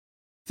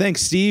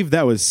Thanks, Steve.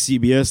 That was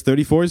CBS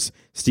 34's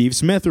Steve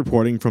Smith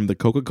reporting from the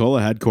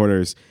Coca-Cola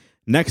headquarters.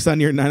 Next on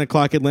your 9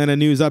 o'clock Atlanta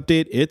news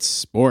update, it's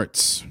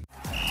sports.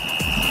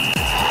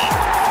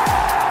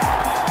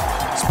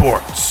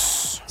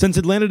 Sports. Since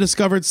Atlanta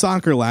discovered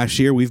soccer last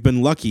year, we've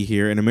been lucky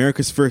here in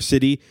America's first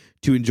city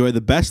to enjoy the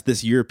best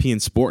this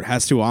European sport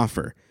has to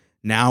offer.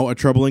 Now, a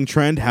troubling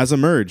trend has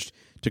emerged.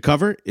 To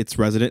cover, it's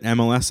resident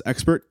MLS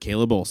expert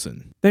Caleb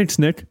Olson. Thanks,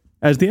 Nick.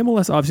 As the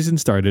MLS offseason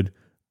started,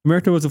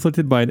 America was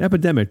afflicted by an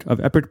epidemic of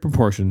epic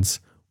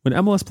proportions when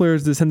MLS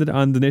players descended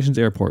on the nation's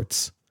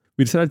airports.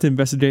 We decided to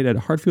investigate at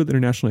Hartfield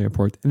International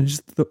Airport, and in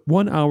just the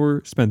 1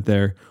 hour spent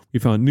there, we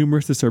found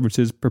numerous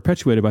disturbances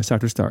perpetuated by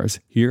soccer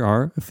stars. Here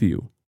are a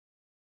few.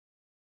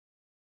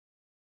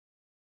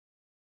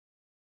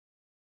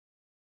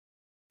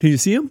 Can you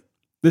see him?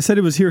 They said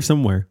he was here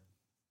somewhere.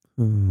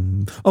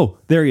 Oh,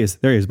 there he is.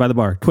 There he is, by the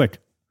bar. Quick,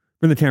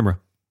 bring the camera.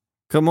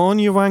 Come on,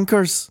 you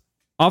wankers.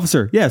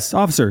 Officer, yes,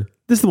 officer.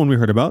 This is the one we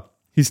heard about.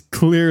 He's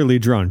clearly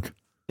drunk.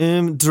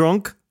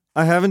 Drunk?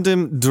 I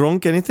haven't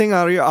drunk anything.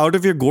 Are you out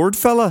of your gourd,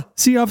 fella?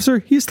 See, officer,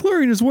 he's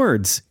slurring his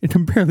words and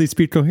can barely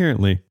speak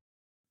coherently.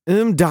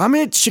 Damn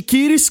it,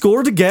 Shaqiri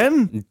scored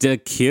again.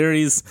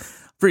 Shaqiri's.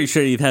 Pretty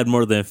sure you've had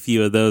more than a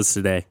few of those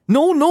today.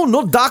 No,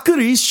 not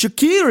Dakari,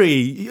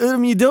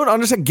 Shaqiri. You don't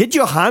understand. Get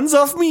your hands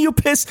off me, you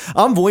piss.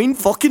 I'm Wayne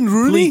fucking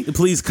Rooney.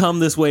 Please come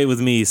this way with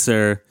me,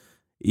 sir.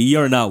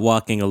 You're not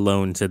walking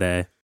alone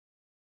today.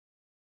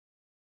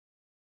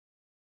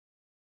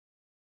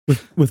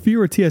 With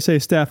fewer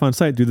TSA staff on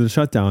site due to the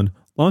shutdown,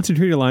 long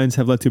security lines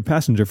have led to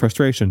passenger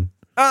frustration.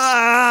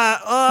 Sir,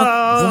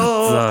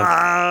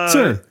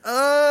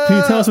 can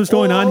you tell us what's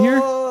going on here?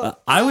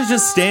 I was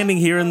just standing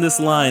here in this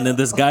line, and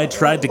this guy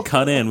tried to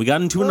cut in. We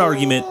got into an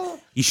argument.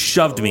 He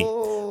shoved me.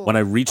 When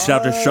I reached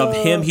out to shove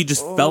him, he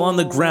just fell on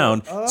the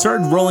ground,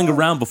 started rolling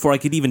around before I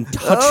could even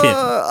touch him.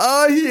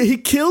 He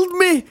killed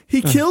me.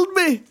 He killed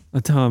me.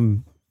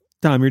 Tom,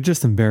 you're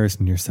just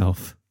embarrassing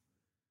yourself.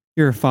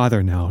 You're a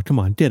father now. Come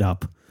on, get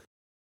up.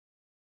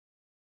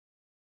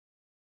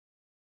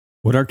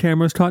 What our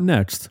cameras caught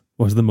next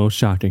was the most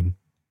shocking.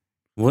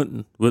 What?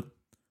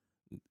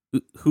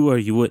 Who are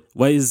you?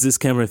 Why is this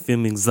camera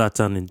filming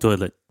Zlatan in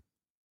toilet?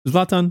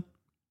 Zlatan,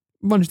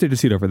 why don't you take a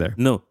seat over there?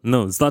 No.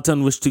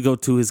 Zlatan wished to go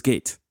to his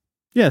gate.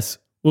 Yes,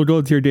 we'll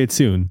go to your date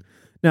soon.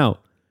 Now,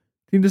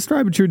 can you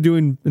describe what you're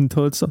doing in the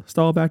toilet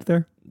stall back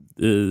there?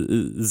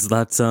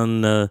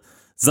 Zlatan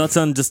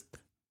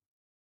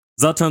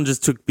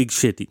just took big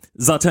shit.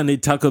 Zlatan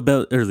ate Taco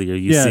Bell earlier,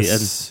 you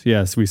see.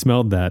 Yes, we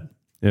smelled that.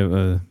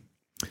 It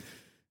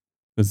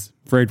was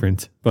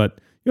fragrant. But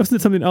you also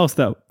did something else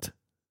that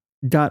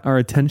got our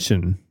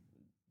attention.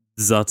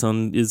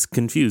 Zlatan is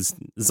confused.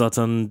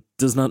 Zlatan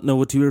does not know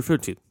what to refer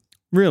to.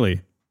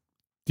 Really?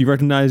 Do you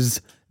recognize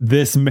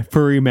this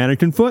furry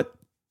mannequin foot?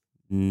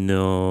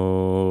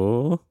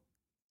 No.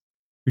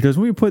 Because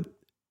when we put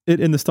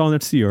it in the stall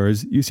next to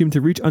yours, you seem to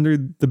reach under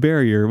the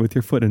barrier with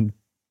your foot and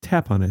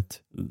tap on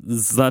it.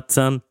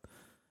 Zlatan,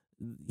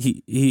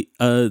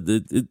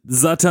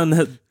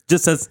 Zlatan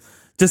just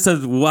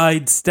has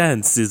wide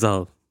stance is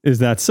all. Is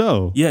that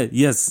so?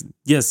 Yes.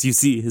 You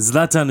see,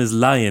 Zlatan is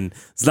lion.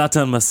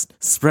 Zlatan must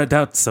spread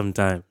out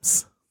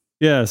sometimes.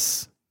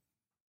 Yes,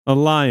 a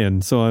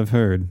lion. So I've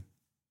heard.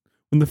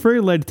 When the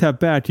furry leg tapped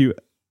back, you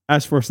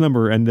asked for his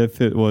number, and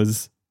if it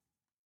was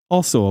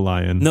also a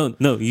lion. No.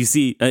 You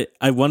see,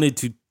 I wanted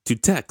to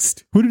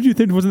text. Who did you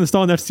think was in the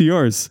stall next to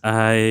yours?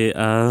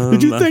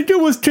 Did you think it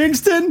was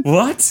Kingston?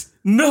 What?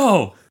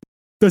 No.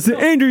 Does it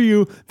anger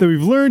you that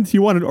we've learned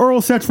you wanted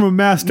oral sex from a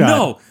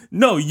mascot?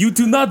 No, you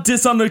do not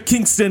dishonor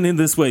Kingston in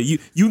this way.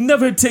 You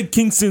never take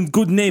Kingston's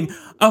good name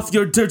off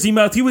your dirty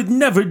mouth. You would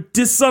never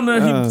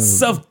dishonor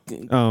himself.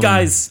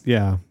 Guys.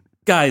 Yeah.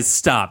 Guys,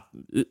 stop.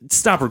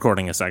 Stop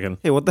recording a second.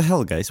 Hey, what the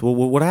hell, guys?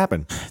 What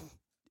happened?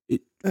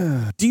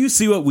 Do you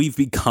see what we've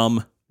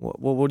become?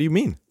 What do you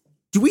mean?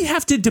 Do we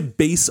have to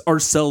debase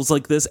ourselves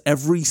like this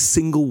every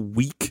single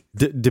week?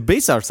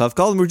 Debase ourselves,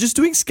 Colin? We're just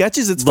doing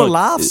sketches. It's for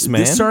laughs, man.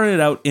 This started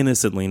out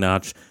innocently,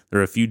 Notch. There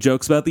are a few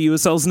jokes about the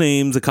USL's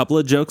names, a couple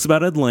of jokes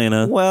about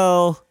Atlanta.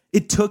 Well,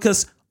 it took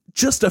us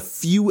just a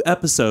few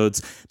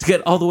episodes to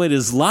get all the way to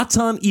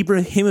Zlatan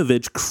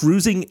Ibrahimovic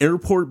cruising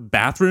airport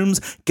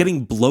bathrooms,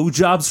 getting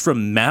blowjobs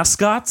from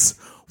mascots.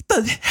 What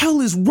the hell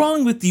is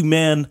wrong with you,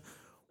 man?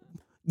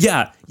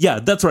 Yeah,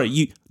 that's right.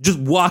 You just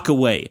walk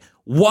away.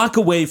 Walk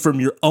away from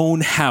your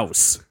own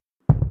house.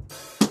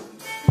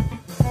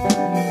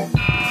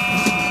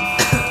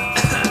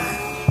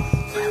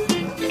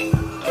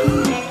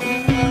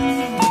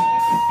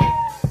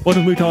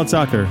 Welcome to We Call It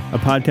Soccer, a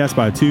podcast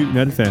by two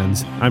United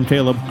fans. I'm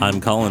Caleb. I'm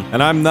Colin.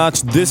 And I'm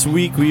Notch. This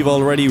week, we've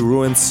already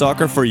ruined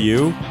soccer for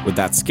you with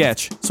that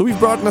sketch. So we've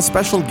brought in a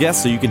special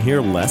guest so you can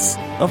hear less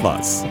of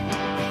us.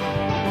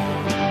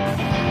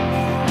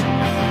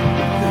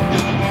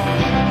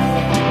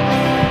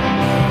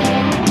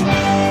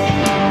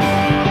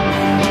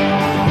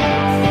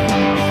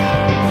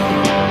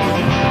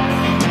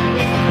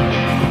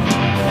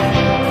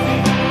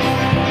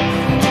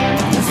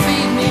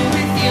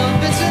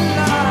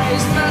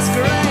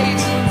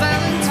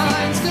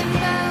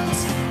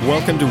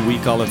 Welcome to We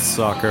Call It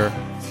Soccer.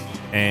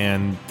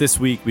 And this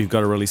week we've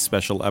got a really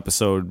special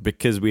episode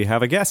because we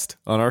have a guest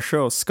on our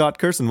show. Scott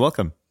Curson,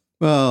 welcome.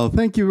 Well,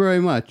 thank you very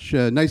much.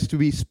 Nice to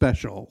be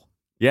special.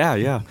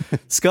 Yeah.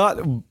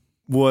 Scott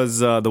was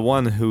the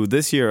one who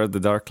this year at the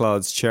Dark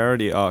Clouds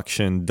charity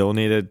auction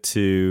donated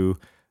to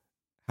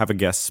have a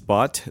guest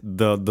spot.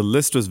 The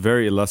list was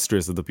very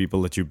illustrious of the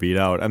people that you beat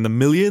out and the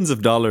millions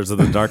of dollars that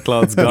the Dark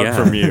Clouds got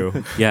from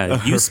you.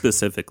 Yeah, you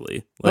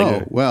specifically.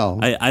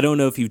 I don't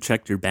know if you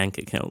checked your bank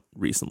account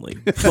recently,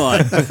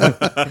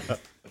 but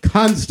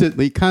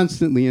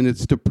Constantly, and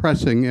it's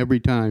depressing every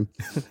time.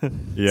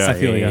 Yeah. I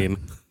feel you.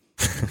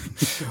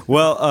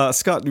 Well,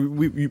 Scott,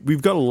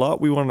 we've got a lot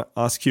we want to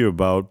ask you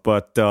about,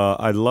 but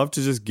I'd love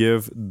to just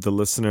give the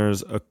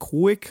listeners a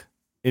quick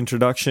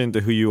introduction to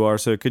who you are.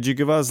 So could you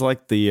give us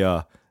like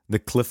the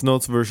Cliff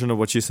Notes version of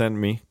what you sent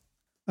me?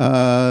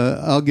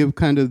 I'll give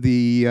kind of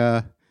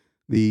the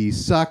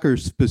soccer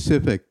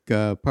specific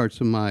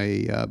parts of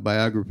my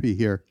biography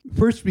here.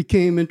 First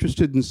became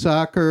interested in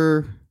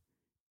soccer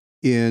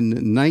in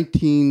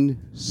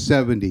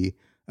 1970.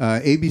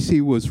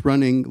 ABC was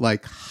running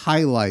like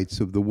highlights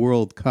of the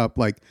World Cup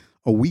like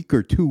a week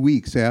or 2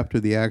 weeks after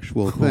the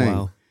actual thing.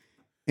 Wow.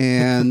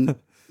 And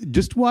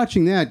just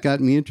watching that got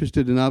me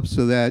interested enough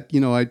so that,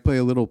 I'd play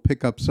a little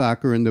pickup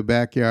soccer in the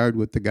backyard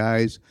with the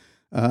guys.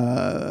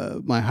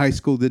 My high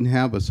school didn't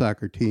have a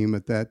soccer team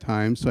at that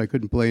time, so I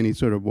couldn't play any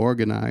sort of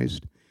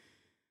organized.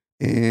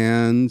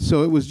 And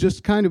so it was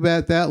just kind of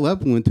at that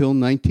level until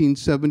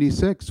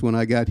 1976 when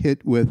I got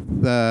hit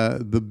with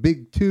the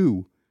big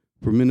two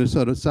for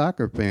Minnesota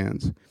soccer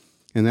fans.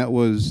 And that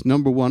was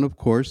number one, of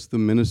course, the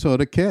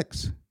Minnesota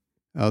Kicks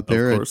out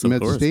there at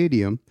Met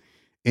Stadium.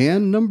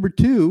 And number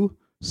two,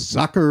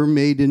 Soccer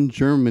Made in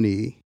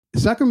Germany.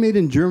 Soccer Made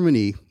in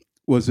Germany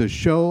was a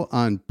show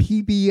on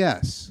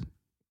PBS.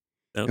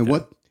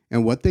 okay.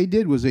 And what they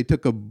did was they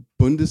took a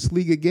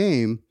Bundesliga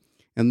game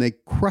and they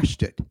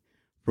crushed it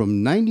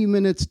from 90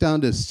 minutes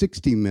down to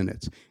 60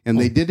 minutes. And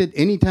they did it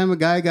anytime a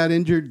guy got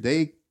injured,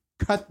 they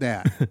cut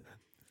that.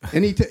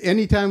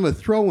 Anytime a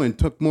throw-in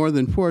took more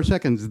than 4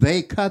 seconds,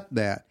 they cut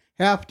that.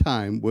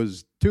 Halftime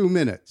was 2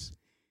 minutes.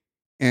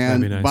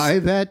 And That'd be nice. by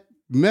that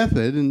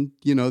method and,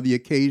 the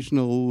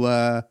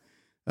occasional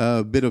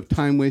bit of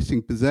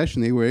time-wasting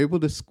possession, they were able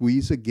to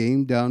squeeze a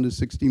game down to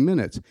 60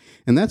 minutes.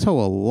 And that's how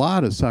a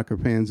lot of soccer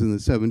fans in the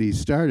 70s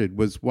started,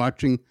 was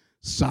watching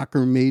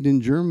Soccer Made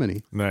in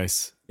Germany.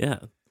 Nice. Yeah.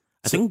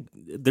 I think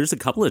there's a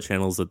couple of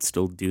channels that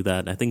still do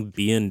that. I think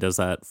BN does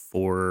that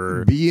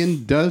for...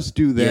 BN does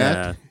do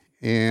that. Yeah.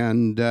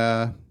 And,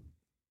 I'm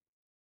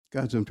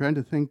trying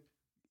to think.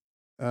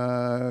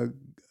 I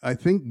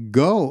think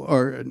Goal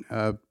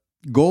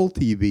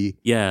TV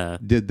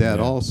did that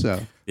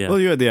also. Yeah. Well,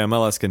 you had the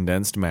MLS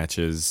condensed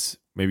matches.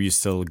 Maybe you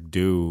still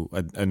do.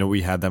 I know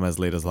we had them as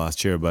late as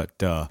last year, but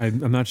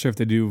I'm not sure if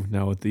they do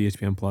now with the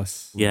ESPN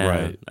Plus. Yeah,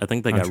 Right. I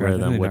think they Not got sure. rid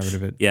of I think them, they got rid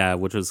of it.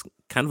 which was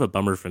kind of a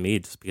bummer for me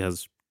just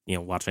because,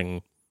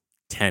 watching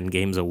 10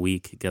 games a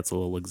week gets a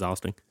little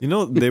exhausting.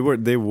 they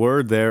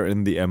were there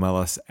in the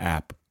MLS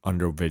app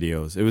under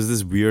videos. It was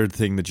this weird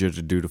thing that you had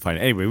to do to find.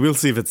 Anyway, we'll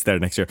see if it's there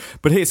next year.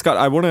 But hey, Scott,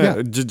 I want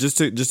to just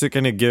to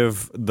kind of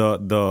give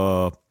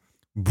the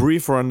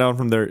brief rundown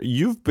from there.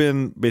 You've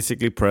been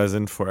basically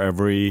present for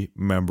every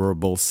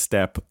memorable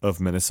step of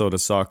Minnesota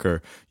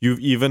soccer. You've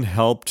even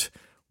helped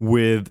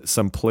with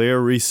some player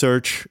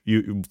research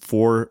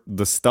for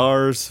the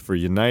Stars, for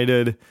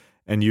United,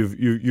 and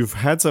you've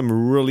had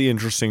some really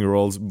interesting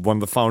roles. One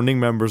of the founding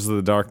members of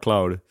the Dark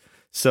Cloud.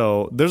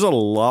 So there's a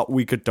lot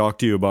we could talk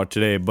to you about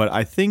today, but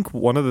I think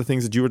one of the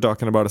things that you were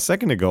talking about a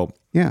second ago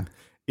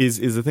is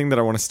the thing that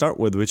I want to start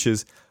with, which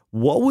is,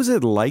 what was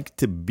it like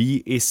to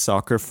be a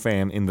soccer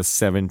fan in the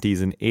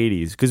 70s and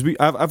 80s? Because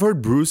I've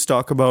heard Bruce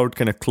talk about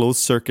kind of closed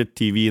circuit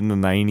TV in the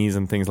 90s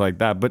and things like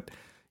that, but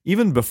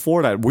even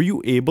before that, were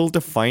you able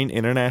to find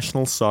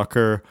international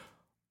soccer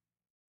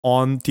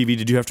on TV?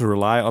 Did you have to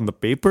rely on the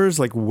papers?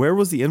 Like, where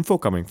was the info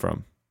coming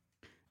from?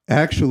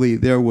 Actually,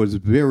 there was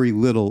very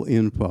little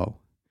info.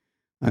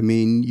 I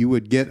mean, you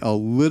would get a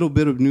little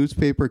bit of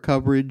newspaper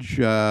coverage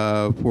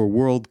for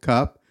World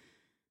Cup.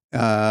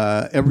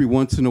 Every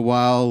once in a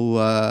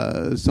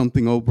while,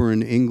 something over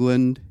in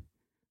England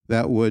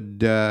that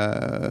would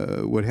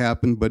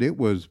happen, but it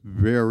was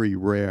very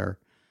rare.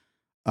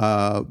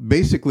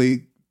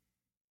 Basically,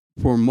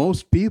 for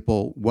most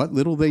people, what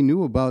little they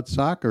knew about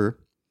soccer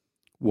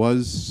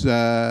was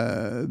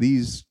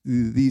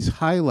these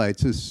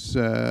highlights, this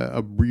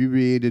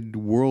abbreviated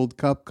World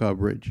Cup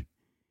coverage.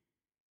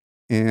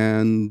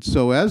 And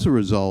so as a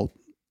result,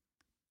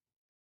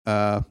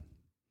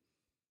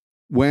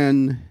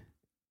 when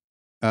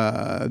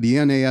the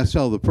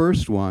NASL, the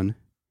first one,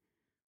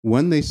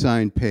 when they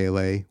signed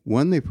Pele,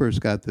 when they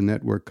first got the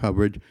network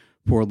coverage,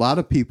 for a lot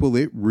of people,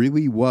 it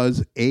really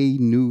was a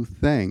new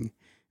thing.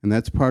 And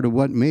that's part of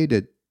what made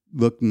it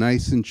look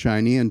nice and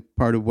shiny and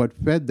part of what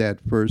fed that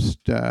first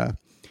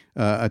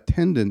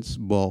attendance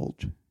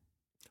bulge.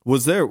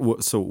 Was there,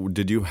 so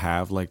did you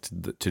have like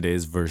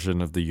today's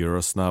version of the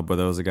Eurosnob where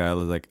there was a guy who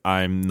was like,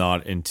 I'm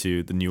not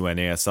into the new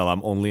NASL,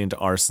 I'm only into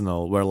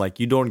Arsenal, where like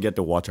you don't get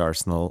to watch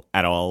Arsenal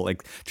at all.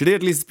 Like today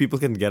at least people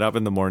can get up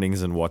in the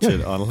mornings and watch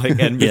it on like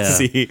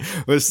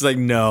NBC. But it's like,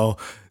 no,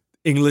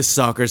 English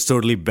soccer is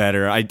totally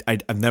better.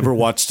 I've never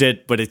watched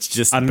it, but it's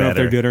just I don't know if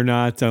they're good or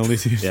not. I only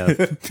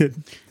see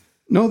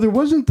No, there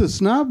wasn't the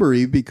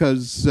snobbery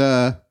because,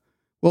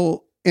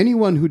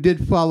 anyone who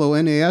did follow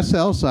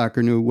NASL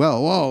soccer knew,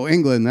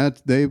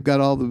 England, they've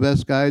got all the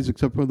best guys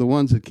except for the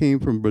ones that came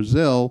from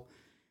Brazil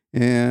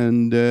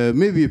and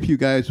maybe a few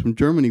guys from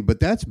Germany,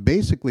 but that's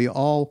basically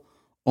all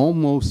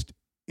almost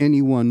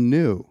anyone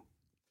knew.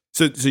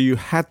 So you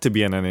had to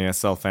be an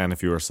NASL fan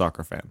if you were a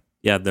soccer fan.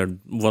 Yeah, there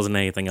wasn't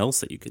anything else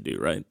that you could do,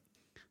 right?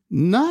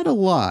 Not a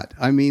lot.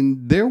 I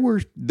mean, there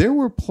were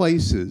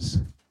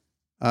places.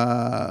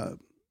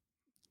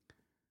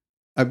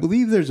 I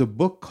believe there's a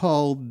book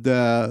called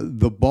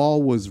The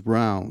Ball Was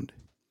Round,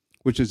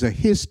 which is a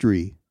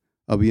history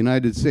of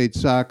United States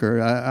soccer.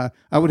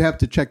 I would have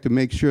to check to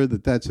make sure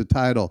that that's a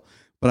title,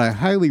 but I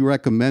highly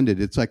recommend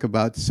it. It's like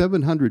about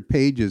 700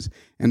 pages,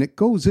 and it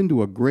goes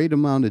into a great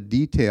amount of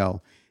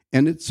detail.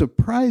 And it's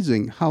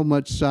surprising how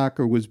much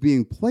soccer was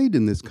being played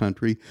in this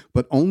country,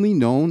 but only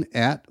known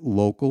at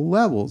local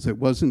levels. It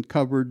wasn't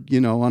covered,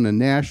 on a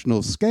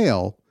national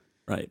scale.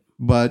 Right.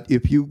 But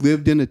if you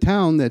lived in a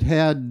town that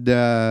had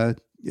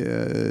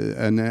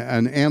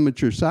an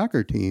amateur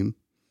soccer team,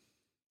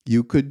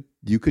 you could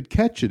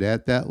catch it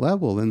at that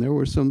level. And there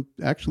were some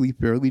actually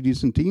fairly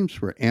decent teams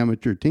for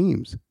amateur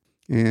teams.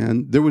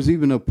 And there was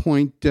even a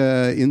point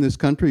in this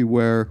country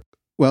where,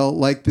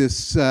 like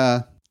this,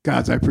 I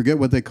forget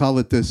what they call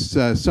it, this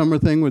summer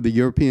thing where the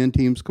European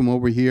teams come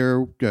over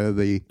here.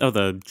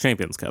 The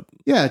Champions Cup.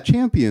 Yeah,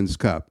 Champions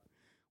Cup.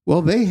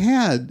 Well, they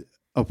had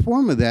a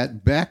form of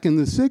that back in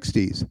the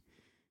 60s.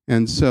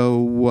 And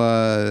so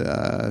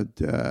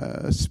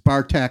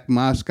Spartak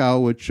Moscow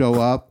would show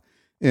up,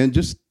 and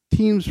just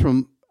teams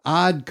from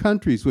odd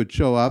countries would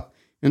show up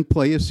and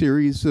play a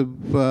series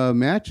of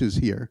matches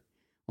here,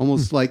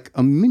 almost like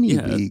a mini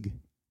league.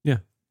 Yeah,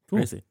 cool.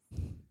 Crazy.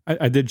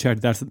 I did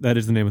check. That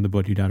is the name of the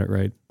book. You got it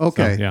right.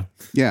 Okay. So,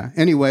 yeah.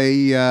 Anyway,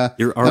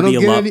 You're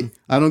already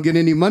I don't get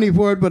any money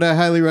for it, but I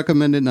highly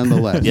recommend it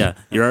nonetheless. Yeah,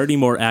 you're already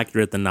more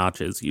accurate than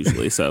Notches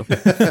usually. So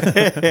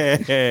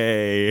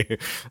Hey,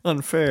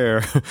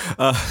 unfair.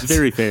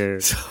 very fair.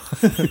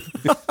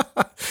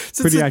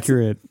 Pretty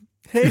accurate.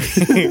 Hey,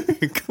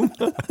 come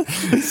on.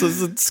 So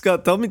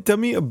Scott, tell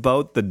me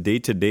about the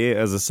day-to-day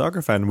as a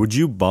soccer fan. Would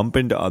you bump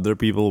into other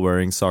people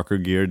wearing soccer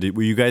gear?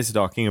 Were you guys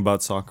talking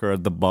about soccer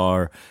at the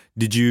bar?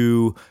 Did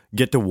you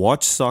get to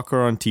watch soccer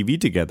on TV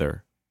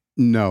together?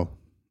 No,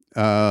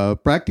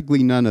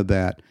 practically none of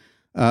that.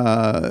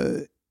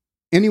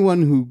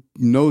 Anyone who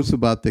knows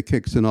about the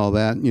kicks and all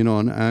that,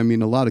 and I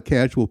mean, a lot of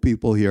casual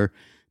people here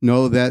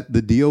know that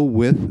the deal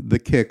with the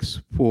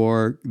kicks,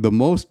 for the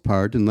most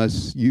part,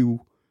 unless you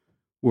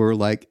were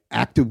like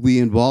actively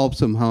involved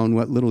somehow in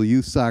what little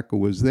youth soccer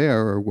was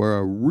there, or were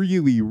a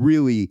really,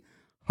 really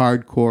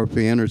hardcore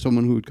fan or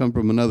someone who had come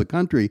from another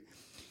country,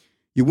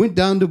 you went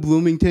down to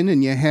Bloomington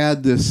and you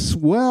had this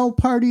swell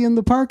party in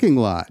the parking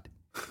lot.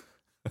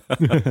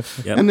 Yep.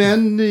 And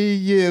then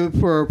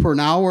for an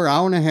hour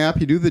and a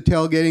half, you do the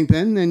tailgating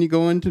thing, and then you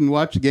go in and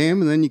watch the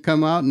game, and then you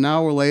come out an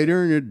hour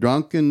later and you're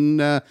drunk, and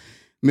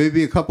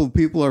maybe a couple of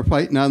people are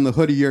fighting on the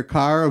hood of your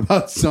car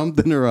about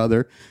something or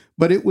other.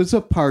 But it was a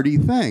party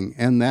thing,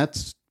 and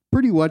that's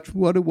pretty much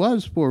what it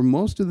was for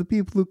most of the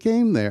people who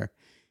came there.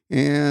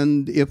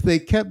 And if they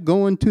kept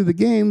going to the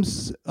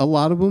games, a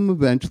lot of them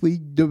eventually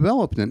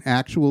developed an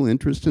actual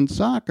interest in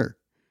soccer.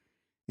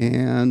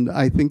 And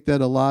I think that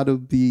a lot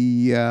of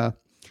the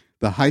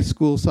high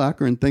school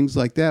soccer and things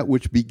like that,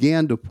 which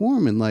began to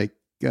form in like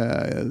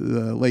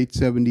the late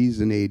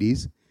 70s and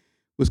 80s,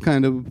 was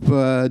kind of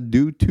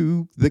due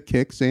to the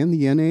Kicks and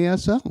the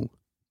NASL.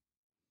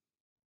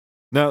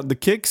 Now, the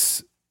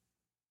Kicks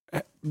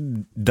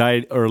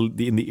died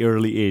in the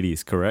early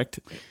 80s, correct?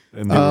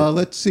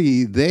 Let's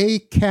see. They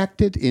cacked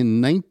it in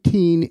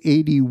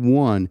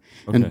 1981.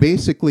 Okay. And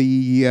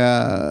basically,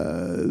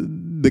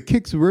 the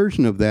Kicks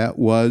version of that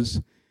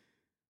was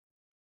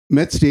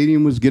Met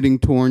Stadium was getting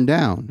torn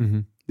down. Mm-hmm.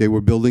 They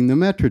were building the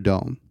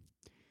Metrodome.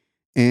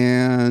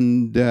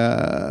 And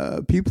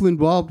people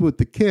involved with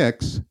the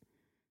Kicks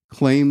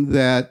claimed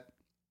that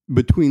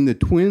between the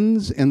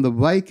Twins and the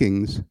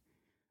Vikings,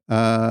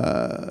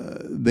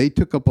 they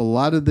took up a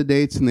lot of the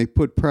dates, and they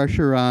put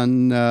pressure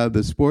on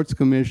the Sports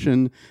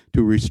Commission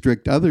to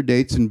restrict other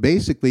dates. And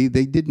basically,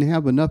 they didn't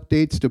have enough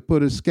dates to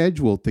put a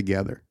schedule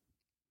together.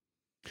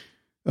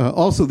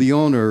 Also, the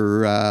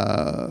owner,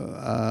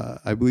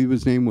 I believe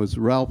his name was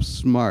Ralph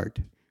Smart,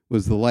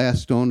 was the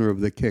last owner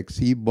of the Kicks.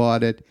 He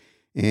bought it,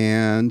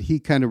 and he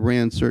kind of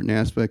ran certain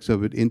aspects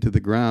of it into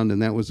the ground,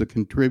 and that was a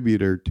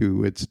contributor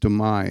to its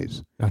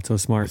demise. Not so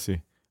smart.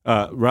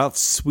 Ralph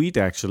Sweet,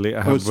 actually.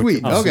 I have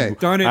Sweet. Okay.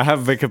 Darn it. I have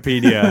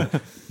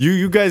Wikipedia.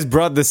 you guys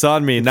brought this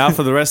on me. Now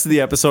for the rest of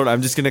the episode,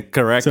 I'm just gonna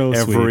correct So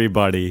sweet.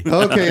 everybody.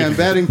 Okay, I'm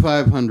batting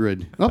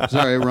 500. Oh,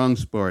 sorry, wrong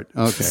sport.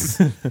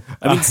 Okay.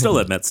 I mean, still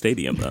at Met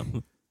Stadium though.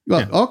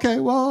 Well,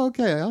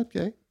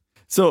 okay.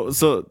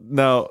 So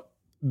now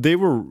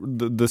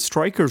the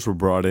strikers were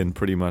brought in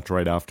pretty much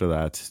right after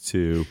that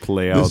to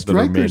play The out the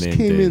Strikers remaining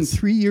came in days.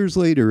 3 years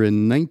later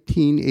in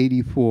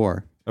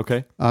 1984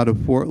 Okay. out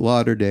of Fort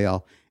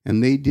Lauderdale,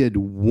 and they did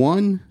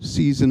one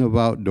season of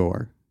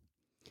outdoor.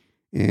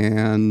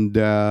 And,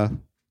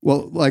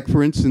 like,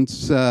 for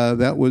instance,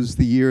 that was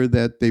the year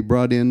that they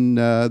brought in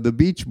the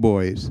Beach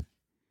Boys.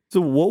 So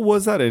what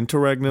was that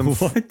interregnum?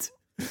 What?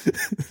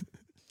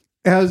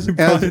 As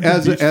brought in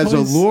the Beach a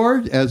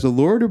Boys?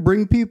 lure to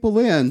bring people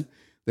in,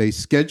 they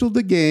scheduled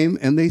the game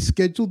and they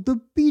scheduled the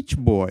Beach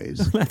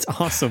Boys. That's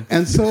awesome.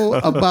 And so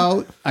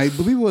about, I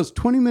believe it was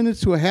 20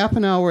 minutes to a half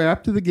an hour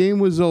after the game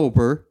was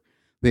over,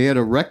 they had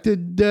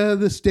erected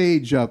the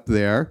stage up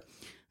there.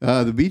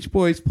 The Beach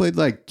Boys played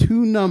like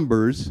 2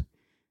 numbers.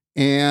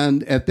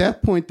 And at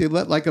that point, they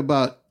let like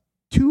about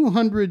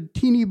 200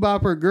 teeny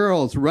bopper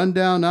girls run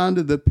down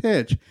onto the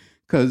pitch,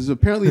 because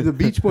apparently the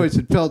Beach Boys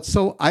had felt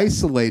so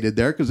isolated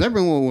there because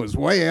everyone was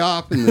way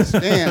off in the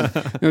stand.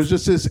 There was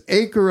just this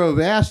acre of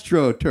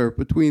AstroTurf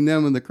between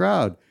them and the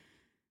crowd.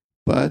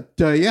 But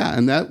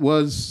and that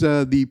was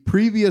the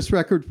previous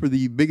record for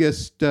the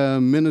biggest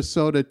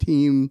Minnesota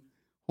team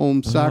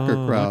home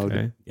soccer crowd.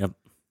 Okay. Yep.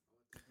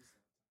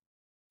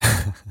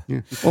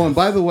 Yeah. Oh, and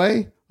by the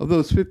way, of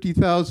those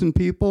 50,000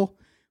 people,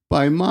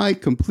 by my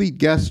complete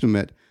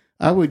guesstimate,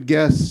 I would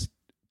guess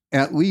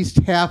at least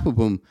half of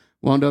them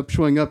wound up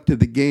showing up to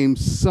the game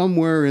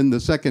somewhere in the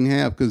second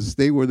half because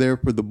they were there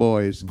for the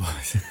boys. And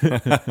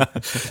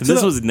this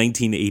was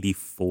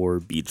 1984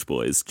 Beach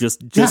Boys.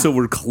 Just so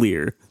we're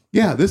clear.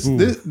 Yeah,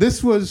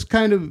 this was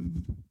kind of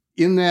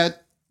in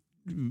that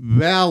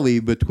valley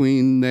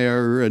between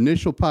their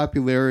initial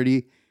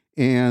popularity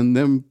and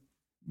them,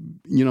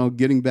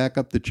 getting back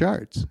up the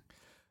charts.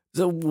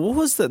 So what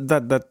was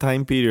that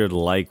time period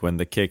like when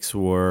the Kicks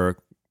were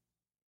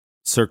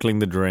circling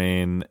the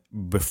drain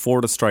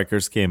before the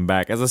Strikers came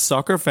back? As a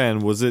soccer fan,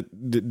 was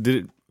it did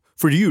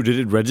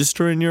it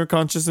register in your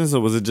consciousness,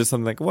 or was it just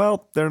something like,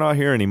 well, they're not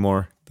here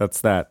anymore,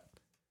 that's that?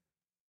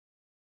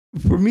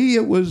 For me,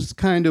 it was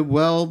kind of,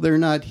 well, they're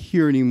not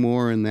here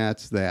anymore, and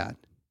that's that.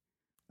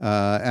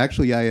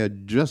 Actually, I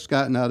had just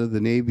gotten out of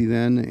the Navy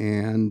then,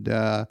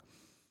 and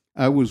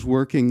I was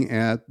working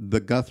at the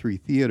Guthrie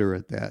Theater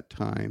at that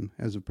time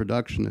as a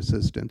production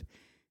assistant.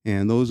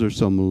 And those are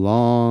some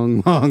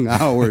long, long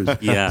hours.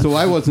 Yeah. So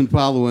I wasn't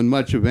following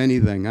much of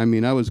anything. I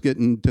mean, I was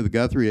getting to the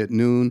Guthrie at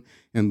noon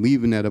and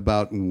leaving at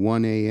about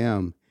 1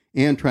 a.m.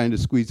 and trying to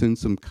squeeze in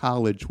some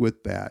college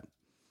with that.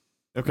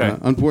 Okay.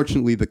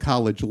 Unfortunately, the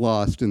college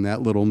lost in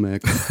that little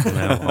mix.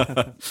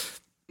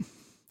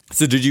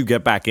 So did you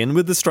get back in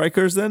with the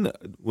Strikers then?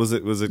 Was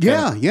it?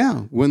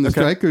 Yeah. When the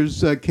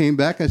Strikers came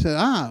back, I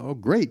said,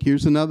 great,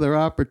 here's another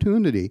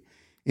opportunity.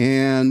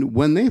 And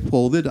when they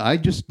folded, I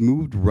just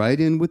moved right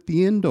in with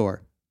the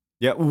indoor.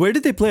 Yeah. Where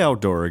did they play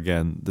outdoor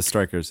again, the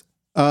Strikers?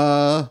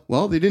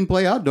 Well, they didn't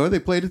play outdoor. They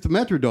played at the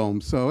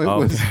Metrodome. So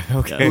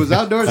it was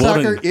outdoor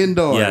soccer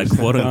indoors. Yeah,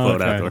 quote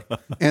unquote outdoor.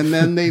 And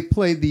then they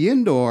played the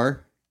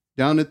indoor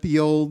down at the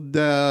old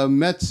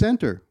Met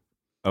Center.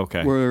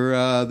 Okay.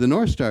 Where the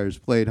North Stars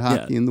played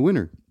hockey in the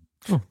winter.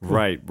 Oh, cool.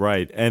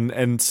 Right.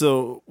 And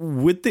so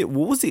what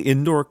was the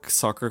indoor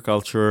soccer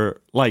culture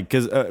like?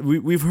 Because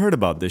we've heard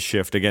about this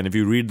shift. Again, if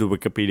you read the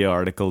Wikipedia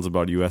articles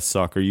about U.S.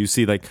 soccer, you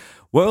see there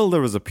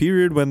was a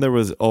period when there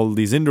was all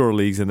these indoor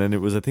leagues, and then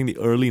it was, I think, the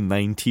early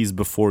 90s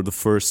before the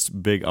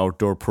first big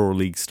outdoor pro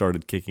league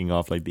started kicking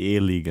off, like the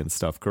A-League and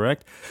stuff,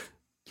 correct?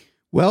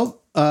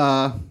 Well,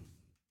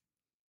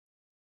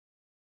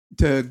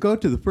 to go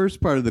to the first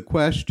part of the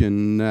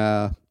question,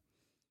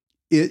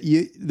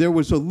 there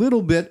was a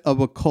little bit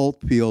of a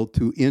cult feel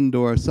to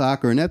indoor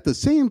soccer. And at the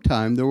same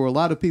time, there were a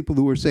lot of people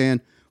who were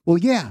saying, well,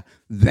 yeah,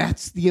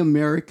 that's the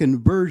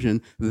American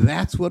version.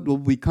 That's what will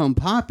become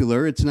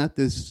popular. It's not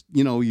this,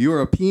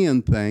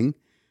 European thing,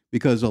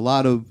 because a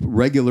lot of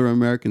regular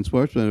American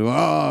sportsmen,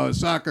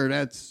 soccer,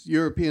 that's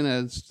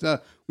European.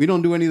 We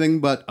don't do anything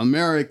but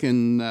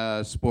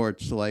American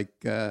sports like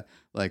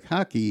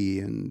hockey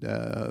and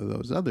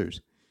those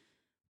others.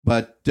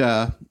 But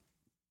so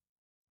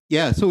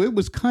it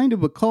was kind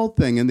of a cult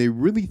thing, and they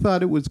really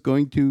thought it was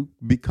going to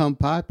become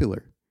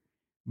popular.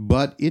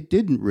 But it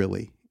didn't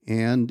really,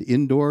 and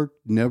indoor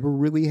never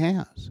really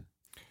has.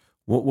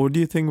 What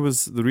do you think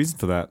was the reason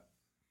for that?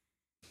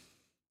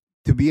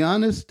 To be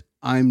honest,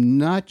 I'm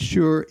not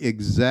sure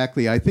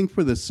exactly. I think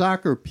for the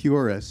soccer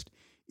purist,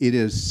 it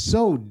is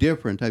so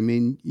different. I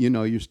mean,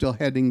 you're still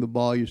heading the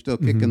ball, you're still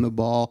kicking the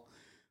ball.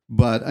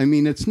 But, I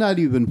mean, it's not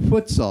even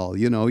futsal.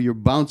 You're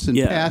bouncing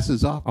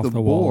passes off the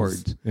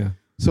boards. Yeah.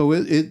 So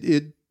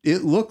it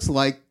looks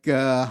like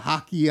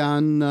hockey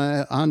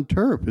on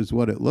turf is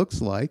what it looks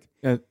like.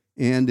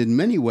 And in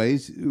many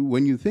ways,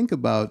 when you think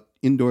about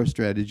indoor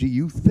strategy,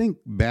 you think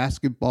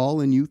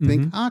basketball and you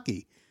think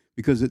hockey.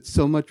 because it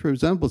so much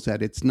resembles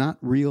that. It's not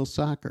real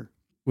soccer.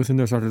 With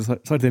indoor soccer,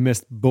 it's like they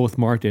missed both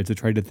markets. They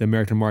tried to get the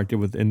American market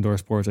with indoor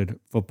sports like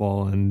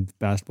football and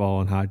basketball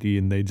and hockey,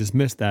 and they just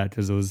missed that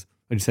because it was,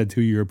 like you said,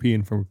 too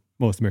European for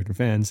most American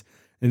fans.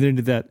 And then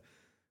did that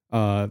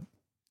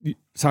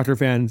soccer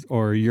fans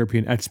or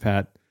European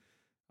expat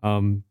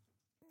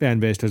fan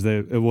base because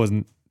it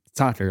wasn't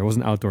soccer. It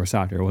wasn't outdoor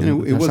soccer. It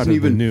wasn't, It wasn't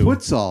even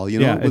futsal. You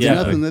know, Yeah, it was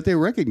exactly. nothing that they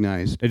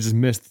recognized. It just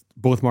missed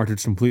both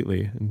markets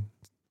completely, and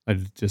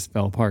it just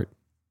fell apart.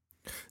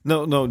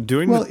 No.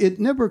 Well, it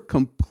never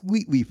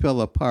completely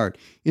fell apart.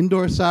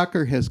 Indoor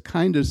soccer has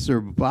kind of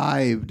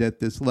survived at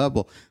this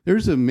level.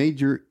 There's a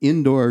major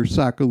indoor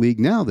soccer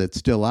league now that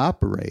still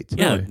operates.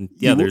 Yeah,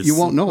 yeah. You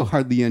won't know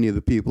hardly any of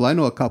the people. I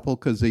know a couple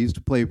because they used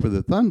to play for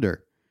the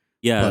Thunder.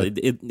 Yeah, But-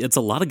 it's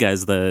a lot of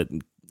guys that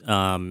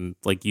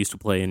like used to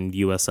play in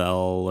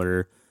USL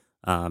or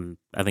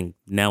I think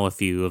now a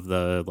few of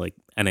the like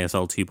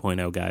NASL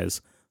 2.0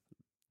 guys.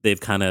 They've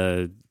kind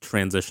of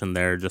transitioned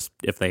there just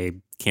if they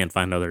can't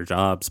find other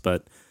jobs.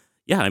 But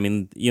yeah, I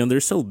mean,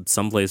 there's still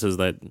some places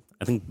that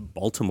I think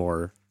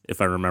Baltimore,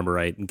 if I remember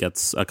right,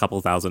 gets a couple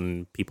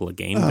thousand people a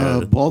game.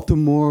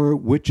 Baltimore,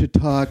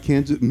 Wichita,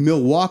 Kansas,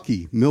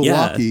 Milwaukee.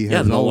 Milwaukee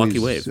has Milwaukee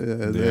always,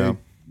 Wave.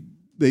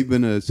 They've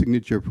been a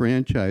signature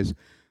franchise.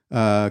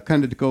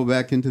 Kind of to go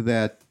back into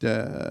that,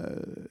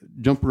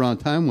 jump around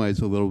time-wise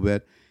a little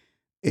bit,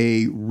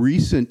 a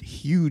recent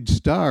huge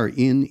star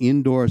in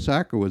indoor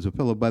soccer was a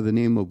fellow by the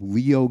name of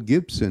Leo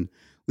Gibson.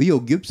 Leo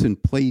Gibson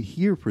played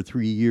here for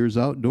 3 years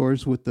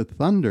outdoors with the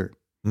Thunder.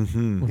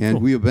 Mm-hmm.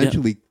 And we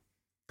eventually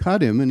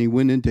cut him, and he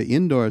went into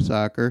indoor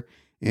soccer,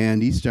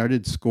 and he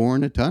started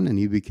scoring a ton, and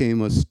he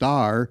became a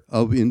star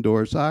of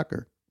indoor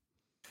soccer.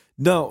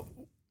 Now,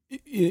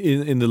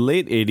 in the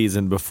late 80s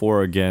and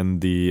before, again,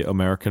 the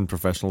American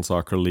Professional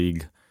Soccer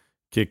League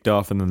kicked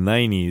off in the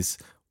 90s.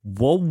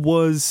 What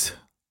was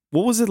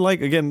it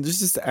like, again,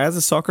 just as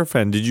a soccer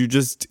fan? Did you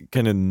just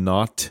kind of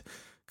not...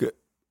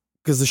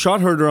 Because the shot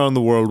heard around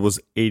the world was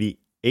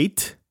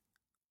 88?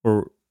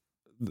 Or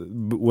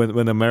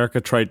when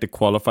America tried to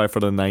qualify for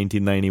the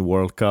 1990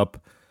 World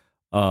Cup?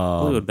 It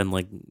would have been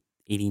like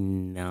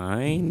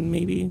 89,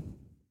 maybe.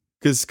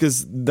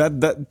 Because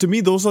that to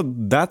me,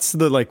 that's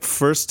the like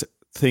first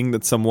thing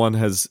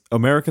that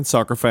American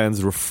soccer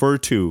fans refer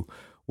to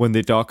when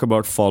they talk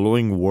about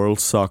following world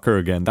soccer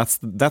again. That's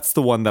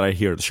the one that I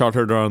hear. The shot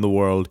heard around the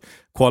world,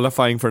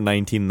 qualifying for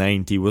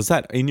 1990. Was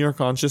that in your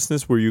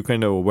consciousness? Were you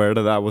kind of aware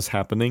that was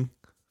happening?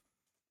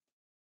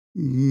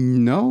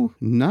 No,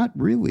 not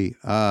really.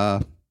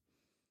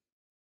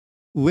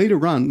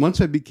 Later on,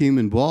 once I became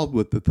involved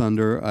with the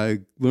Thunder, I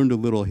learned a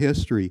little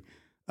history.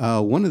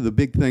 One of the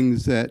big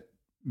things that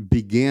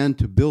began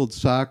to build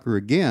soccer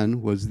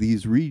again was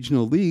these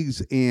regional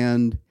leagues,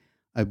 and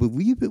I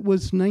believe it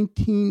was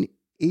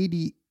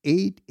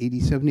 1988,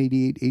 87,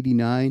 88,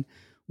 89,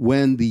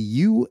 when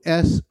the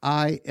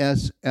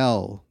USISL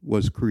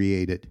was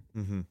created.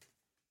 Mm-hmm.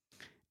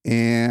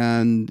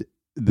 And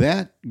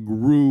that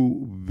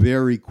grew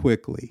very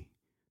quickly.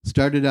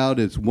 Started out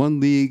as one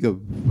league of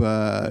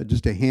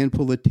just a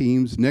handful of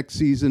teams. Next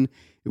season,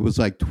 it was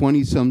like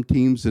 20-some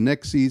teams. The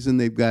next season,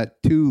 they've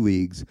got 2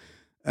 leagues.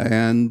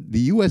 And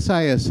the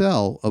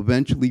USISL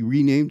eventually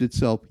renamed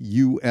itself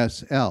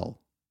USL.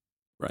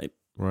 Right.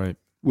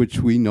 Which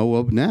we know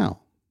of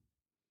now.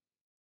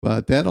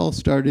 But that all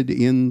started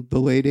in the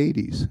late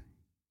 80s.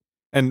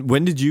 And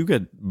when did you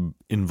get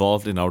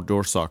involved in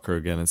outdoor soccer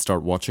again and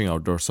start watching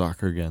outdoor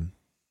soccer again?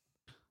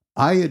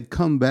 I had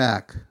come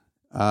back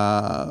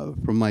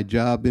from my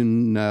job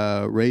in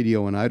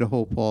radio in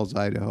Idaho Falls,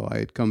 Idaho. I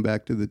had come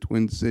back to the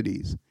Twin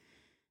Cities.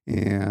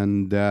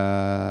 And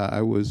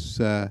I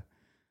was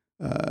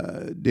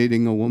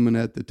dating a woman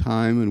at the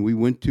time, and we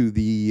went to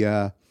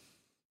the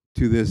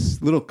to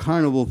this little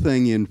carnival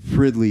thing in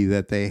Fridley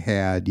that they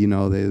had,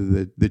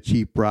 the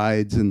cheap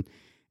rides, and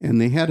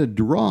they had a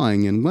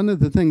drawing, and one of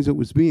the things that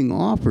was being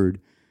offered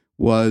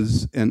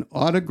was an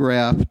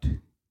autographed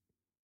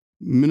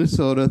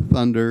Minnesota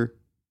Thunder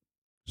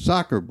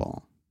soccer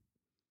ball.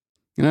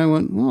 And I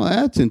went, well,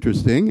 that's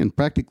interesting, and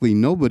practically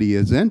nobody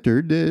has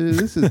entered.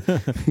 This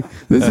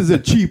is a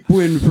cheap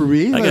win for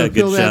me. I got a good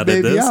fill that shot at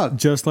baby this. out.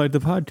 Just like the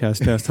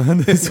podcast test on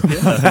this one.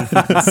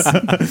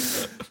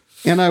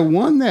 And I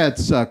won that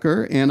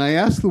sucker, and I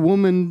asked the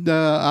woman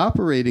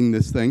operating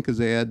this thing, because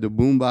they had the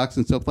boombox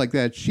and stuff like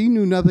that. She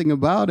knew nothing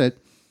about it.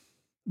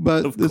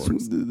 But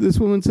this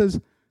woman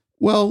says,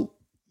 well,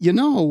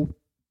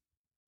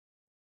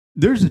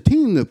 there's a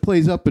team that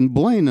plays up in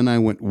Blaine. And I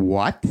went,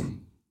 what?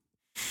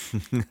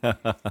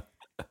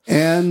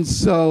 And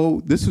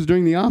so this was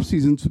during the off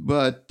seasons,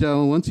 but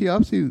once the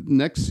off season,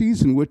 next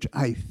season, which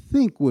I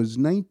think was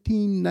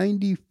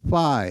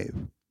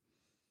 1995,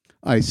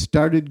 I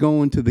started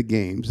going to the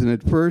games. And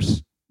at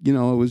first, it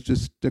was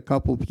just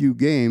a few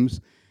games.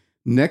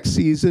 Next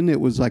season, it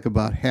was like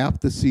about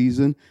half the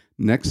season.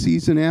 Next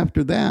season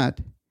after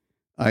that,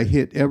 I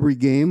hit every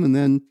game, and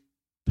then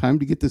time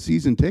to get the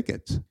season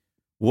tickets.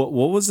 What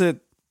was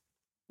it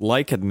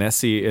like at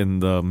Nessie in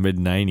the mid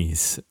to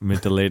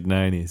late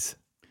 90s?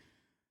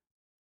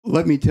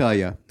 Let me tell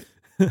you,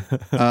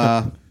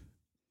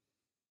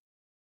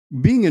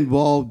 being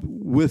involved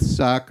with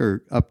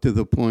soccer up to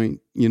the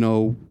point,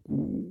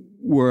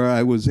 where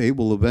I was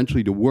able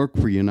eventually to work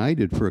for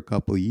United for a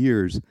couple of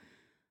years,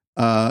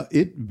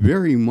 it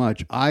very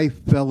much, I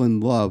fell in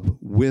love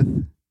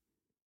with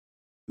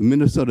the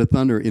Minnesota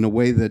Thunder in a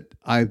way that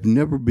I've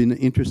never been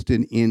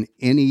interested in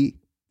any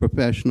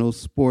professional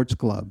sports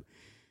club,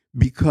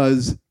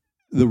 because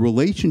the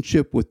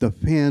relationship with the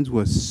fans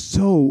was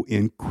so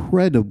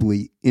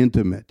incredibly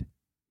intimate.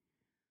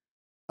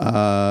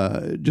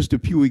 Just a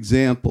few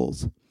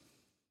examples.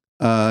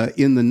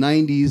 In the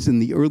 90s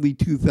and the early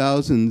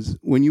 2000s,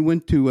 when you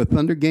went to a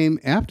Thunder game,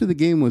 after the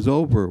game was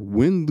over,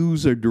 win,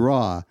 lose, or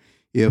draw,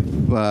 if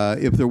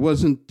there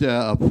wasn't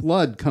a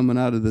flood coming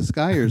out of the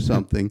sky or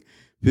something,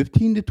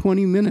 15 to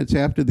 20 minutes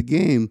after the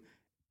game,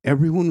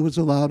 everyone was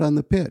allowed on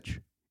the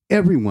pitch.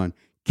 Everyone.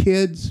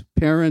 Kids,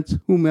 parents,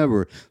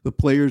 whomever. The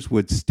players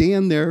would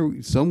stand there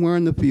somewhere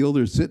in the field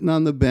or sitting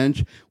on the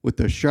bench with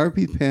a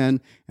Sharpie pen,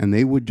 and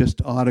they would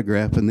just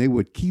autograph, and they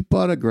would keep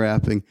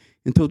autographing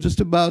until just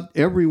about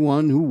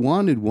everyone who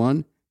wanted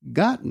one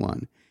got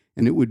one.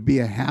 And it would be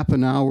a half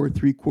an hour,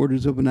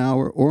 3/4 of an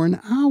hour, or an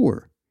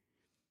hour.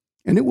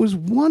 And it was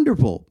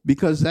wonderful,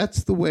 because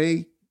that's the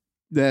way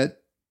that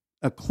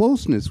a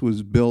closeness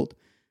was built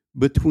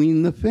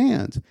between the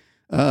fans.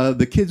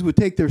 The kids would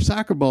take their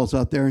soccer balls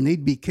out there and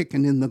they'd be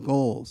kicking in the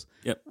goals.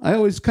 Yep. I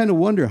always kind of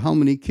wonder how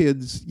many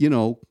kids,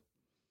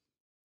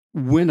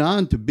 went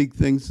on to big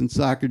things in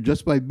soccer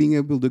just by being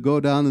able to go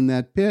down in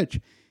that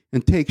pitch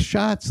and take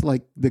shots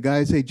like the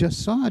guys they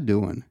just saw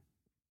doing.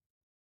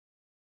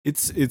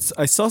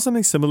 I saw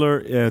something similar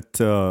at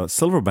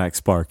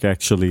Silverbacks Park,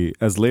 actually,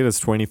 as late as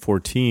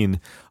 2014.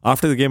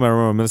 After the game, I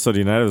remember Minnesota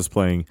United was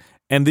playing,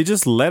 and they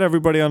just let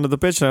everybody onto the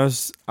pitch.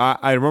 And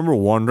I remember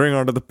wandering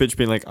onto the pitch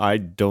being like, I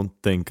don't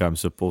think I'm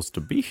supposed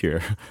to be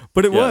here.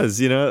 But it was,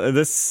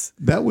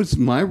 That was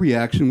my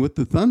reaction with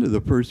the Thunder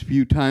the first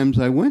few times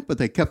I went, but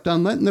they kept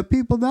on letting the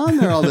people down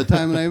there all the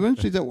time. And I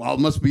eventually said, well, it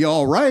must be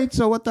all right,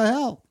 so what the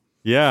hell?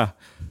 Yeah.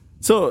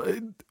 So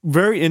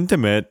very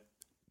intimate.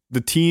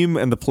 The team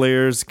and the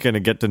players kind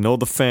of get to know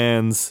the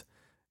fans.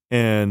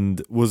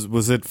 And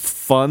was it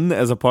fun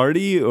as a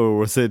party, or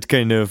was it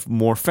kind of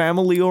more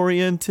family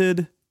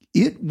oriented?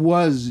 It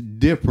was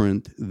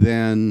different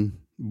than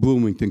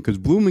Bloomington, because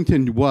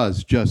Bloomington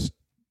was just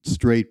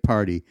straight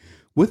party.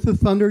 With the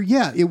Thunder,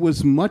 yeah, it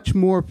was much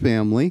more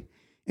family.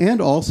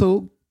 And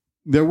also,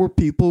 there were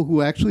people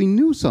who actually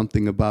knew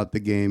something about the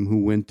game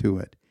who went to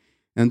it.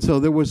 And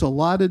so there was a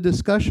lot of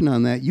discussion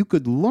on that. You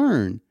could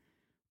learn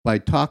by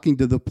talking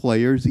to the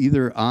players,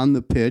 either on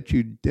the pitch,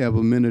 you'd have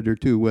a minute or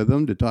two with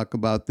them to talk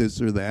about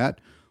this or that,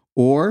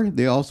 or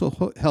they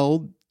also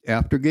held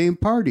after-game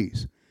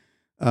parties.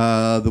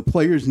 The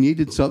players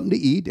needed something to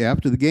eat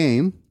after the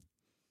game,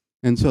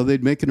 and so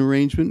they'd make an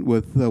arrangement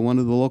with one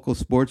of the local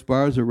sports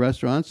bars or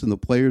restaurants, and the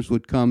players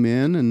would come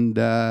in and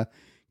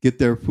get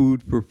their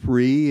food for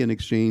free in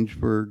exchange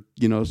for,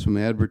 some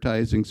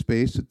advertising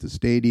space at the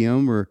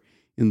stadium or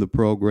in the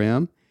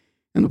program.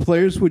 And the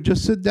players would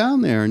just sit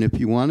down there, and if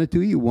you wanted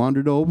to, you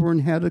wandered over and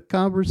had a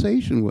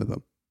conversation with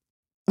them.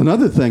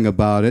 Another thing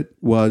about it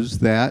was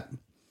that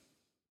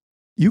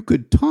you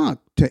could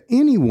talk to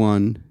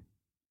anyone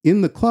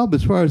in the club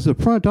as far as the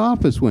front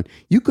office went.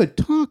 You could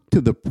talk to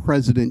the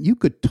president. You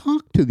could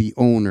talk to the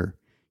owner.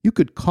 You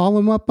could call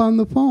him up on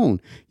the phone.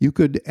 You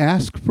could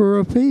ask for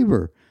a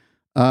favor.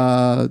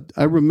 I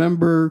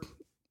remember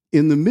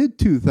in the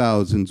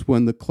mid-2000s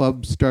when the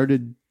club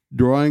started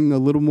drawing a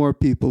little more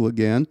people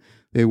again.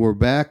 They were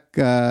back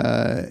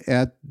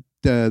at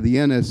the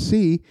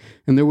NSC,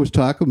 and there was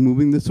talk of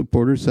moving the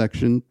supporter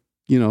section,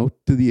 to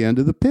the end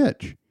of the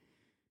pitch.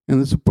 And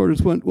the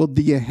supporters went, well,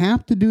 do you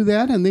have to do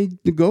that? And they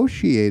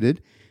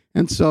negotiated.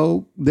 And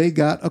so they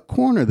got a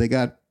corner. They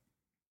got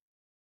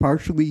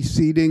partially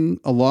seating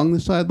along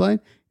the sideline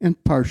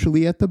and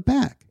partially at the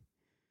back.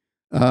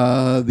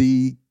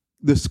 The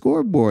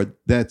scoreboard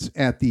that's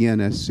at the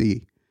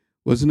NSC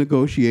was a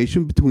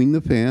negotiation between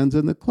the fans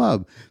and the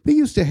club. They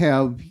used to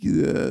have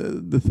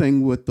the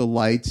thing with the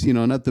lights,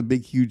 not the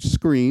big, huge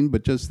screen,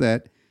 but just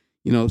that,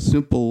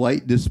 simple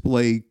light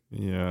display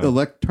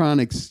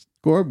electronic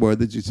scoreboard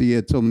that you see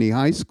at so many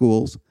high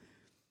schools.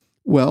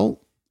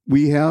 Well,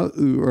 the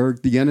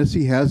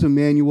NSC has a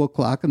manual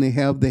clock, and they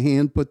have the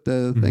hand put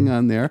the thing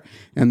on there,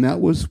 and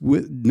that was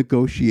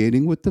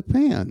negotiating with the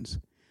fans.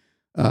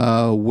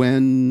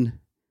 When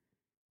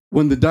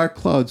the Dark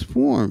Clouds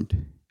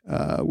formed,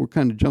 we're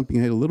kind of jumping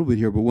ahead a little bit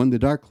here, but when the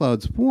Dark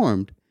Clouds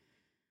formed,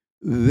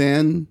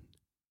 then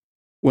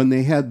when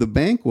they had the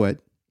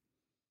banquet,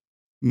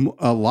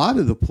 a lot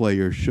of the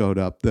players showed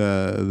up.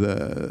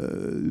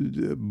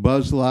 The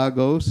Buzz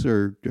Lagos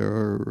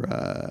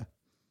or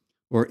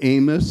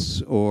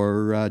Amos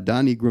or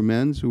Donnie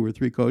Grimenz, who were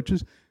 3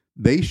 coaches,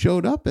 they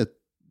showed up at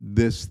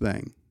this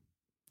thing.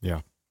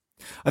 Yeah.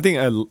 I think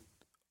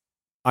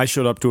I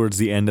showed up towards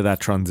the end of that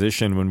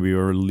transition when we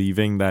were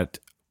leaving that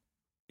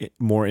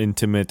more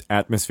intimate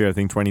atmosphere. I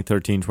think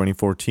 2013,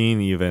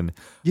 2014 even.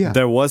 Yeah.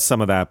 There was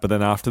some of that, but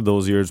then after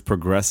those years,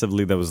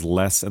 progressively, there was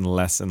less and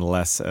less and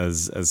less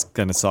as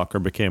kind of soccer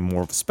became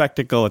more of a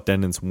spectacle.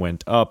 Attendance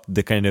went up.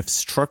 The kind of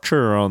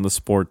structure around the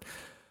sport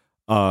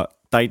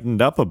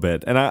tightened up a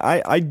bit. And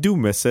I do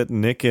miss it.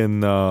 Nick,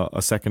 in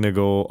a second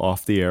ago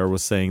off the air,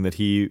 was saying that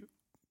he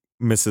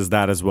misses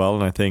that as well.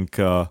 And I think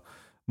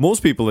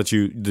most people that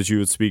you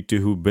would speak to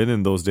who've been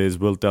in those days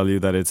will tell you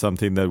that it's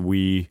something that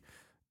we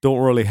don't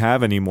really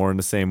have anymore in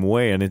the same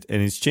way, and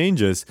it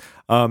changes.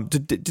 To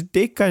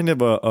take kind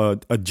of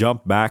a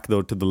jump back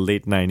though to the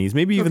late 90s,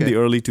 maybe even the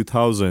early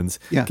 2000s.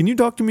 Yeah. Can you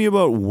talk to me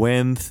about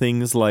when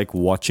things like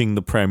watching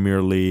the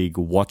Premier League,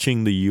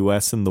 watching the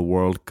US in the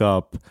World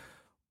Cup,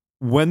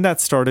 when that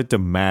started to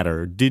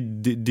matter?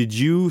 Did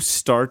you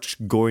start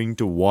going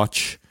to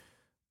watch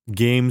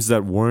games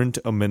that weren't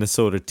a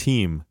Minnesota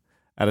team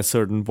at a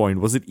certain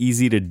point? Was it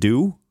easy to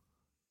do?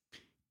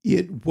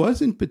 It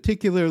wasn't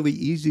particularly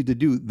easy to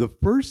do. The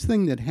first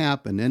thing that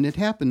happened, and it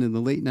happened in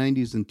the late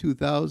 90s and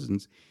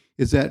 2000s,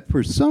 is that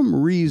for some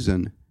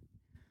reason,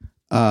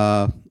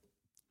 the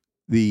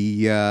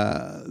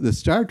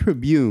Star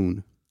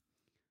Tribune,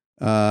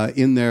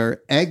 in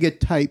their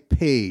agate-type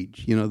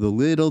page, the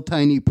little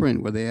tiny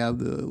print where they have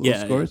the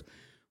little scores,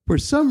 for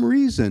some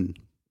reason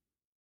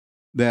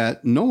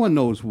that no one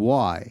knows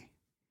why,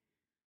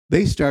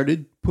 they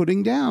started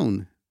putting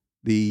down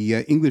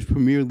the English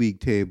Premier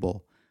League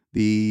table,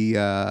 the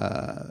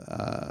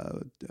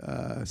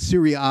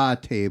Serie A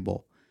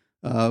table,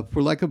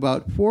 for like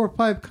about 4 or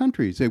 5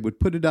 countries. They would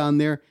put it on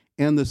there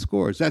and the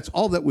scores. That's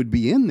all that would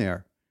be in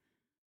there.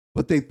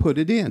 But they put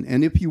it in.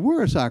 And if you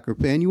were a soccer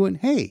fan, you went,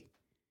 hey,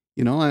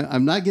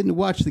 I'm not getting to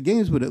watch the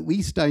games, but at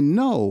least I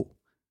know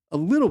a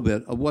little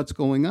bit of what's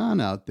going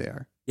on out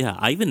there. Yeah,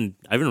 I even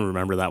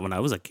remember that when I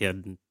was a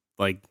kid,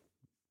 like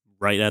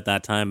right at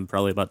that time,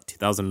 probably about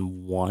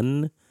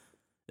 2001.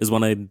 Is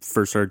when I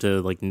first started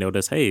to like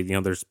notice, hey,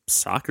 there's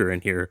soccer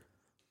in here.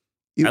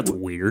 That's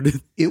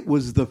weird. It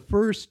was the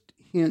first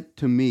hint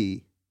to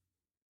me,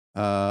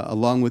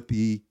 along with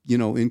the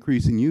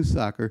increase in youth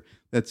soccer,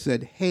 that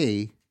said,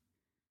 hey,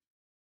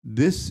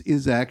 this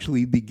is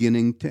actually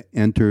beginning to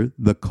enter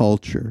the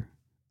culture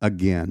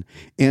again,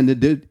 and it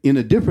did in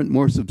a different,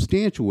 more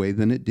substantial way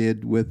than it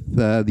did with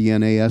the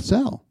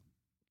NASL.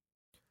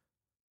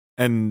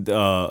 And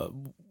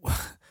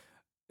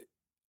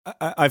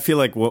I feel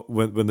like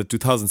when the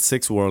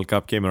 2006 World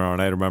Cup came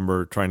around, I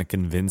remember trying to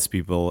convince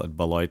people at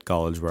Beloit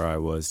College, where I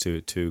was,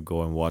 to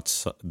go and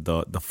watch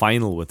the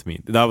final with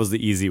me. That was the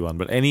easy one.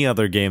 But any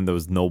other game, there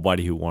was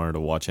nobody who wanted to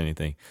watch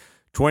anything.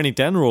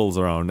 2010 rolls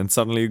around, and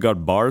suddenly you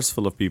got bars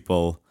full of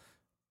people,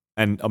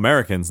 and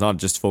Americans, not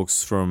just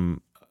folks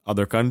from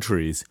other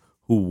countries,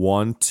 who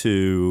want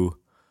to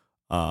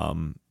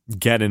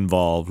get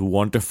involved, who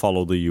want to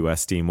follow the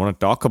U.S. team, want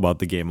to talk about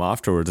the game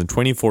afterwards. And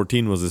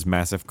 2014 was this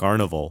massive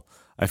carnival,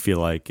 I feel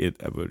like,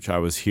 which I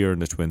was here in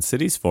the Twin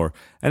Cities for.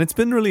 And it's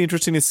been really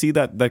interesting to see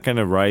that kind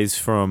of rise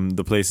from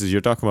the places you're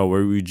talking about,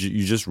 where you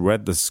just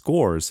read the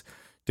scores,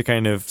 to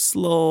kind of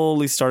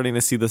slowly starting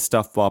to see the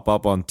stuff pop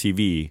up on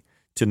TV,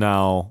 to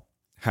now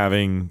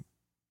having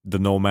the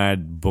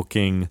Nomad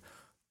booking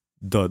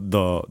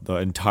the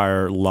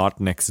entire lot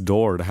next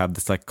door to have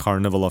this like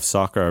carnival of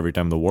soccer every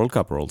time the World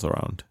Cup rolls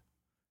around.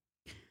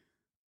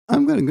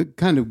 I'm going to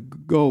kind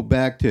of go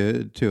back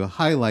to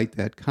highlight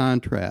that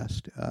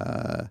contrast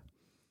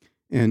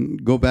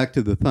and go back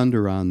to the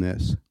Thunder on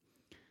this.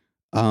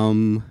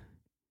 There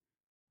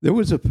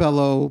was a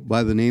fellow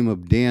by the name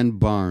of Dan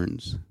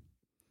Barnes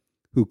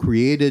who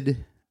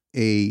created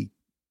a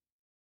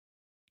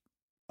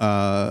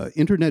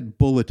internet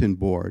bulletin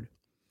board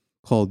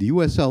called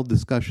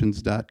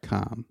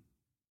USLDiscussions.com.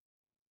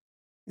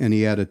 And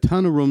he had a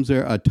ton of rooms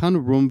there, a ton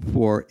of room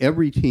for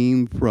every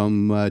team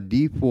from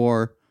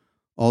D4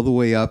 all the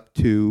way up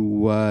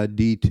to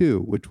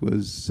D2, which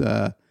was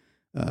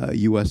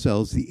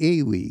USL's the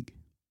A-League.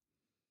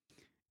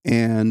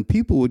 And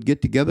people would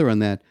get together on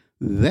that.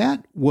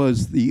 That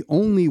was the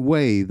only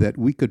way that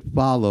we could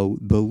follow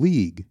the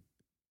league,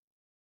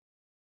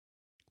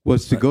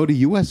 was to go to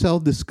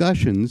USL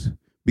Discussions,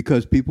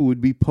 because people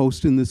would be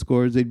posting the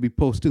scores, they'd be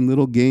posting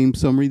little game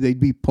summary, they'd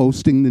be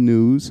posting the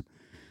news.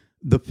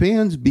 The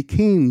fans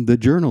became the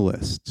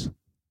journalists.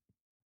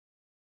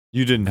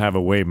 You didn't have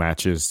away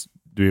matches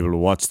to be able to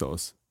watch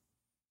those.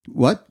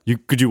 What?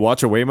 Could you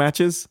watch away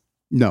matches?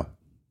 No.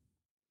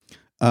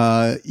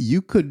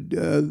 You could,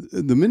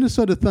 the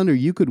Minnesota Thunder,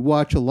 you could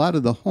watch a lot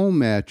of the home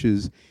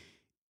matches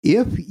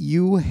if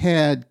you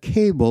had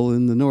cable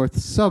in the north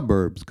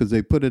suburbs, because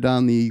they put it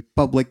on the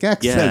public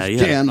access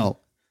channel.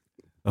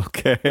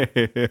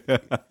 Okay.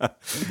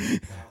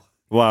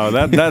 Wow,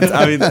 that's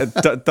I mean,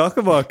 talk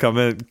about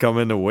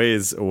coming a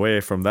ways away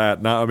from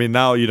that. Now, I mean,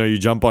 now you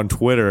jump on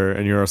Twitter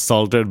and you're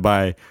assaulted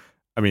by,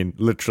 I mean,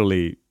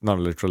 literally, not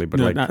literally, but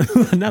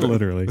not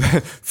literally,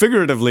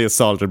 figuratively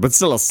assaulted, but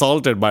still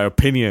assaulted by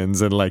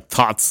opinions and like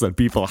thoughts that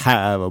people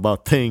have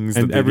about things,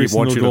 and that every they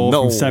want single you goal to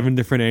know from 7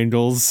 different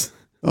angles.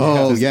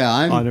 Oh, yeah.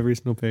 on every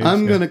single page.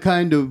 I'm going to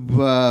kind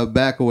of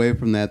back away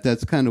from that.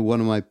 That's kind of one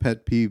of my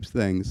pet peeves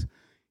things,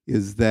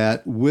 is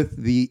that with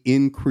the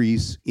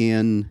increase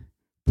in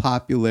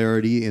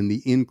popularity and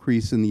the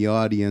increase in the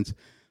audience,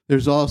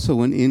 there's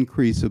also an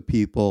increase of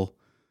people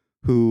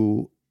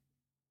who,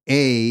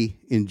 A,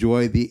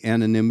 enjoy the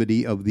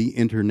anonymity of the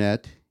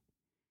internet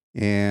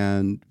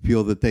and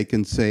feel that they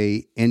can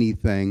say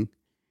anything,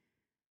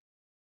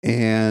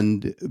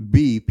 and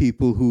B,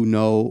 people who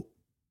know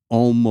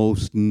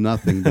almost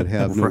nothing but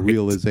have no Right.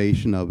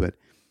 realization of it.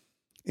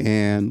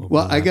 And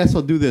I guess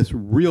I'll do this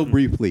real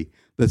briefly.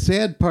 The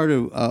sad part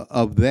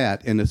of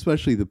that, and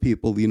especially the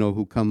people,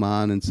 who come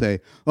on and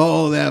say,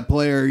 "Oh, that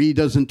player, he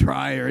doesn't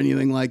try or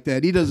anything like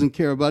that. He doesn't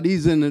care about.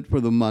 He's in it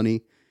for the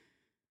money."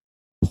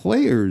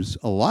 Players,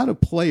 a lot of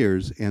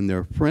players and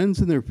their friends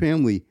and their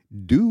family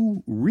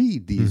do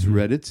read these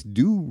Reddits,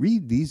 do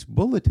read these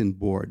bulletin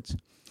boards.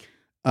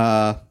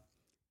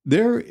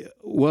 There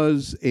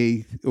is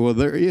a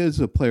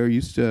player who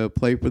used to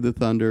play for the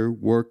Thunder,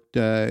 worked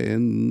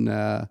in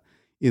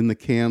the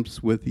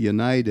camps with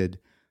United,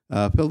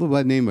 a fellow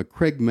by the name of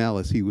Craig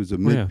Malice. He was a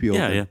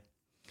midfielder. Yeah.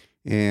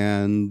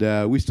 And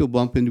we still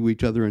bump into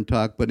each other and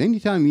talk. But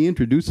anytime he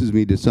introduces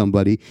me to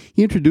somebody,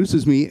 he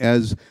introduces me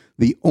as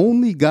the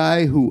only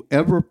guy who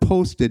ever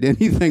posted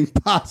anything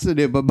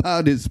positive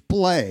about his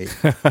play.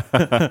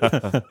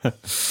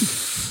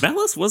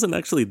 Malice wasn't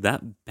actually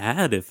that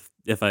bad if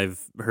I've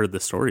heard the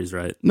stories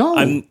right.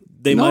 No.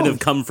 They No. might have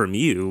come from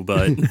you,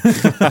 but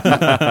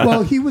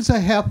Well, he was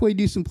a halfway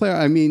decent player.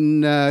 I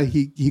mean,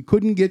 he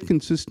couldn't get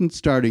consistent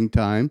starting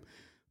time,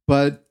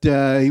 but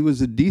he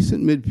was a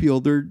decent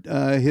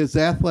midfielder. His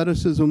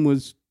athleticism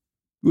was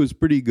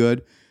pretty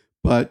good,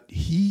 but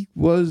he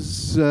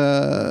was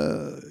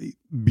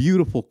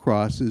beautiful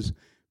crosses,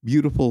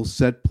 beautiful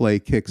set play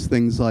kicks,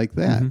 things like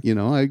that.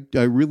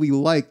 I really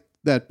liked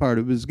that part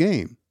of his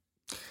game.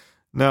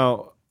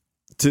 Now,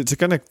 to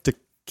kind of to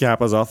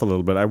cap us off a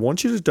little bit, I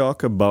want you to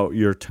talk about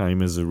your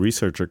time as a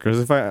researcher, because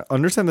if I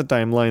understand the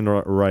timeline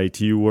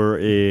right, you were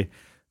a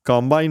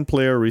combine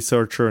player,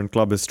 researcher, and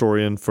club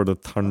historian for the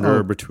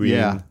Thunder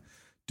between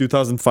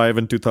 2005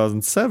 and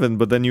 2007,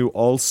 but then you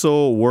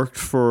also worked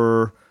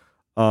for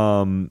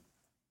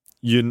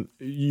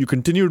you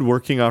continued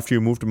working after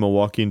you moved to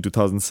Milwaukee in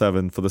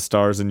 2007 for the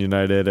Stars and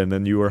United, and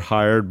then you were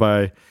hired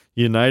by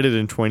United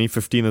in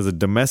 2015 as a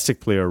domestic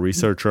player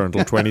researcher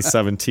until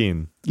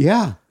 2017.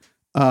 Yeah.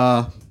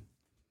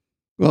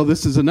 Well,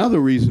 this is another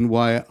reason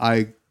why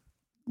I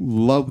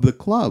love the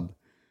club,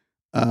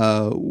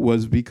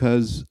 was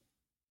because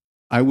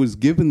I was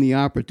given the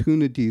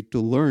opportunity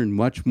to learn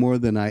much more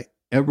than I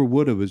ever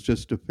would have as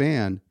just a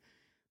fan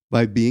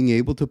by being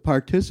able to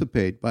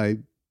participate, by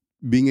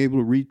being able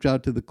to reach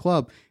out to the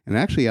club and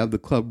actually have the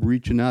club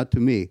reaching out to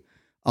me.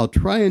 I'll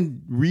try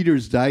and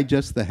Reader's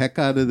Digest the heck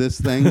out of this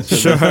thing.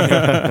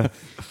 Sure.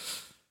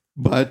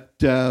 But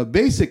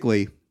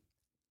basically,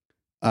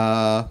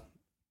 like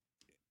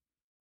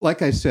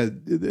I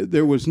said,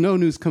 there was no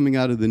news coming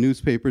out of the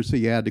newspaper, so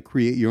you had to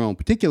create your own,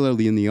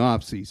 particularly in the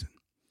off season.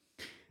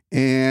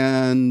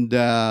 And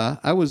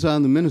I was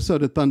on the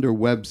Minnesota Thunder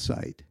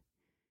website,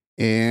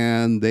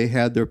 and they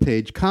had their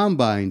page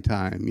Combine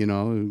Time,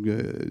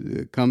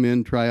 come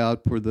in, try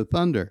out for the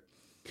Thunder.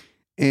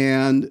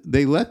 And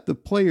they let the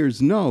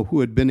players know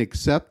who had been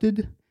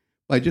accepted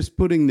by just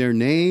putting their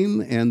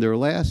name and their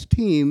last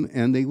team,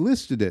 and they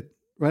listed it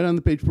right on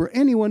the page for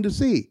anyone to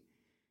see.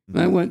 And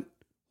I went,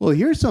 well,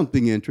 here's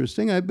something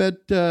interesting. I bet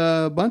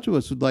a bunch of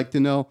us would like to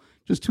know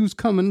just who's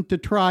coming to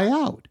try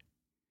out.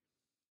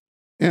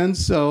 And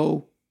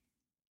so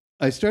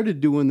I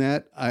started doing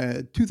that.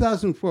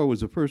 2004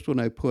 was the first one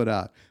I put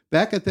out.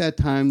 Back at that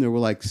time, there were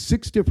like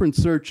 6 different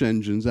search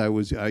engines.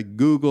 I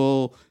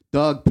Google,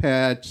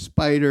 Dogpatch,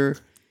 Spider,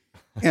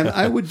 and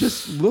I would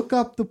just look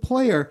up the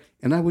player,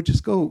 and I would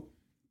just go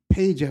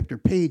page after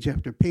page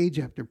after page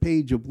after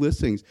page of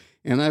listings,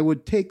 and I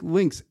would take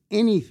links,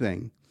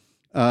 anything,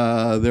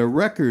 their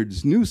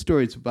records, news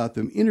stories about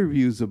them,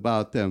 interviews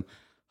about them,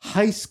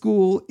 high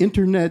school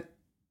internet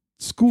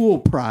school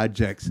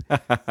projects,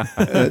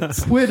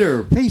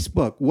 Twitter,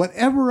 Facebook,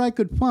 whatever I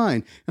could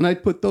find. And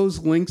I'd put those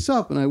links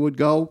up, and I would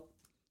go,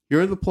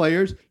 here are the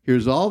players.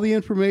 Here's all the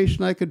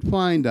information I could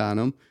find on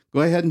them.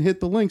 Go ahead and hit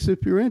the links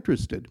if you're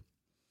interested.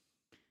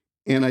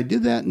 And I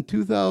did that in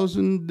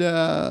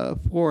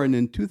 2004. And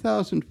in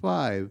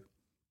 2005,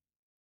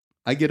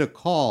 I get a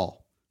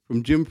call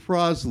from Jim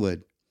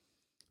Froslid,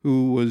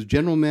 who was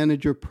general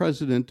manager,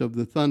 president of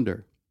the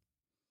Thunder.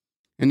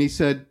 And he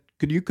said,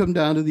 could you come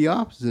down to the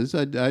offices?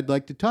 I'd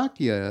like to talk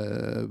to you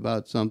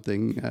about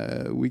something.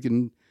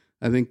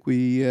 I think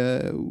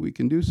we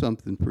can do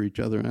something for each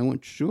other. And I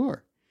went,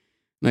 sure.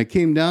 And I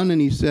came down,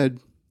 and he said,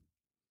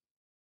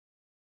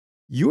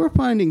 you're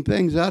finding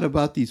things out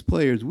about these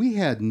players we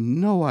had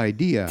no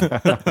idea.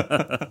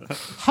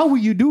 How are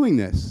you doing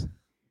this?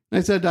 And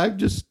I said, I've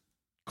just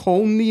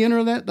combed the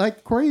internet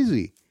like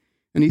crazy.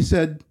 And he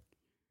said,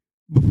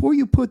 before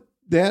you put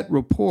that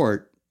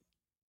report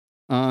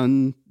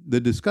on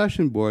the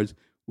discussion boards,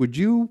 would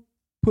you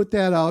put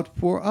that out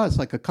for us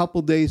like a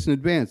couple days in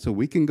advance so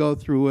we can go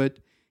through it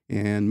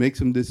and make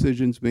some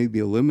decisions, maybe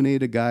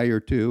eliminate a guy or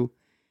two.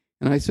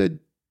 And I said,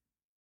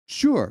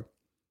 sure.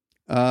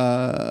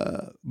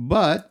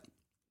 But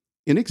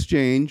in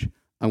exchange,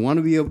 I want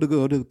to be able to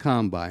go to the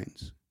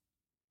combines.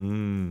 I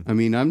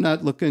mean, I'm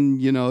not looking,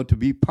 to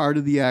be part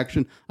of the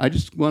action. I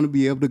just want to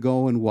be able to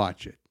go and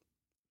watch it.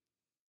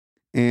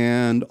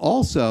 And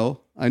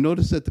also, I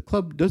noticed that the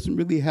club doesn't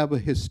really have a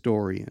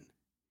historian.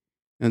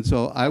 And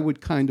so I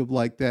would kind of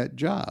like that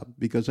job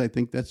because I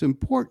think that's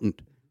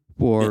important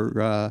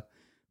for a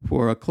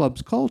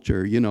club's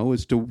culture,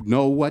 is to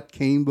know what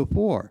came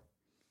before.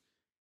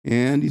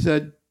 And he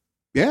said,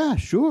 yeah,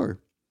 sure.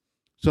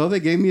 So they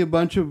gave me a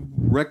bunch of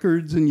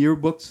records and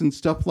yearbooks and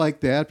stuff like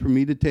that for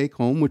me to take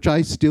home, which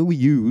I still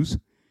use.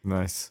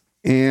 Nice.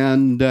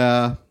 And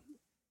I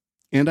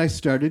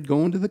started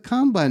going to the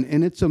combine,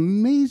 and it's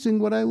amazing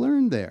what I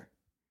learned there.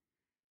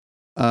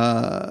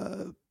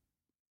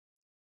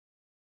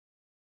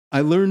 I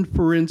learned,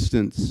 for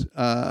instance,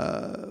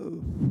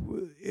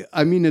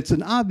 it's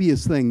an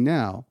obvious thing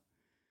now,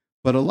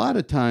 but a lot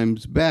of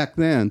times back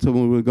then,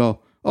 someone would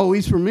go, oh,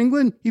 he's from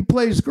England? He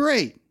plays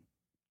great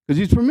because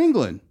he's from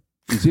England.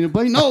 You seen him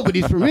play? No, but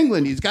he's from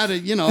England. He's got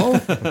to,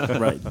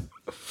 Right.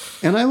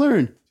 And I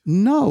learned,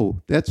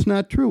 no, that's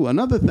not true.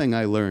 Another thing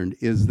I learned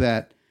is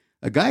that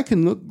a guy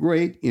can look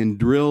great in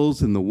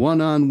drills and the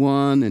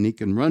one-on-one, and he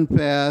can run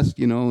fast,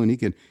 and he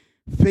can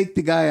fake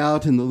the guy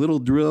out in the little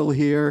drill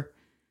here,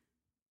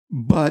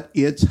 but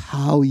it's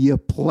how you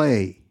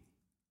play.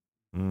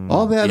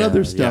 All that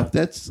other stuff,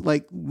 that's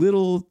like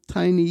little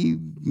tiny,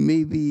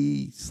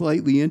 maybe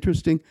slightly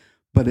interesting,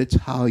 but it's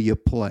how you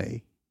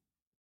play.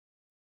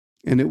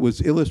 And it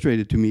was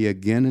illustrated to me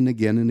again and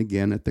again and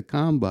again at the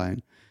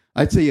combine.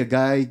 I'd say a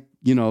guy,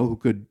 who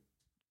could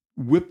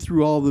whip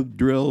through all the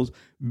drills,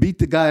 beat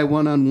the guy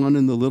one-on-one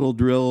in the little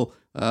drill,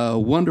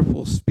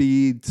 wonderful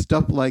speed,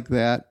 stuff like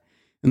that.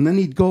 And then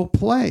he'd go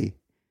play.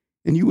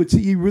 And you would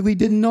see he really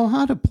didn't know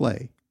how to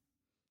play.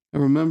 I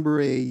remember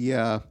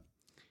a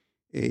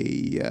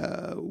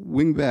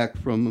wingback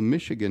from a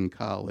Michigan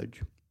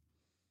college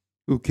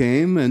who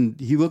came, and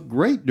he looked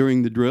great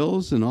during the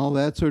drills and all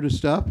that sort of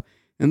stuff.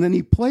 And then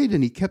he played,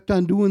 and he kept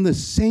on doing the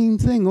same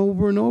thing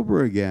over and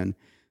over again.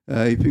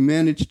 If he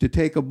managed to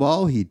take a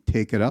ball, he'd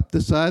take it up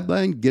the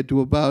sideline, get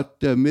to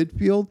about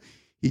midfield.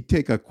 He'd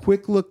take a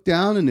quick look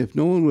down, and if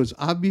no one was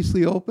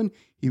obviously open,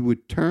 he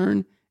would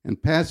turn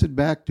and pass it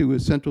back to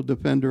his central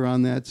defender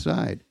on that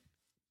side.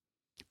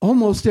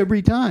 Almost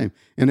every time.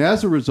 And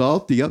as a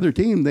result, the other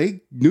team,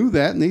 they knew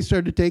that, and they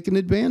started taking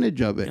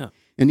advantage of it. Yeah.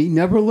 And he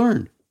never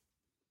learned.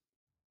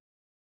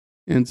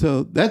 And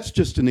so that's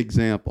just an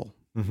example.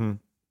 Mm-hmm.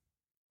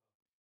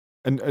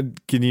 And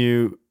can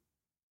you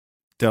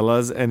tell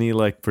us any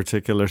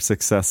particular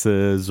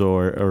successes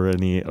or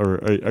any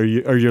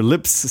are your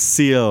lips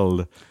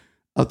sealed?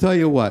 I'll tell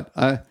you what.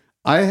 I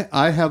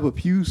have a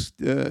few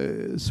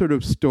sort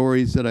of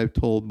stories that I've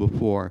told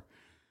before.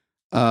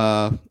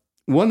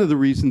 One of the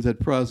reasons that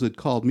Pros had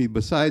called me,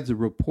 besides a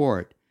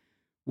report,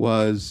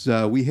 was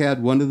we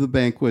had one of the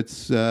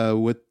banquets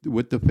with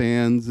the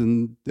fans,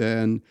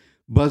 and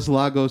Buzz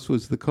Lagos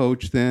was the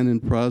coach then,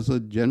 and Pros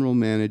the general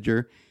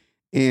manager,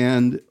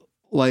 and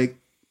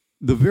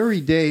the very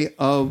day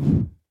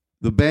of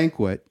the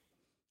banquet,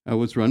 I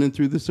was running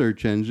through the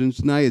search engines,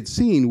 and I had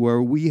seen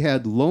where we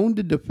had loaned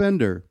a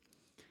defender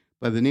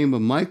by the name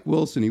of Mike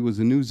Wilson. He was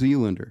a New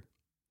Zealander.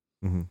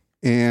 Mm-hmm.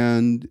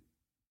 And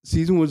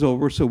season was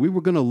over, so we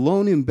were going to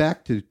loan him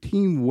back to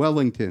Team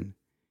Wellington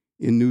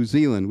in New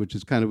Zealand, which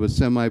is kind of a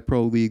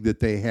semi-pro league that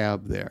they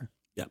have there.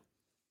 Yeah.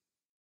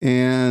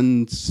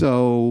 And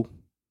so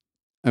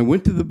I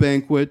went to the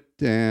banquet,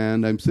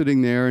 and I'm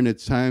sitting there, and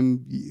it's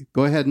time,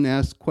 go ahead and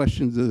ask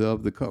questions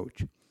of the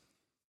coach.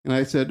 And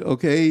I said,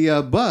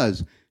 okay,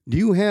 Buzz, do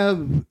you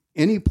have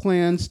any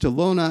plans to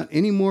loan out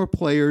any more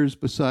players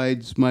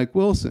besides Mike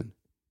Wilson?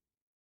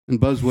 And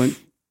Buzz went,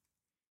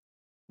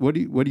 what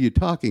are you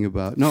talking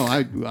about? No,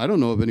 I don't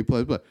know of any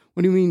players, but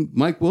what do you mean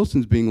Mike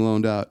Wilson's being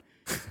loaned out?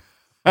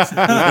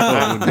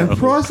 And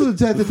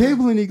Proslin's at the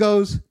table, and he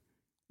goes,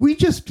 we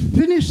just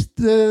finished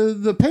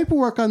the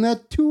paperwork on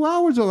that 2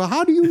 hours ago.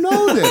 How do you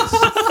know this?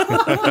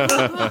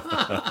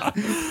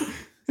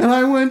 And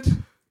I went,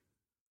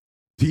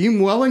 Team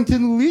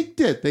Wellington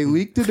leaked it. They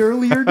leaked it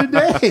earlier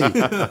today.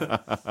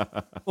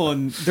 Well,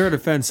 in their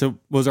defense, it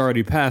was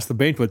already past the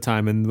banquet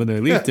time, and when they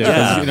leaked it,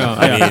 that's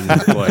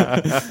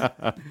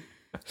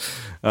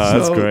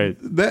great.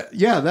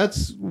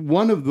 That's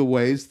one of the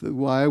ways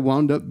why I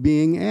wound up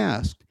being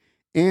asked.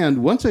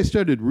 And once I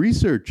started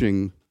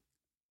researching,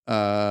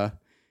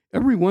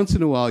 every once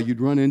in a while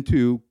you'd run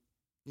into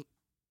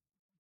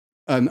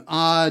an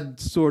odd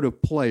sort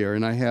of player,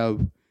 and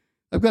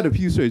I've got a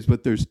few stories,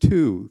 but there's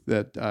two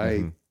that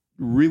I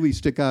really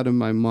stick out in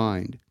my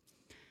mind.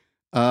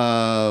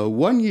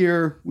 1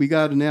 year we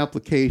got an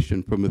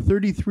application from a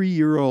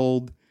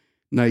 33-year-old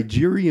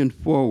Nigerian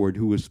forward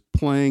who was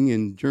playing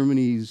in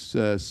Germany's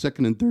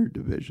second and third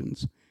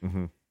divisions.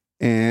 Mm-hmm.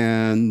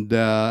 And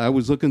I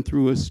was looking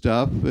through his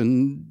stuff,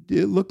 and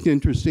it looked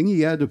interesting.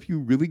 He had a few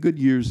really good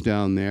years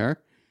down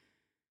there.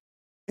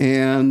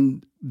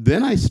 And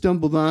then I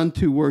stumbled on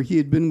to where he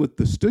had been with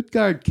the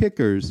Stuttgart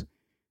Kickers,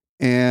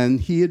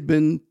 and he had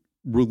been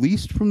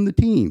released from the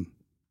team.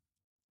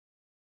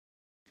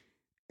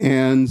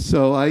 And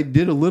so I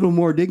did a little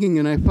more digging,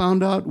 and I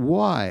found out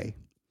why.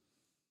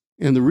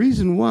 And the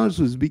reason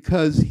was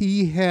because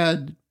he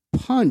had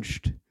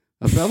punched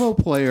a fellow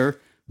player,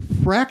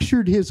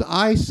 fractured his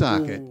eye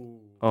socket.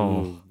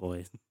 Oh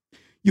boy!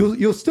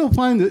 You'll still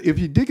find that if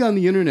you dig on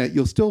the internet,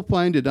 you'll still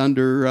find it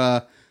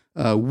under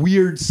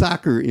weird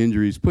soccer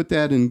injuries. Put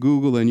that in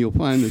Google, and you'll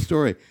find the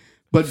story.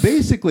 But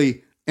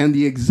basically, and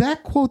the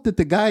exact quote that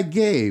the guy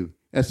gave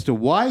as to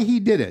why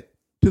he did it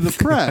to the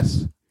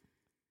press,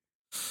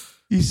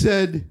 he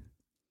said,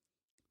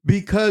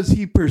 because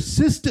he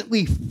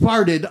persistently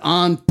farted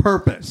on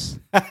purpose.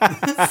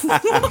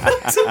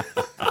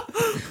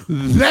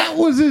 That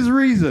was his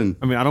reason.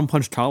 I mean, I don't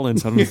punch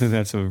Collins. I don't think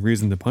that's a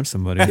reason to punch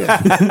somebody.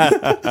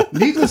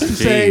 Needless to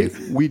say,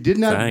 we did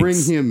not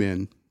bring him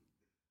in.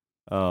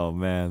 Oh,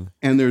 man.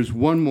 And there's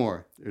one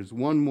more. There's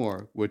one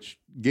more, which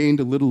gained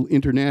a little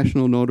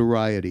international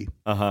notoriety.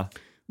 Uh-huh.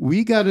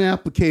 We got an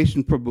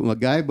application from a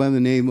guy by the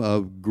name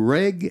of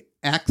Greg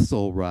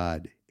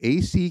Axelrod,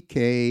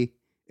 Axelrod,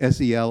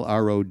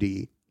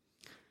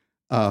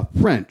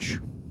 French.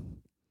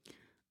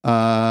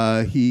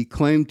 He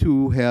claimed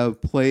to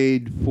have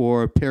played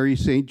for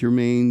Paris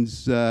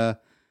Saint-Germain's a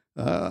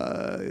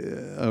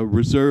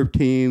reserve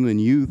team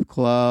and youth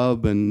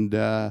club,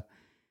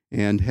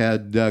 and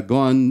had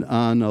gone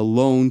on a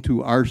loan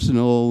to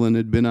Arsenal and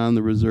had been on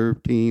the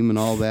reserve team and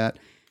all that.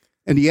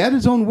 And he had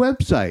his own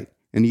website,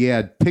 and he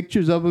had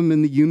pictures of him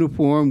in the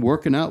uniform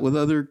working out with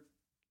other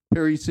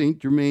Paris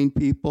Saint-Germain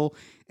people,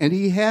 and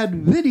he had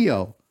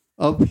video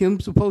of him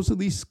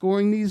supposedly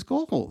scoring these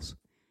goals.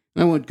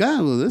 And I went,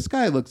 God, well, this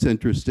guy looks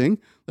interesting.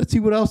 Let's see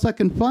what else I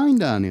can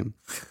find on him.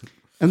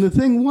 And the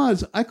thing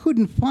was, I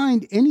couldn't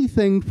find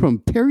anything from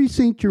Paris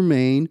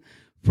Saint-Germain,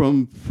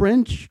 from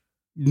French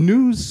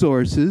news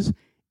sources,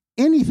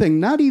 anything,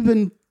 not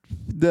even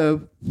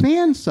the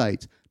fan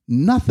sites,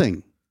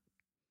 nothing.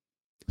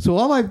 So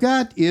all I've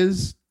got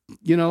is,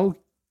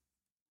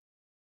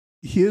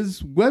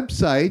 his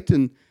website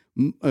and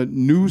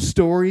news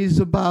stories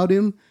about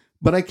him,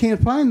 but I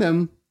can't find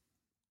them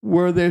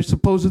where they're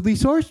supposedly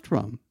sourced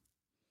from.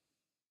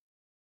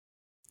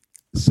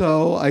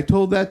 So I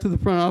told that to the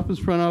front office.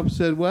 Front office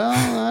said, well,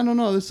 I don't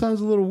know. This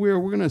sounds a little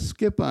weird. We're going to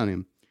skip on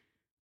him.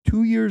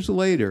 2 years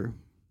later,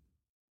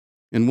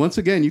 and once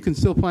again, you can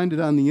still find it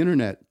on the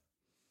internet,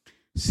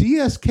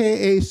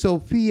 CSKA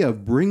Sofia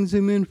brings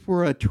him in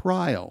for a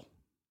trial.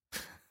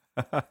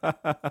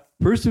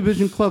 First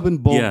division club in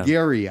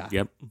Bulgaria.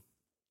 Yep.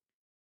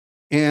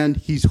 And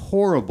he's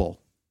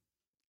horrible.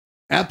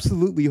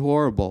 Absolutely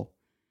horrible.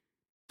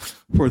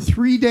 For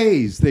 3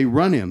 days, they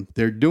run him.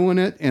 They're doing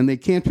it, and they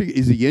can't figure,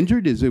 is he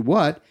injured? Is it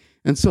what?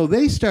 And so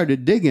they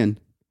started digging.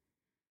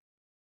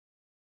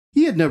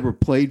 He had never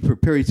played for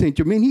Paris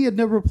Saint-Germain. He had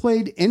never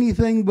played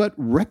anything but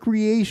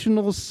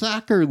recreational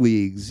soccer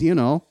leagues,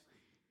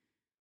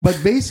 But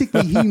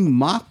basically, he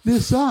mocked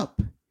this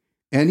up,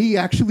 and he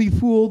actually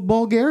fooled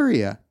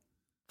Bulgaria.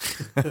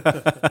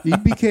 He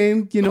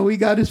became, he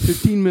got his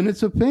 15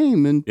 minutes of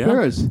fame in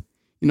Paris.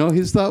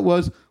 His thought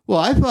was, well,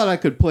 I thought I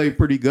could play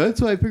pretty good,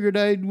 so I figured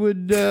I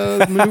would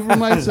maneuver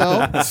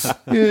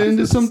myself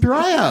into some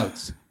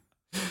tryouts.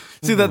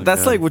 See,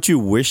 that's like what you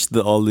wish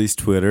all these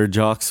Twitter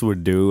jocks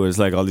would do. Is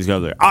like all these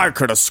guys are like, I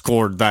could have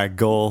scored that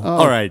goal.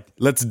 All right,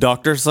 let's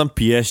doctor some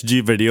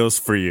PSG videos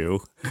for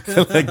you.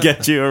 Like,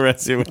 get you a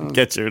resume,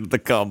 get you into the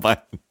combine.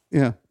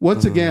 Yeah.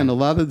 Once again, a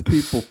lot of the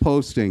people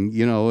posting,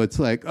 it's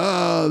like,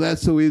 oh,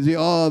 that's so easy.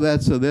 Oh,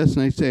 that's so this.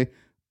 And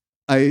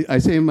I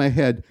say in my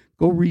head,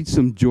 go read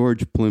some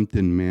George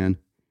Plimpton, man.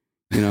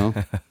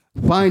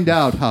 Find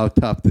out how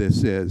tough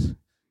this is.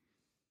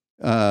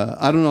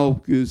 I don't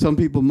know. Some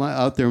people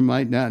out there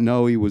might not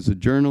know he was a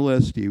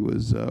journalist. He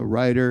was a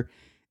writer.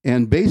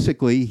 And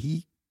basically,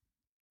 he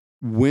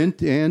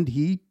went and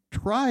he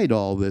tried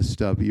all this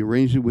stuff. He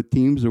arranged it with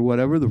teams or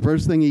whatever. The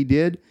first thing he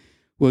did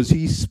was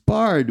he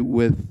sparred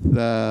with,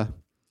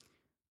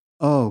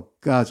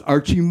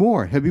 Archie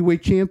Moore,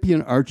 heavyweight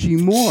champion Archie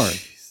Moore.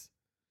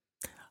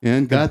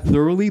 And got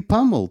thoroughly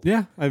pummeled.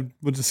 Yeah, I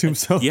would assume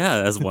so. Yeah,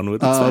 as one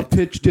would expect.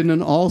 Pitched in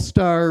an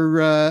all-star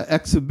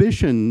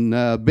exhibition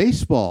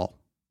baseball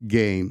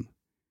game.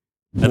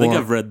 I think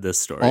I've read this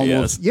story,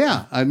 yes.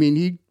 Yeah, I mean,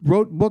 he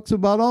wrote books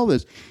about all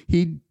this.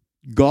 He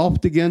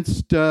golfed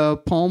against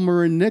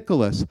Palmer and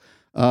Nicholas.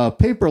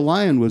 Paper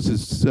Lion was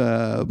his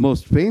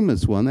most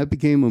famous one. That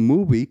became a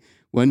movie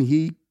when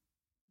he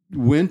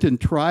went and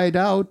tried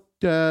out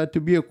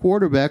to be a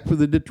quarterback for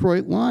the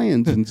Detroit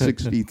Lions in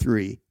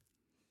 1963.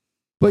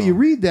 But you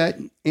read that,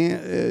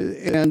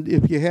 and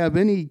if you have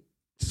any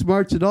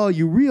smarts at all,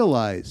 you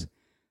realize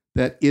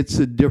that it's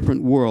a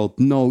different world.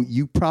 No,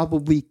 you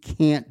probably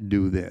can't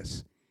do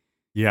this.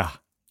 Yeah.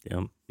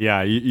 Yeah.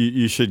 Yeah,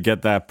 you should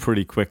get that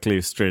pretty quickly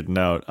straightened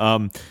out.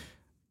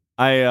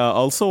 I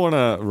also want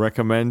to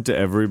recommend to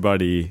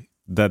everybody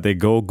that they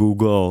go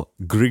Google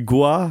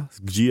Gregoire,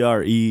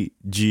 Gregoire,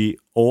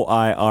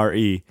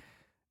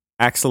 Axelrod,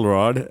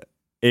 Akcelrod.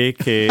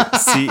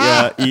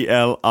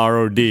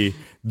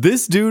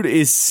 This dude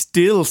is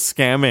still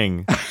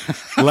scamming.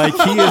 Like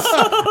he is.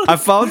 I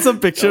found some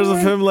pictures of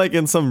him like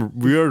in some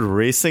weird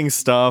racing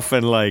stuff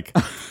and like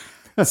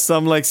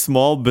some like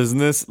small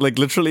business. Like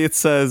literally, it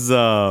says.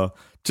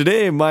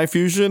 Today, my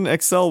Fusion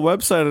Excel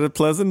website had a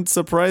pleasant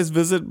surprise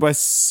visit by a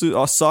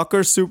soccer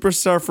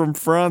superstar from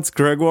France,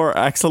 Gregoire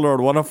Axelrod,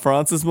 one of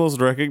France's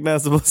most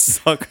recognizable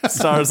soccer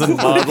stars and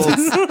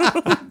models.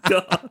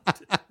 God.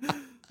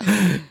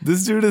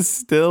 This dude is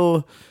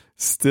still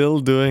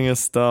doing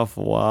his stuff.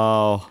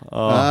 Wow.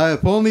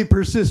 If only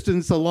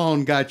persistence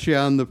alone got you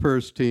on the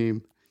first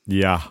team.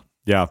 Yeah.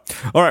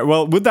 All right.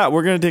 Well, with that,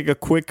 we're going to take a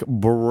quick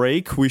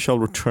break. We shall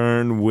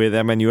return with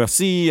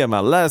MNUFC,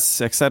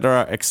 MLS,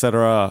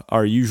 etc.,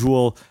 our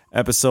usual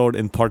episode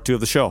in part 2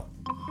 of the show.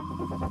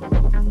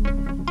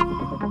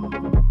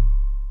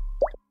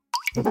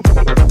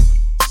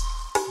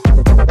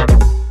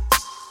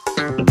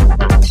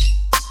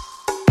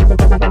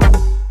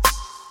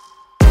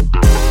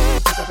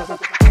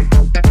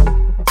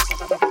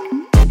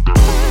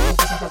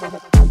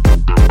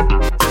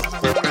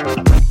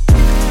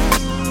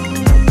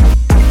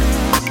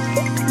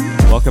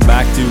 Welcome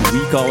back to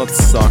We Call It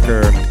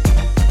Soccer.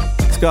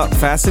 Scott,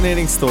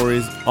 fascinating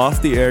stories.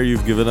 Off the air,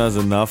 you've given us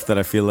enough that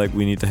I feel like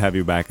we need to have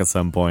you back at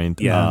some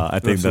point. Yeah, I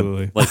think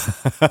absolutely.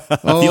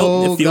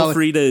 Feel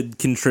free to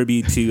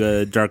contribute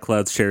to Dark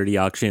Cloud's charity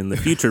auction in the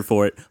future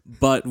for it,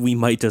 but we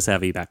might just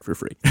have you back for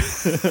free.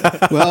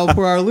 Well,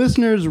 for our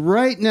listeners,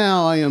 right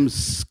now I am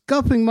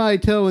scuffing my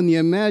toe in the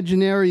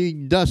imaginary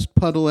dust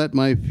puddle at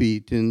my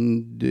feet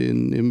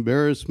in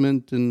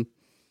embarrassment and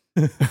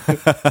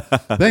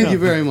thank you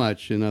very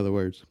much, in other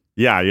words.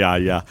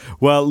 Yeah.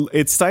 Well,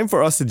 it's time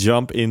for us to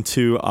jump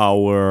into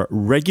our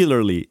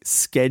regularly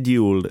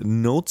scheduled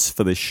notes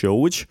for the show,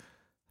 which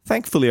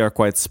thankfully are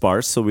quite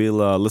sparse. So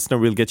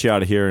we'll get you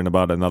out of here in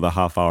about another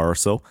half hour or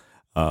so.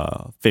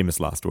 Famous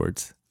last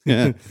words.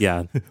 Yeah.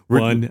 Yeah.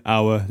 1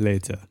 hour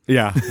later.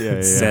 Yeah.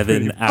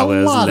 7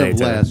 hours A lot later. of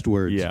last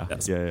words. Yeah.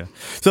 Yes. Yeah.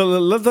 So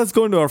let's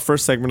go into our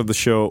first segment of the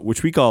show,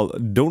 which we call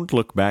Don't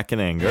Look Back in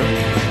Anger.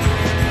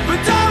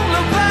 But don't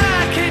look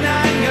back in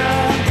anger,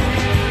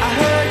 I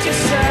heard you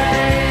say.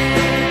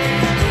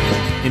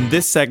 In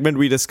this segment,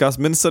 we discuss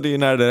Minnesota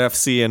United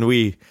FC, and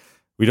we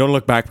don't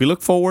look back. We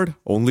look forward.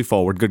 Only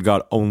forward. Good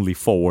God, only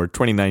forward.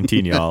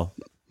 2019, y'all.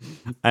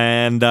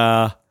 And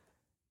hey,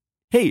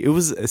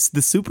 it's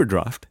the Super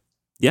Draft.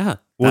 Yeah,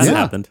 Well, that yeah.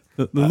 happened.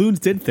 The Loons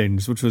did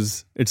things, which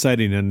was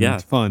exciting and Yeah.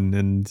 fun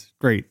and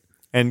great.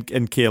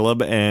 And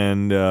Caleb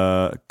and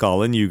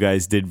Colin, you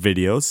guys did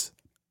videos.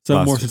 Some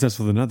Last- more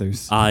successful than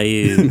others.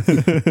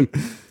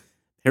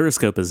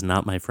 Periscope is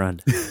not my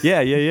friend.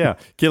 Yeah.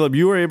 Caleb,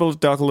 you were able to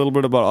talk a little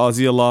bit about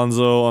Ozzy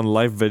Alonso on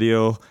live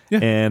video. Yeah.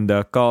 And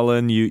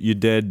Colin, you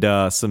did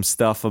some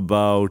stuff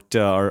about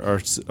our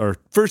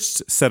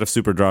first set of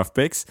Super Draft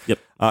picks. Yep.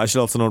 I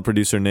should also note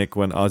producer Nick,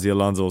 when Ozzy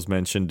Alonso was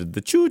mentioned, did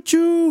the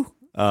choo-choo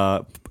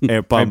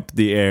air pump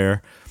the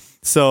air.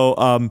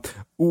 So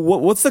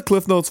what's the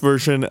Cliff Notes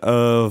version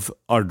of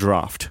our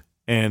draft?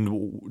 And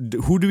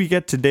who do we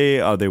get today?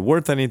 Are they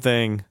worth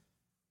anything?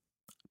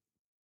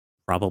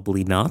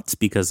 Probably not,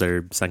 because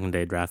they're second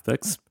day draft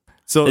picks.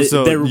 So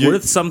They're you-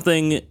 worth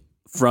something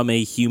from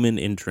a human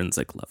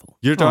intrinsic level.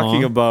 You're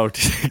talking Aw. about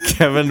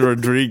Kevin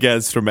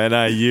Rodriguez from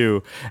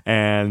NIU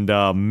and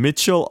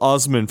Mitchell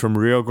Osman from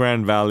Rio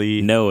Grande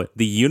Valley. No,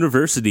 the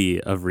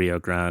University of Rio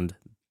Grande,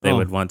 they Oh.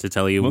 would want to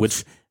tell you, Whoops.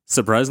 which,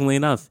 surprisingly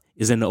enough,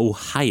 is in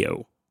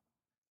Ohio.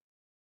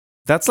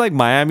 That's like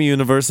Miami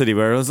University,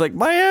 where it was like,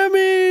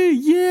 Miami,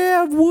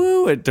 yeah,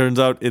 woo. It turns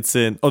out it's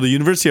in, the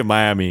University of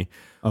Miami,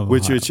 Oh,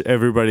 which Ohio.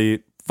 everybody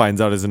finds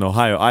out is in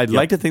Ohio. I'd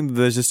like to think that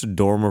there's just a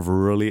dorm of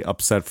really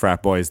upset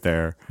frat boys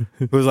there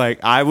who was like,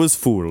 I was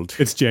fooled.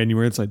 It's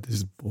January. It's like, this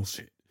is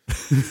bullshit.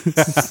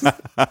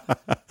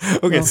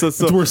 Okay, so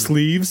It's wear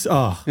sleeves.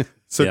 Oh,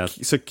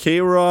 So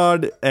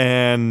K-Rod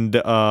and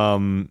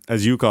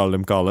as you called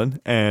him,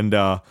 Colin, and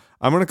I'm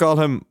gonna call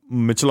him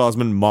Mitchell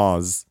Osman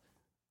Maz.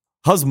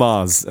 How's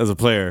Maz as a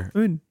player? I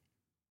mean,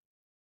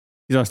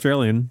 he's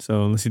Australian,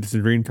 so unless he gets a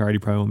green card, he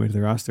probably won't make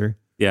the roster.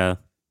 Yeah.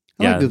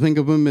 I Yeah. like to think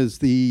of him as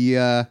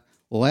the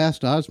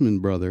last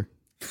Osmond brother.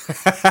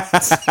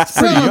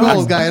 I'm an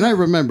old guy, and I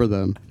remember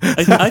them.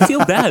 I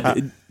feel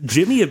bad.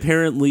 Jimmy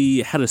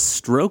apparently had a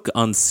stroke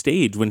on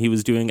stage when he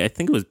was doing, I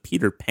think it was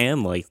Peter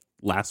Pan, like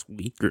last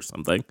week or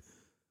something.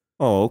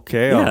 Oh,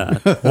 okay. Yeah.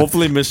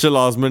 Hopefully Mitchell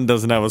Osman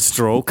doesn't have a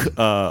stroke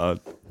while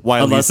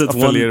Unless he's it's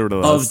one affiliated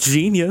with of us.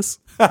 genius.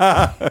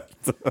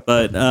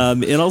 But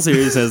in all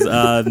seriousness,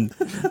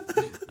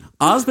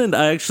 Osmond,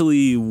 I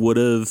actually would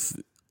have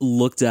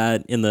looked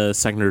at in the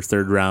second or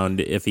third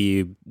round if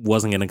he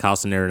wasn't going to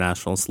cost an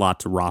international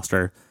slot to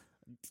roster.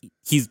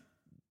 He's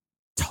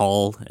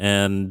tall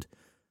and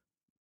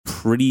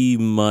pretty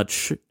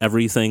much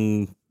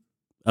everything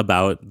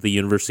about the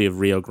University of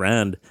Rio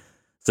Grande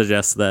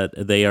suggests that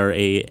they are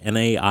a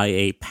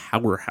NAIA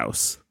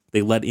powerhouse.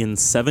 They let in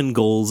 7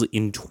 goals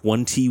in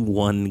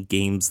 21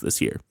 games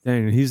this year.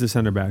 Dang, he's the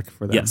center back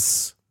for them.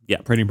 Yes. Yeah.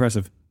 Pretty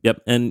impressive.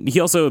 Yep. And he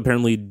also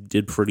apparently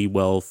did pretty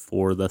well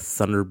for the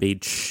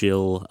Thunderbait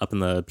Shill up in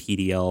the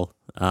PDL.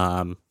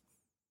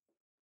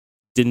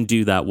 Didn't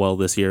do that well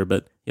this year,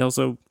 but he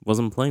also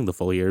wasn't playing the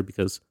full year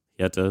because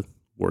he had to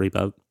worry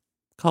about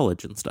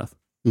college and stuff.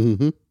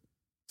 Mm-hmm.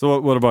 So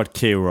what about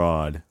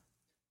K-Rod?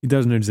 He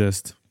doesn't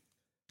exist.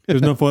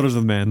 There's no photos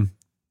of the man.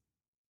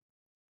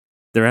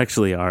 There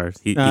actually are.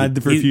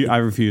 I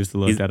refuse to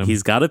look at him.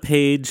 He's got a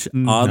page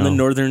on the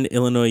Northern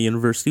Illinois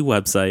University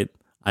website.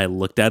 I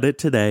looked at it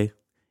today.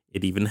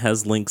 It even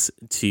has links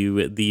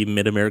to the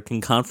Mid-American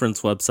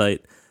Conference website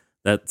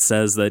that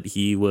says that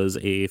he was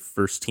a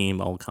first-team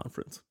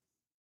all-conference.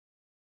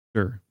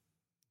 Sure.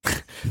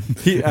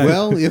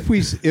 Well, if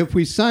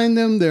we sign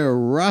them, they're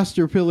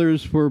roster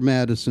fillers for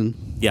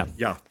Madison.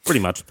 Yeah,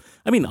 pretty much.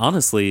 I mean,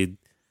 honestly,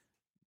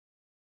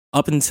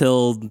 up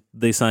until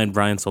they signed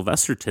Brian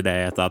Sylvester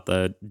today, I thought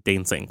that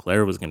Dane St.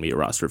 Clair was going to be a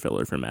roster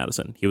filler for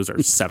Madison. He was our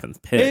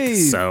 7th pick. Hey,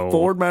 so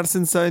Ford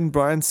Madison signed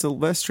Brian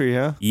Silvestri,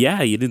 huh?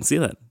 yeah, you didn't see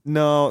that.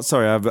 No,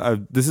 sorry.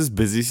 This is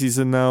busy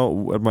season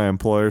now at my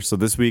employer, so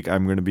this week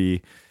I'm going to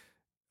be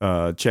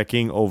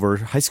checking over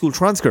high school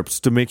transcripts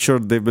to make sure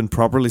they've been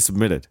properly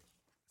submitted.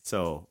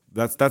 So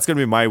that's going to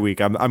be my week.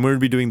 I'm going to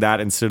be doing that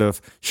instead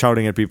of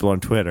shouting at people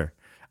on Twitter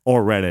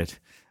or Reddit.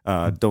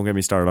 Don't get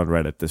me started on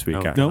Reddit this week.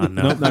 Nope,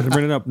 not to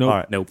bring it up. Nope. All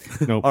right. Nope.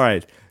 All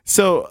right.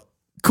 So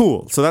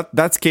cool. So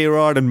that's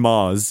K-Rod and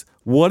Maz.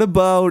 What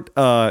about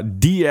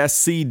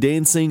DSC,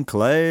 Dane St.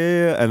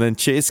 Clair, and then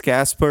Chase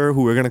Casper,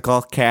 who we're going to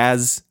call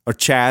Kaz or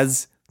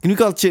Chaz? Can you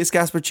call Chase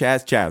Casper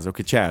Chaz? Chaz.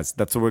 Okay, Chaz.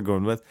 That's what we're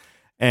going with.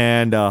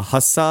 And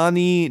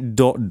Hassani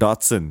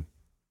Dotson.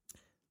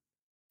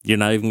 You're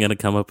not even going to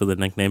come up with a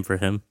nickname for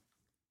him?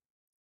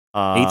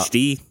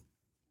 HD?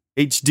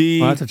 HD.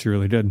 Well, that's what you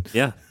really did.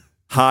 Yeah.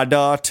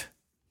 Hadot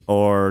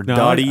or No,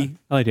 Dottie.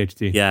 I like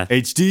HD. Yeah.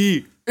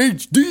 HD.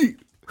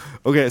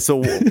 Okay,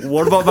 so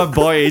what about my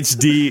boy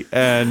HD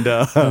and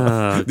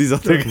these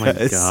other guys? Oh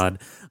my God.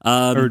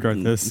 I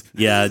regret this.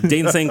 Yeah,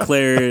 Dane St.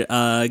 Clair,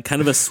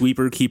 kind of a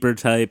sweeper keeper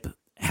type,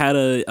 had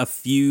a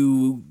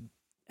few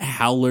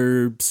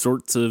howler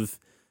sorts of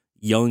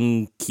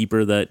young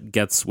keeper that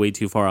gets way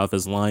too far off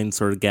his line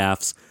sort of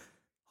gaffes.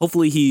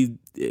 Hopefully he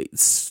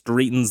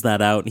straightens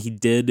that out. He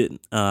did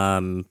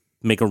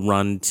make a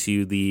run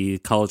to the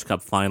College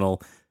Cup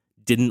final,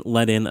 didn't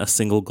let in a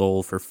single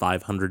goal for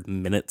 500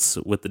 minutes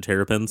with the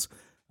Terrapins.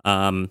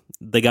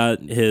 They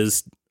got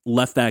his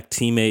left back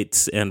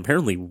teammate and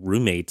apparently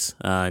roommate,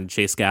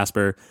 Chase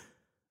Gasper,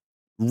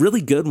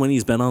 really good when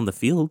he's been on the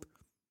field.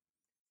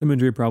 Some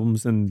injury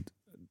problems, and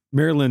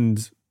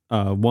Maryland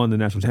won the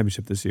national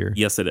championship this year.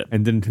 Yes, it did.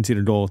 And didn't concede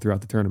a goal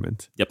throughout the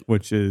tournament. Yep.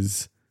 Which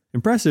is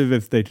impressive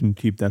if they can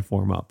keep that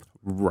form up.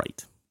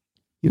 Right.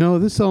 You know,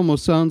 this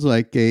almost sounds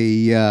like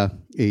a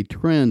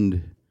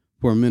trend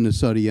for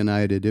Minnesota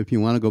United. If you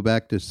want to go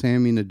back to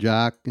Sammy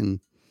Najak and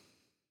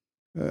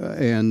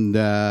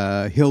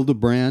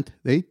Hildebrandt,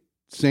 they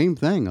same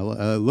thing.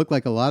 Look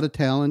like a lot of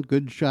talent,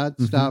 good shot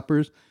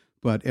stoppers,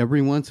 but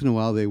every once in a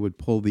while they would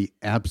pull the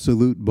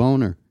absolute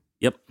boner.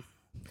 Yep.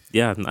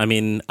 Yeah, I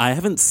mean, I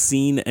haven't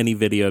seen any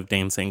video of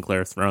Dane St.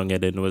 Clair throwing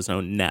it into his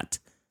own net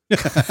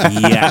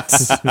yet.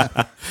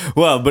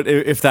 Well, but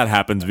if that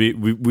happens,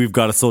 we've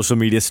got a social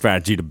media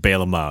strategy to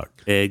bail him out.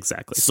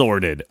 Exactly.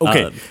 Sorted.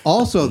 Okay.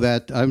 Also,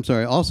 that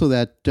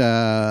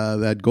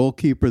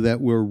goalkeeper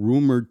that we're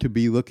rumored to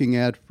be looking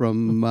at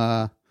from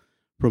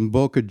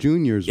Boca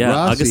Juniors, Yeah,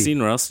 Rossi,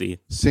 Augustine Rossi.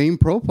 same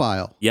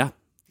profile. Yeah,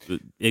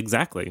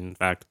 exactly. In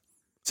fact,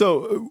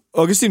 So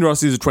Augustine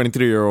Rossi is a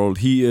 23-year-old.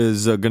 He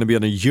is going to be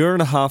on a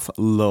 1.5-year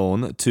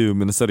loan to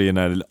Minnesota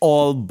United.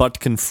 All but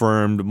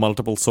confirmed.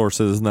 Multiple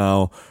sources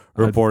now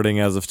reporting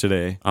as of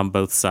today. on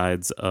both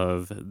sides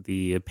of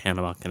the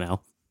Panama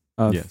Canal.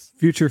 Yes.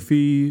 Future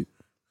fee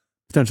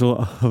potential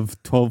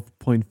of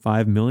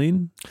 $12.5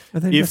 million, I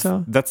think If I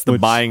saw. that's the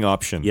Which- buying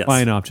option. Yes.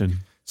 Buying option.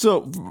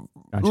 So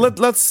Gotcha.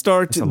 let's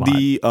start That's a lot.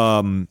 the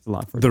A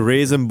lot for the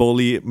Ray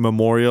Zamboli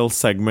Memorial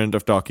segment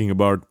of talking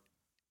about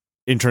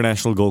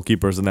international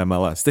goalkeepers in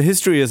MLS. The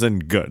history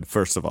isn't good,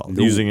 first of all,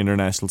 using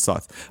international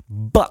slots.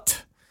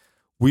 But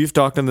we've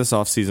talked in this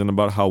offseason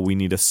about how we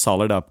need a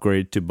solid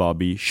upgrade to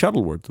Bobby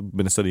Shuttleworth.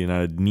 Minnesota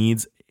United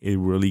needs a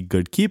really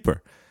good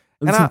keeper.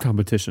 And some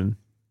competition.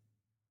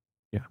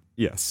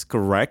 Yes,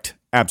 correct.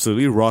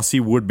 Absolutely. Rossi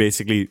would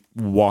basically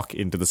walk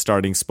into the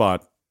starting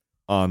spot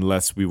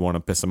unless we want to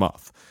piss him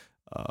off.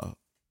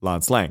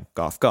 Lance Lang,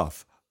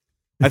 cough.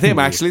 I think I'm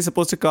actually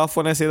supposed to cough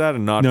when I say that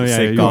and not No, to yeah,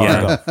 say you cough.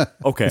 are. cough.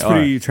 Okay, It's all right.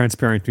 pretty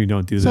transparent when you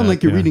don't do that. Sound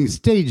like you're yeah. reading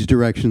stage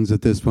directions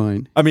at this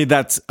point. I mean,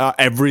 that's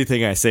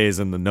everything I say is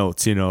in the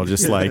notes,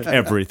 just like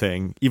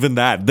everything. Even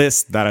that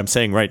I'm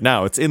saying right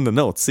now, it's in the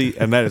notes. See,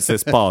 and then it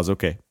says pause.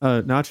 Okay.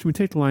 Notch, can we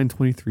take the line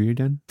 23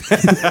 again?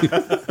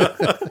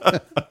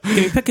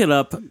 Can you pick it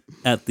up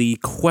at the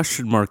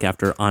question mark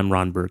after I'm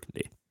Ron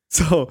Burgundy?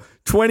 So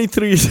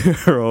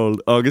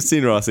 23-year-old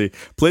Augustine Rossi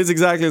plays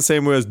exactly the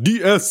same way as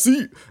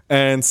DSC.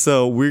 And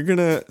so we're going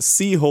to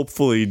see,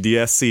 hopefully,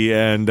 DSC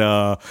and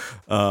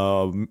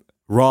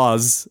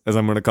Roz, as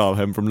I'm going to call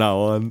him from now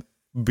on,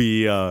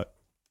 be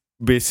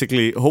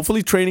basically,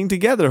 hopefully training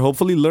together,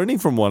 hopefully learning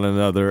from one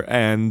another.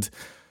 And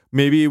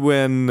maybe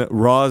when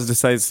Roz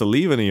decides to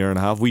leave in a year and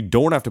a half, we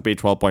don't have to pay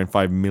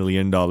 $12.5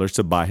 million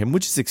to buy him,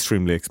 which is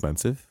extremely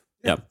expensive.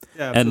 Yeah.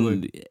 Yeah,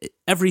 and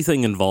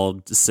everything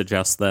involved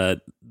suggests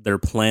that they're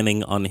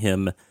planning on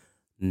him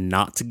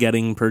not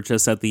getting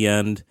purchased at the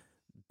end.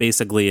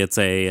 Basically, it's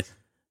a,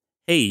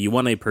 hey, you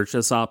want a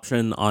purchase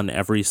option on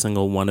every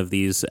single one of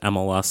these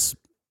MLS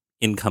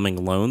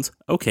incoming loans?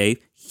 Okay,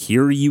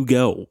 here you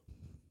go.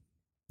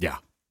 Yeah.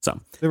 So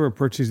There were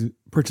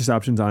purchase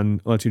options on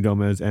Alexi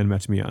Gomez and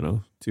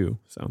Machimiano too.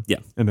 So Yeah.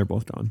 and they're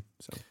both gone.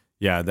 So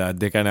Yeah, that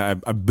they kind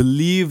of, I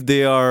believe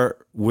they are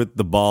with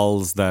the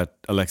balls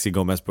that Alexi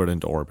Gomez put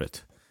into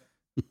orbit.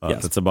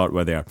 Yes. That's about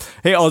where they are.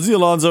 Hey, Ozzy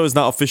Alonso is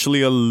now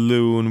officially a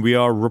loon. We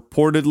are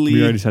reportedly...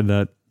 we already said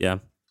that. yeah,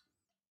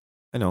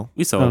 I know.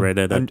 we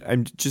celebrated it.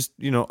 I'm just,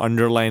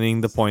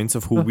 underlining the points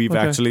of who we've okay.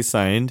 actually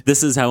signed.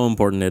 This is how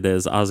important it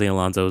is. Ozzy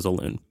Alonso is a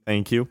loon.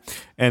 Thank you.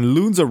 And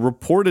loons are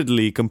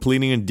reportedly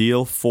completing a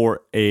deal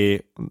for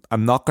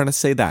I'm not going to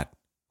say that.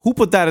 Who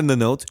put that in the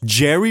notes?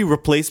 Jerry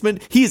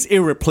replacement? He is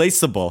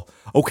irreplaceable.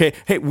 Okay.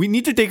 Hey, we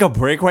need to take a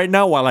break right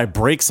now while I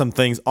break some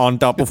things on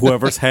top of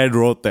whoever's head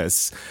wrote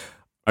this.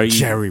 Are you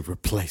Jerry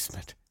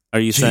replacement. Are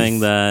you Jeez. saying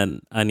that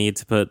I need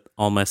to put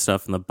all my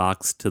stuff in the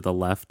box to the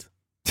left?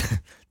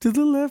 To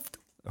the left.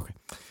 Okay.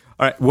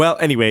 All right. Well,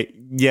 anyway,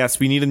 yes,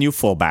 we need a new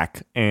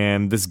fullback.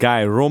 And this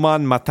guy,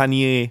 Roman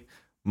Matanier,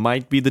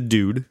 might be the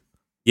dude.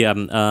 Yeah,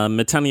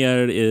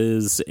 Metanier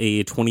is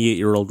a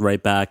 28-year-old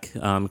right back,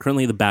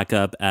 currently the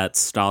backup at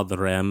Stade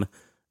Reims,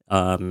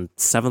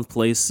 7th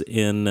place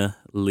in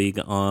Ligue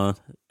 1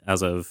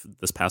 as of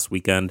this past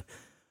weekend.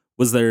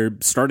 Was their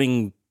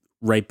starting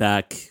right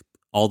back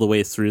all the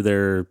way through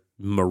their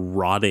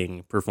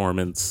marauding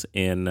performance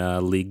in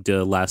Ligue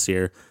 2 last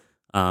year.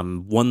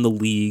 Won the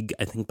league,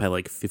 I think, by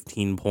like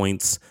 15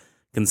 points,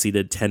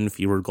 conceded 10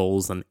 fewer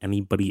goals than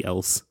anybody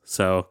else.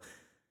 So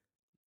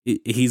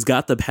he's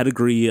got the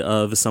pedigree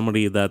of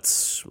somebody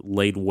that's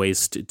laid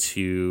waste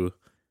to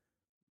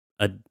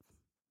a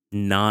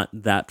not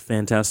that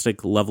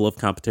fantastic level of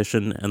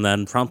competition, and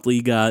then promptly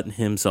got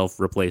himself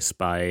replaced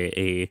by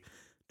a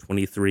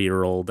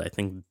 23-year-old, I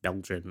think,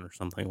 Belgian or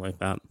something like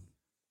that.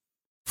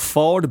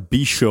 Ford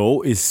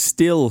Bischoff is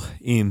still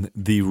in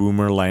the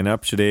rumor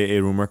lineup. Today,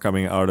 a rumor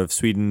coming out of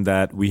Sweden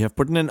that we have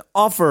put in an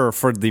offer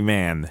for the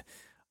man.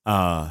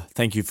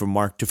 Thank you for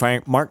Mark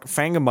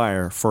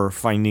Fangemeyer for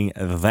finding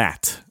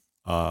that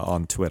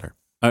on Twitter.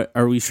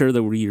 Are we sure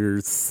that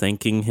we're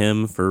thanking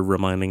him for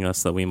reminding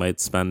us that we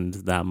might spend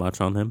that much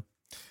on him?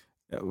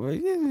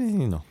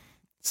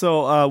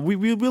 So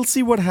we'll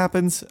see what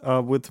happens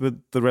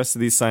with the rest of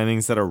these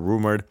signings that are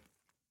rumored.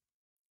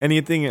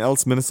 Anything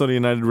else Minnesota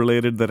United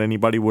related that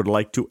anybody would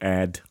like to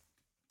add?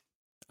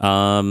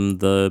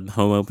 The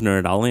home opener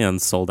at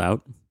Allianz sold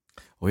out.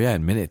 Oh yeah,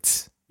 in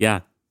minutes. Yeah.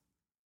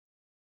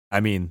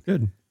 I mean,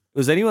 Good.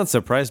 was anyone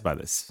surprised by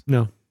this?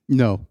 No.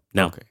 No,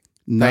 No. Okay.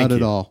 not Thank at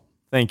you. all.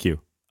 Thank you.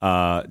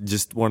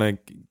 Just want to...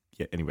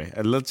 Yeah, anyway,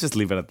 let's just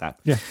leave it at that.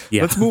 Yeah.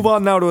 Yeah. Let's move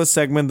on now to a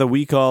segment that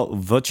we call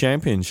The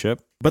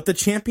Championship. But the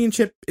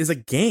championship is a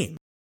game.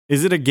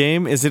 Is it a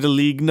game? Is it a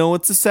league? No,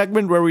 it's a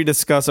segment where we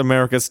discuss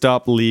America's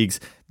top leagues,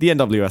 the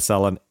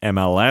NWSL and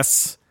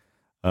MLS.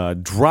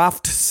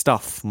 Draft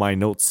stuff, my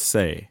notes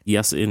say.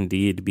 Yes,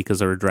 indeed, because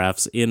there are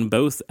drafts in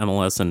both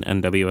MLS and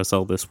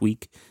NWSL this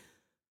week.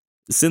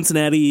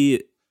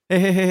 Cincinnati,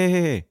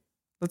 Hey.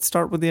 Let's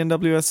start with the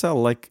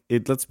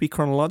NWSL. Let's be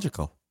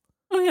chronological.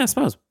 oh yeah, I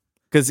suppose.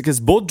 Because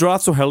both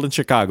drafts were held in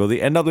Chicago. The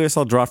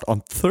NWSL draft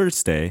on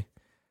Thursday.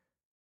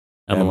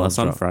 MLS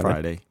on draft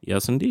Friday.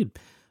 Yes, indeed.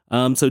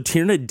 So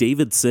Tierna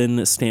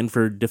Davidson,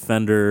 Stanford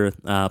defender,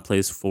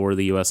 plays for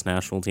the U.S.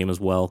 national team as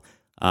well.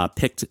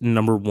 Picked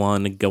number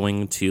 1,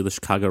 going to the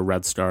Chicago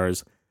Red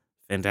Stars.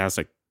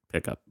 Fantastic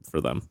pickup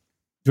for them.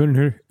 Joining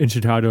her in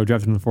Chicago,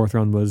 drafted in the 4th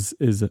round, was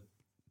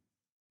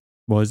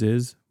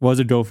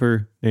a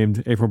gopher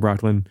named April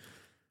Brocklin.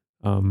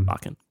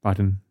 Bakken.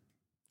 Bakken.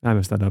 I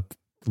messed that up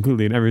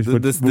completely in every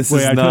This way is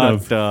I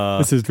not... could have.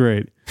 This is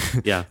great.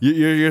 Yeah.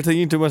 You're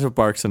thinking too much of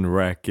Parks and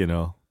Rec,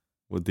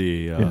 with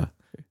the...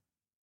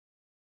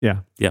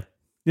 Yeah.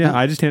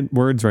 I just can't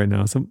words right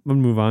now, so I'm gonna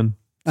move on.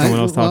 Someone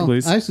else talk,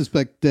 please. I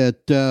suspect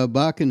that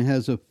Bakken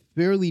has a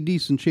fairly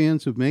decent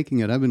chance of making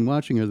it. I've been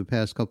watching her the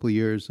past couple of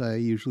years. I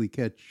usually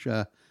catch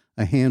a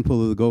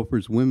handful of the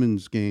Gophers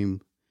women's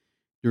game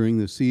during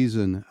the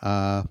season.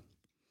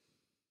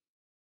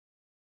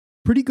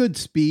 Pretty good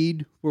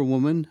speed for a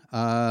woman.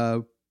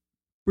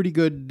 Pretty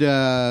good.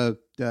 What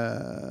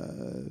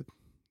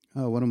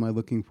am I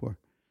looking for?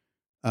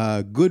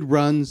 Good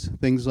runs,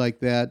 things like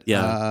that.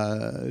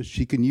 Yeah.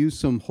 She can use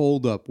some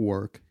hold-up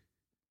work.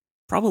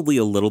 Probably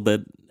a little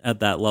bit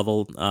at that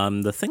level.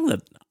 The thing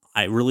that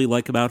I really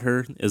like about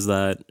her is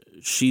that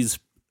she's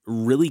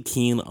really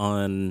keen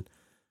on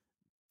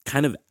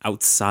kind of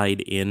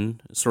outside in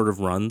sort of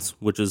runs,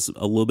 which is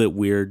a little bit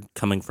weird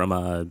coming from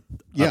a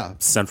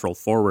central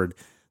forward,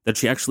 that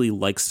she actually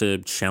likes to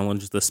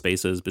challenge the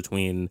spaces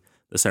between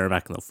the center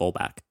back and the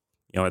fullback.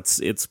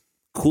 It's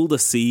cool to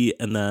see,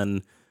 and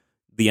then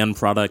the end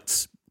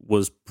product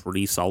was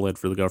pretty solid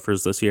for the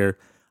Gophers this year.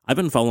 I've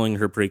been following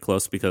her pretty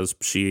close because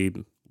she,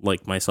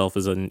 like myself,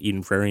 is an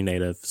Eden Prairie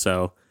native,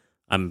 so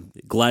I'm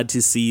glad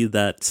to see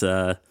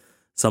that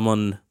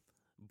someone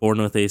born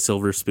with a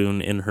silver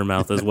spoon in her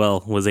mouth as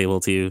well was able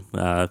to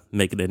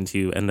make it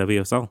into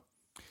NWSL.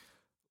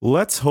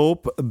 Let's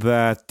hope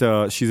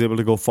that she's able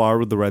to go far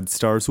with the Red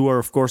Stars, who are,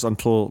 of course,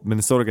 until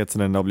Minnesota gets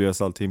an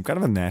NWSL team, kind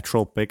of a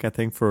natural pick, I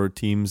think, for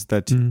teams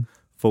that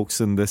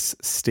folks in this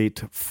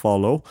state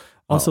follow.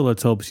 Also,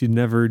 let's hope she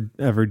never,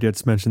 ever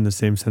gets mentioned the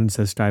same sentence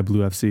as Sky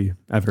Blue FC,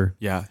 ever.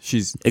 Yeah,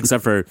 she's...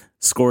 Except for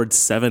scored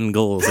 7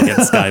 goals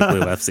against Sky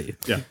Blue FC.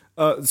 Yeah.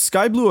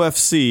 Sky Blue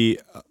FC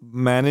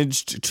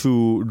managed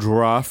to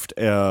draft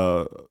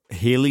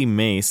Haley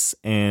Mace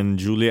and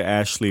Julia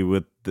Ashley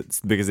because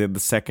they had the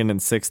 2nd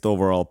and 6th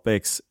overall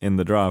picks in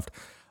the draft.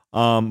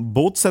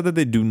 Both said that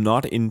they do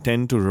not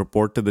intend to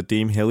report to the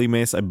team. Haley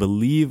Mace, I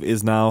believe,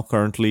 is now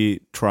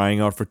currently trying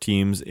out for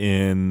teams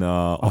in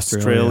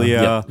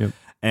Australia. Yep.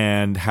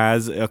 And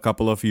has a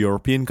couple of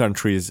European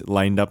countries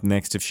lined up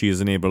next if she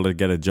isn't able to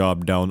get a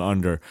job down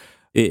under.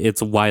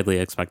 It's widely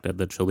expected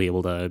that she'll be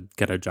able to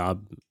get a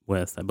job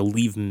with, I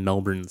believe,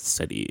 Melbourne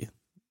City,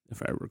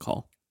 if I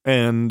recall.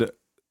 And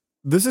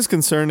this is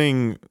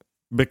concerning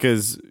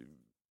because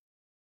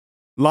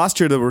last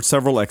year there were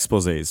several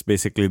exposés.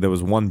 Basically, there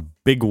was one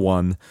big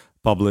one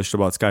published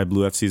about Sky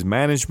Blue FC's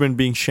management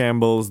being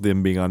shambles,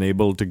 them being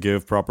unable to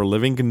give proper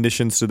living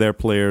conditions to their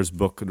players,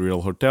 book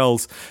real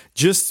hotels,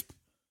 just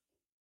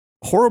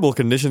horrible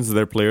conditions that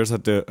their players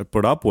had to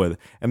put up with.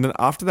 And then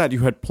after that, you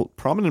had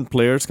prominent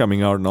players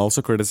coming out and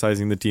also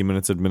criticizing the team and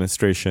its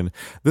administration.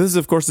 This is,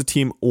 of course, the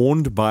team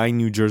owned by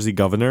New Jersey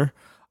Governor,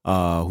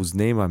 whose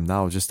name I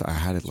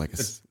had it like a...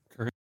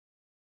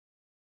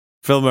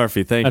 Phil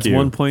Murphy, thank you. That's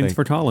 1 point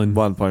for Colin.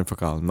 1 point for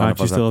Colin. None of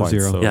She us still had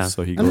have points, 0.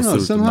 so he I goes don't know. through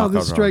to Somehow knockout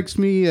this round. strikes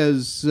me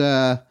as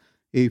a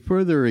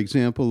further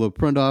example of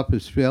front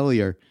office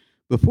failure.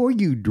 Before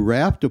you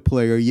draft a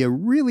player, you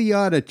really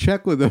ought to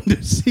check with them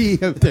to see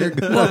if they're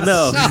going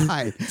to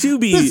sign.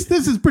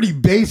 This is pretty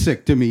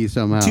basic to me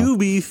somehow. To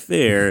be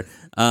fair,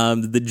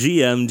 the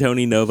GM,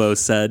 Tony Novo,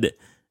 said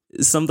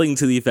something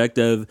to the effect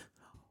of,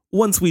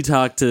 once we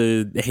talk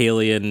to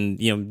Haley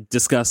and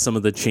discuss some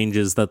of the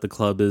changes that the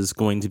club is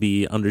going to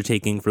be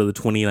undertaking for the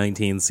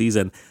 2019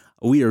 season,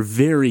 we are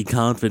very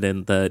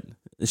confident that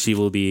she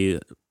will be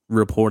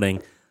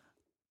reporting.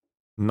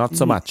 Not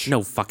so much.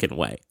 No fucking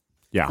way.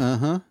 Yeah.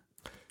 Uh-huh.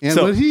 And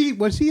So-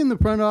 was he in the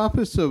front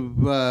office of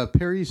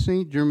Paris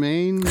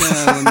Saint-Germain when he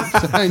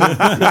signed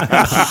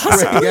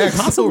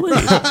Possibly.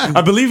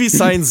 I believe he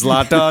signed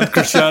Zlatan,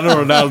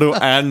 Cristiano Ronaldo,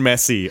 and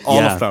Messi,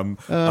 all Yeah. of them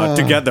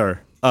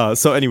together.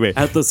 So anyway,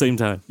 At the same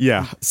time.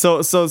 yeah.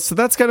 So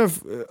that's kind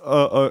of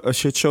a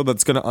shit show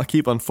that's going to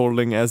keep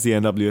unfolding as the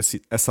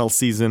NWSL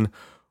season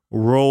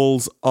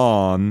rolls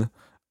on.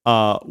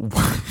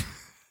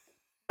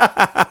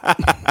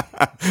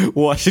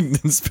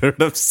 Washington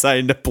Spirit have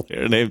signed a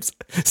player named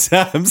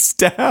Sam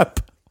Stapp.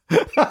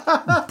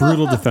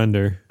 Brutal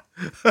defender.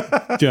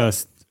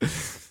 Just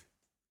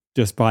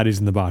bodies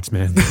in the box,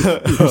 man.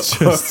 It's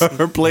just,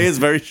 Her play is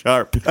very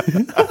sharp.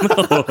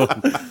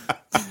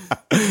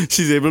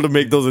 She's able to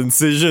make those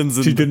incisions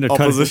She's good in to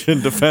cut.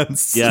 opposition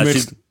defense. Yeah, makes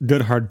she's,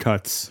 good hard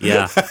cuts.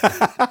 yeah.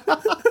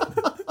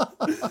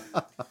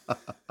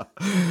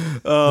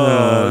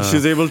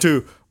 She's able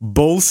to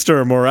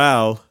bolster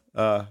morale.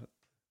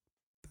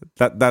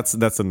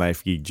 That's a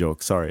knife geek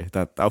joke. Sorry.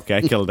 Okay,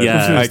 I killed it.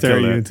 Yeah. I'm I just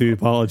staring killed at you it. until you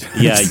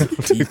apologize. Yeah,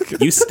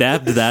 you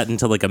stabbed that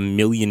into like a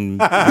million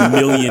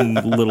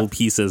little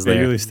pieces They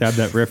there. really stabbed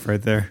that riff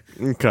right there.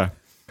 Okay.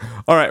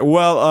 All right.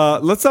 Well,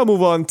 let's now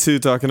move on to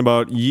talking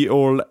about ye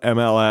old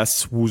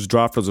MLS, whose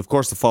draft was, of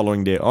course, the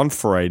following day on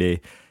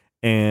Friday,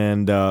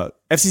 and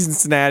FC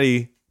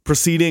Cincinnati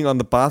proceeding on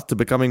the path to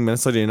becoming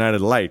Minnesota United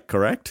Light.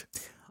 Correct?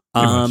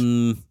 I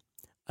mean,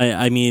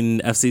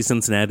 FC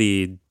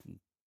Cincinnati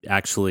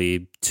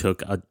actually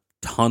took a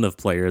ton of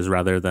players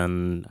rather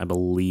than, I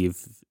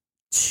believe,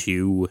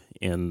 2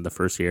 in the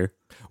first year.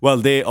 Well,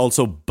 they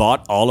also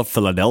bought all of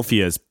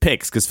Philadelphia's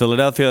picks because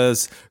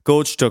Philadelphia's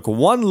coach took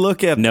one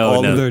look at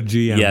all Their the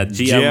GM. Yeah,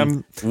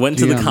 GM went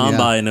to the GM,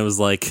 combine and it was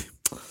like,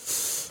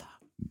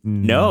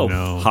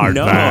 no, Hard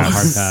no.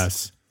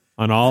 pass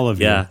on all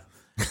of you. Yeah.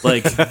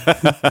 Like,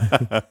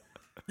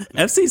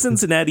 FC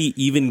Cincinnati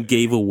even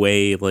gave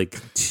away like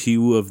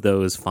 2 of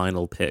those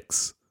final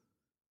picks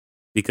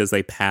because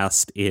they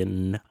passed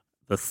in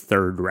the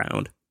 3rd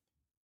round.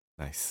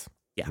 Nice.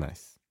 Yeah.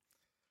 Nice.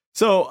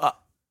 So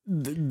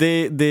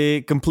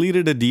they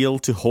completed a deal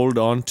to hold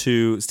on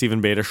to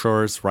Stephen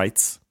Beitashore's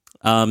rights.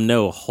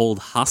 No, hold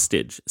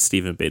hostage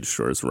Stephen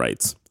Beitashore's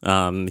rights.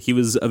 He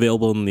was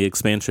available in the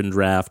expansion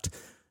draft.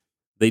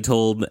 They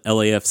told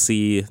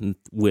LAFC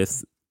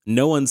with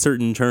no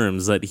uncertain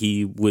terms that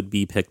he would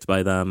be picked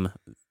by them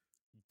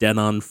dead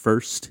on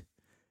first.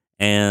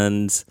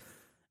 And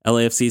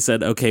LAFC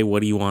said, okay,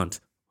 what do you want?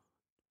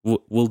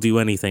 We'll do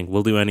anything.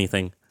 We'll do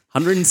anything.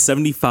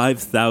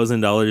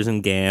 $175,000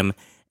 in GAM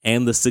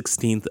and the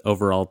 16th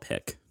overall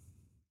pick.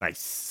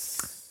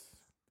 Nice.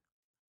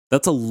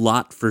 That's a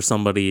lot for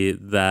somebody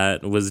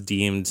that was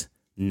deemed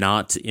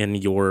not in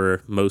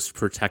your most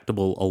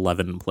protectable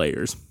 11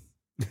 players.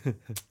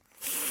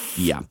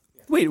 Yeah.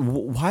 Wait,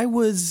 why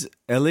was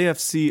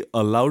LAFC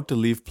allowed to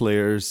leave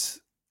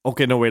players?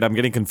 Okay, no, wait, I'm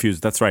getting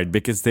confused. That's right,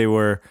 because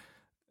the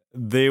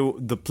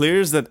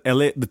players that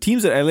the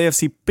teams that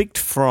LAFC picked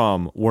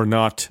from were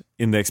not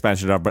in the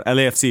expansion draft, but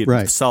LAFC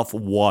itself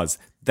was.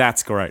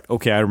 That's correct.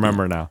 Okay, I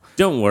remember now.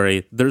 Don't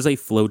worry, there's a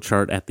flow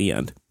chart at the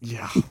end.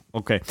 Yeah.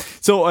 Okay.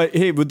 So,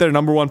 hey, with their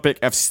number one pick,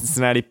 FC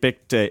Cincinnati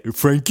picked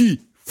Frankie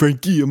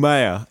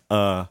Amaya.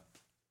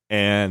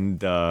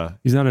 And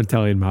he's not an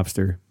Italian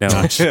mobster. No.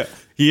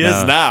 He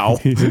is now.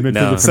 He's a midfielder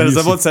No. from Says UC.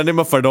 someone send him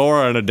a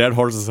fedora and a dead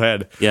horse's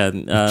head. Yeah,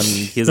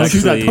 he's Don't do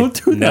that. actually...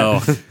 Don't do that.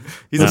 No.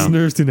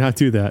 Listeners, do not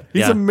do that.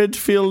 He's Yeah. a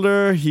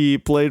midfielder. He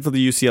played for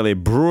the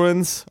UCLA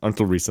Bruins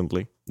until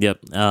recently. Yep.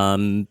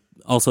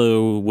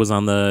 Also was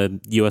on the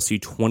USU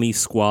 20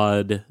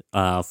 squad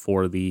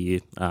for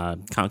the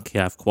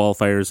CONCACAF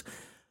qualifiers.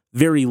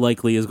 Very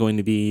likely is going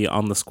to be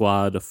on the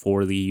squad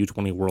for the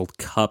U20 World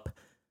Cup.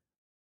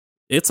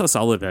 It's a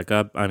solid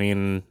pickup. I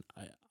mean,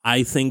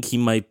 I think he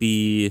might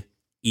be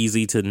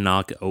easy to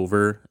knock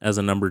over as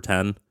a number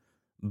 10,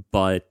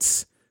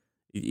 but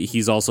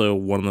he's also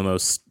one of the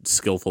most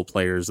skillful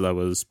players that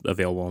was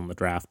available in the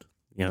draft.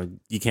 You know,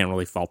 you can't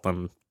really fault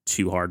them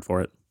too hard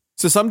for it.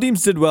 So some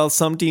teams did well,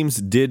 some teams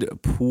did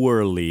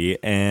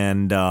poorly,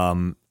 and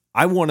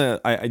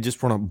I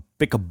just want to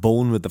pick a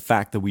bone with the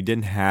fact that we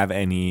didn't have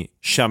any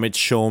Shamit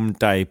Shom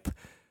type,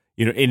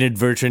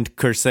 inadvertent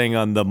cursing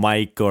on the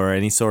mic or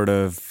any sort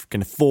of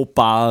kind of faux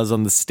pas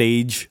on the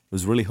stage.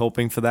 Was really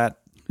hoping for that.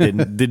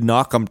 Did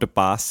not come to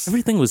pass.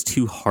 Everything was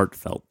too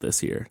heartfelt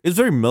this year. It was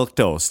very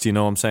milquetoast, you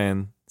know what I'm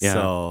saying? Yeah.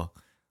 So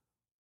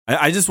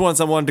I just want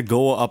someone to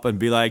go up and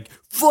be like,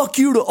 fuck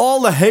you to all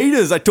the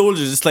haters. I told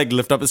you, just like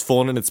lift up his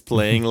phone and it's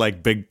playing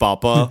like Big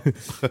Papa.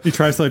 He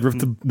tries to like rip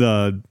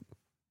the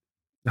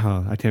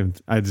I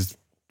just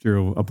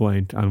drew a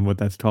blank on what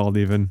that's called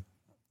even.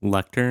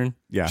 Lectern?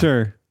 Yeah.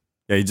 Sure.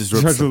 Yeah, he just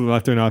He tries rips to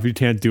left turn off. He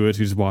can't do it, so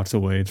he just walks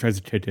away and tries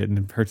to kick it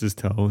and hurts his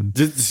toe and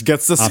just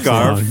gets the hops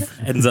scarf. along.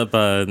 Ends up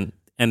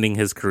ending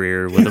his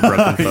career with a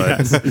broken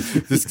foot.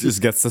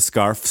 just gets the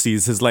scarf,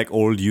 sees his like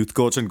old youth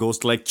coach and goes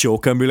to like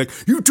choke him and be like,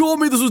 you told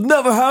me this would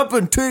never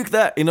happen, take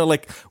that.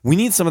 Like we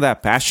need some of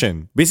that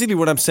passion. Basically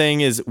what I'm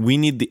saying is we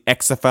need the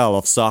XFL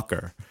of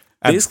soccer.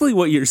 Basically,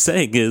 what you're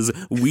saying is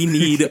we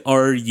need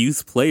our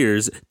youth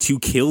players to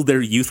kill their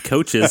youth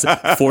coaches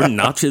for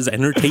Notch's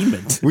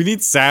entertainment. We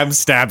need Sam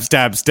stab at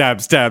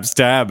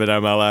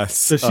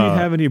MLS. Does she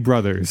have any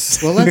brothers?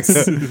 Well,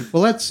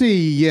 let's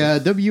see.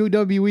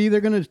 WWE,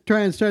 they're going to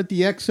try and start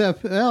the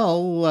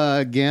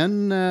XFL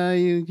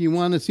again. You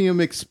want to see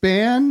them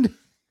expand?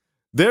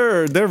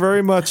 They're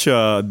very much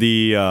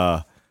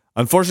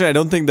unfortunately, I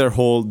don't think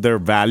their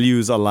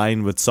values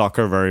align with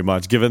soccer very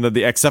much, given that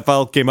the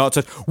XFL came out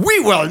and said, we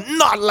will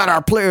not let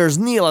our players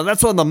kneel, and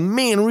that's one of the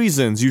main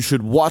reasons you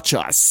should watch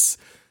us.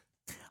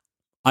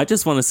 I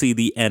just want to see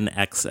the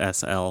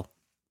NXSL.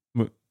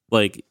 What?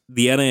 Like,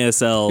 the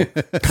NASL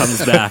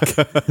comes back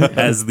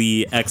as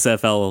the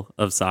XFL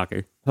of soccer.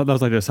 I thought that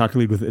was like a soccer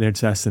league with an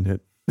NHS in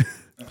it.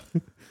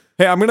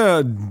 Hey, I'm going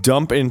to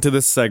dump into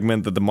this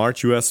segment that the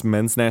March U.S.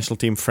 men's national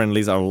team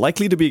friendlies are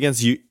likely to be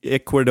against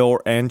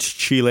Ecuador and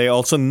Chile.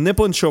 Also,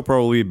 Nippon Chopra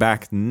will be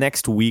back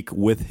next week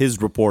with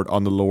his report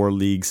on the lower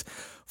leagues.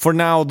 For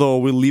now, though,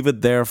 we'll leave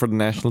it there for the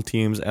national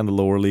teams and the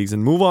lower leagues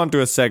and move on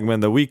to a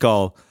segment that we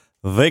call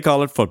They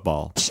Call It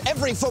Football.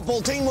 Every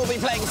football team will be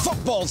playing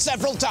football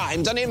several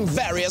times and in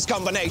various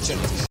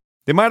combinations.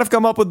 They might have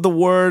come up with the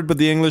word, but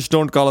the English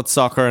don't call it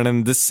soccer. And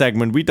in this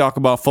segment, we talk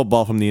about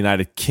football from the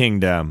United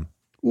Kingdom.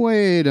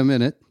 Wait a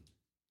minute.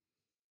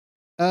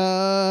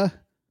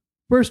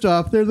 First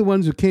off, they're the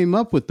ones who came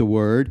up with the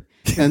word,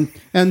 and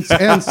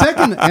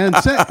second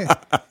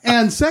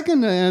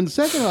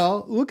of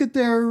all, look at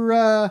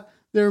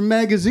their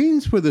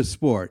magazines for the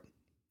sport.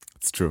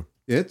 It's true.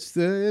 It's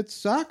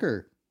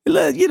soccer.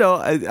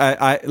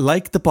 I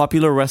like the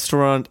popular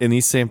restaurant in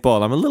East St.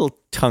 Paul. I'm a little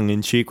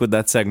tongue-in-cheek with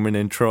that segment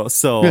intro.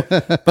 So,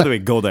 by the way,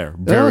 go there.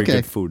 Very Okay.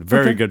 good food.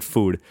 Very good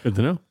food. Good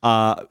to know.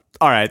 All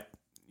right.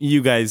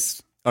 You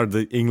guys are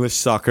the English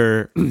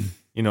soccer,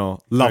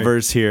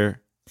 lovers here.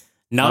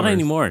 Not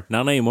anymore.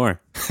 Not anymore.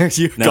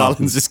 You, No.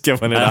 Colin's just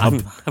giving it up. I'm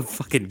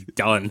fucking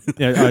done.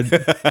 Yeah,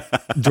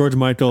 George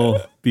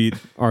Michael beat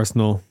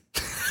Arsenal,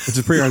 which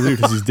is pretty hard to do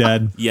because he's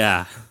dead.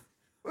 Yeah.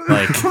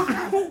 Like,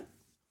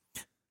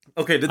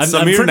 Okay, did I'm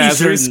Samir pretty Nasri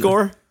sure-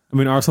 score? I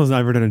mean, Arsenal's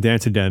not ever done a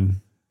dance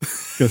again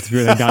because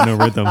they got no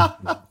rhythm.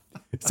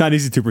 It's not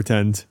easy to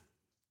pretend.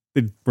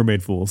 They were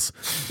made fools.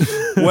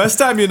 West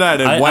Ham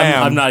United,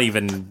 wham. I'm not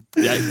even.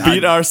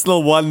 beat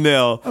Arsenal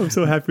 1-0. I'm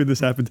so happy this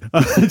happened.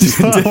 I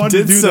just wanted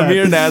Did to do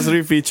Samir that.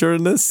 Nasri feature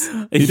in this?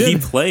 He He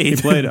played.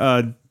 played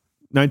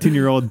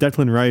 19-year-old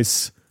Declan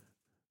Rice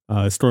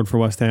scored for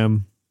West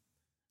Ham.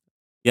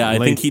 Yeah, I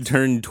Late. think he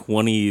turned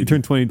 20. He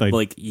turned 20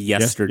 like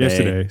yesterday.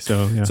 Yesterday,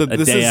 so yeah. So A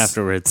this day is,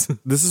 afterwards.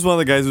 This is one of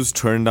the guys who's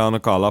turned down a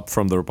call up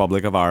from the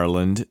Republic of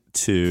Ireland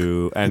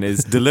and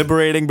is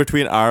deliberating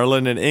between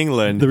Ireland and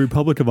England. The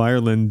Republic of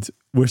Ireland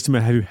wished him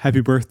a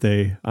happy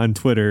birthday on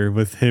Twitter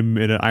with him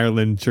in an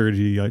Ireland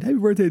jersey. Like, happy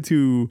birthday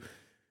to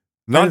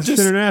Not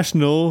just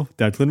international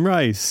Declan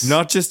Rice.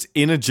 Not just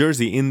in a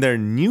jersey, in their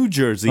new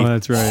jersey. Oh,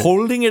 that's right.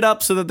 Holding it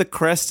up so that the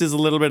crest is a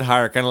little bit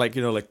higher, kind of like,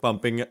 like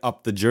pumping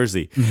up the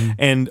jersey. Mm-hmm.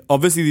 And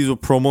obviously these were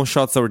promo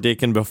shots that were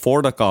taken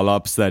before the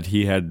call-ups that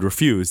he had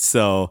refused.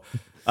 So,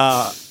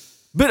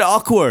 bit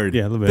awkward.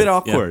 Yeah, a little bit. Bit a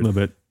awkward. little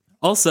bit.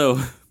 Also,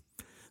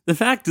 the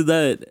fact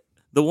that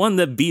the one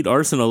that beat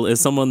Arsenal is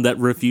someone that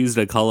refused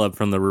a call up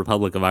from the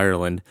Republic of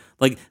Ireland.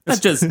 Like,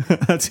 that just,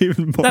 That's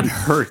even more. that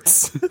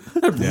hurts.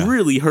 That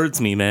really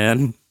hurts me,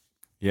 man.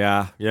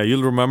 Yeah,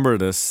 you'll remember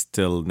this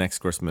till next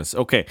Christmas.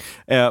 Okay,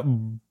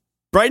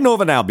 Brighton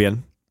Hove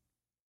Albion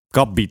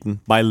got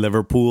beaten by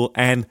Liverpool,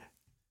 and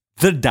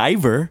the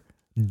diver,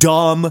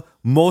 Dom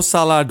Mo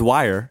Salah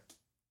Dwyer.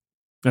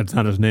 That's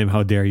not his name.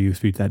 How dare you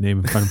speak that name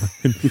in front of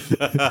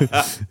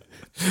him?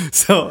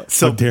 So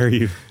How dare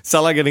you?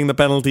 Salah getting the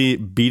penalty,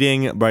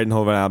 beating Brighton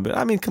Hove Albion.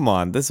 I mean, come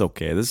on, this is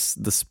okay. This is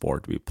the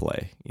sport we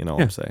play. You know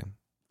what I'm saying?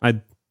 I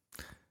think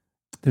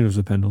it was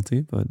a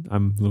penalty, but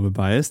I'm a little bit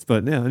biased.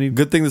 But yeah, I mean,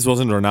 Good thing this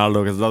wasn't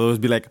Ronaldo, because otherwise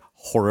it'd be like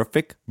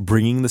horrific,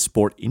 bringing the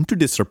sport into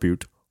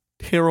disrepute.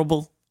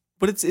 Terrible.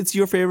 But it's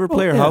your favorite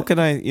player. yeah. How can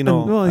I, he's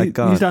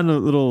gotten a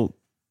little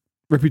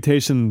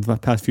reputation the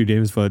past few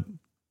games, but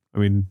I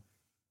mean,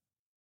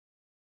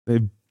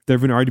 there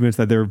have been arguments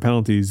that there were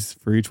penalties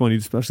for each one,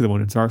 especially the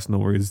one against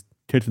Arsenal where he's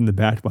kicked in the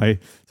back by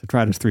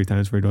Satratis 3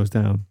 times where he goes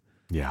down.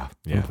 Yeah.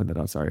 I'll put that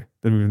out. Sorry,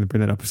 didn't mean to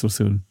bring that up so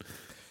soon.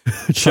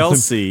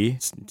 Chelsea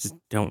Just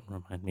don't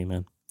remind me,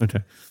 man. Okay.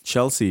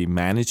 Chelsea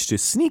managed to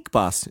sneak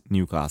past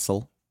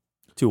Newcastle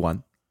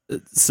 2-1.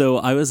 So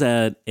I was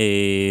at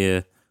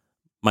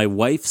my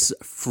wife's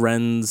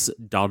friend's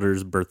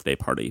daughter's birthday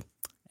party,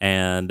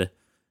 and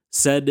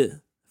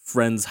said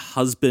friend's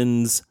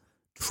husband's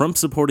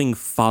Trump-supporting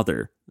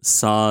father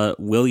saw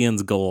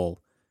Willian's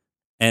goal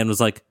and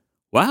was like,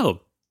 wow,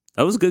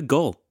 that was a good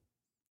goal.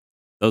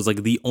 That was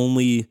like the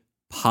only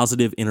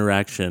positive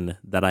interaction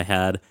that I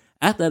had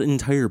at that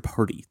entire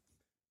party.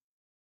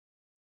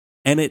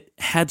 And it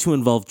had to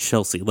involve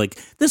Chelsea. Like,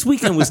 this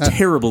weekend was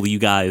terrible, you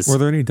guys. Were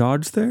there any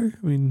dogs there?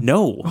 I mean,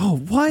 No. Oh,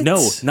 what?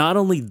 No, not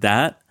only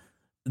that,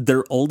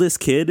 their oldest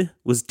kid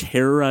was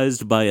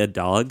terrorized by a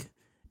dog,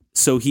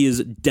 so he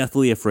is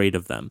deathly afraid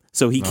of them.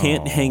 So he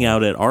can't hang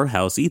out at our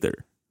house either.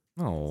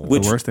 Oh,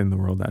 Which, the worst thing in the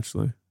world,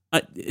 actually.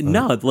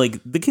 no,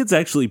 like, the kid's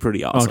actually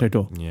pretty awesome. Okay,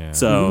 cool. yeah.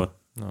 So,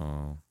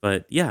 Oh,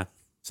 but yeah.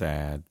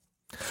 sad.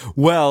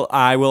 Well,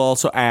 I will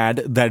also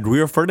add that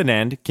Rio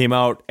Ferdinand came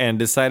out and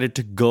decided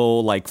to go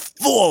like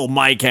full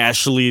Mike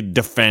Ashley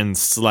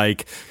defense.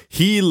 Like,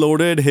 he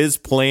loaded his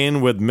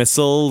plane with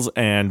missiles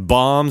and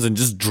bombs and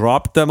just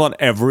dropped them on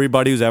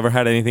everybody who's ever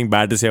had anything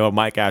bad to say about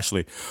Mike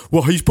Ashley.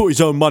 Well, he's put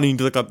his own money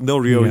into the cup. No,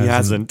 Rio, he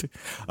hasn't.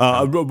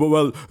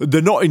 Well,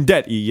 they're not in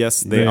debt. Yes,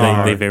 they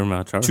are. They very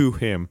much are. To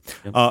him.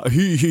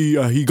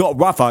 He got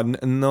Rafa.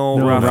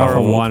 No,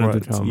 Rafa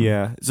wanted to come.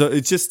 Yeah. So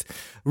it's just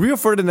Rio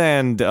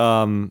Ferdinand.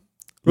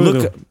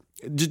 Really Look,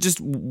 just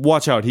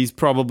watch out. He's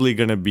probably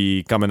going to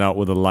be coming out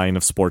with a line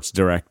of Sports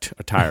Direct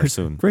attire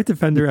soon. Great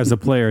defender as a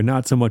player,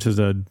 not so much as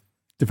a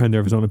defender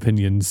of his own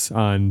opinions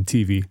on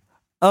TV.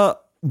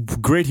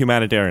 Great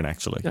humanitarian,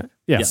 actually.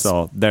 Yeah.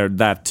 So there,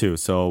 that too.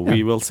 So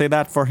we will say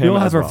that for him. We all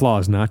as have our well.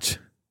 flaws, Notch.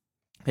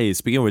 Hey,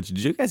 speaking of which,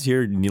 did you guys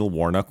hear Neil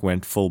Warnock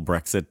went full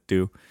Brexit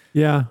too?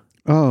 Yeah.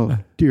 Oh,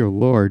 dear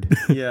Lord.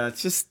 Yeah,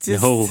 it's just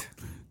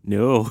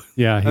No.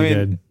 Yeah, he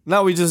did.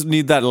 Now we just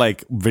need that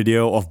like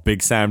video of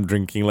Big Sam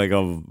drinking like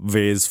a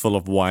vase full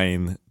of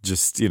wine,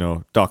 just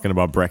talking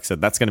about Brexit.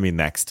 That's gonna be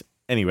next.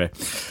 Anyway,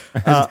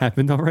 Has it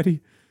happened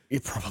already?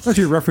 it probably I thought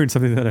you referenced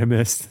something that I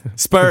missed.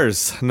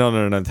 Spurs.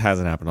 No, it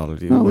hasn't happened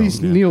already. Well, at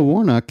least Neil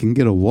Warnock can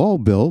get a wall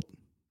built.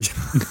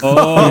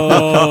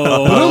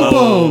 Oh.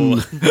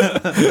 Boom!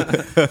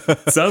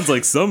 Sounds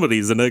like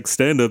somebody's the next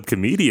stand-up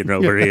comedian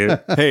over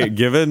here. Hey,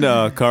 given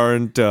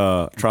current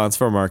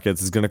transfer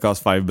markets, it's going to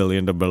cost $5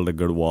 billion to build a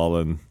good wall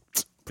in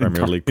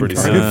Premier League pretty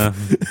soon.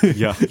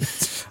 Yeah.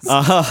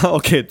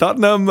 Okay,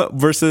 Tottenham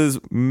versus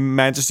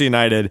Manchester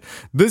United.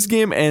 This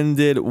game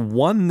ended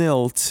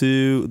 1-0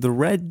 to the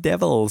Red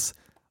Devils.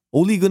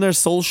 Ole Gunnar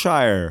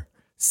Solskjaer,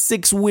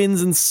 6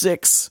 wins in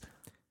 6.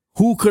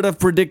 Who could have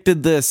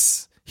predicted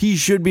this? He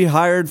should be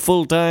hired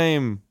full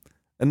time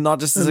and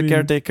not just as a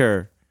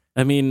caretaker.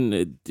 I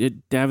mean,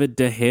 David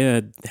De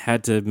Gea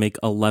had to make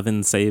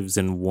 11 saves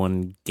in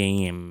one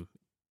game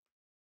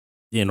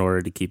in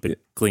order to keep a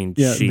clean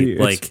sheet.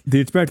 The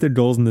expected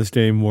goals in this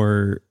game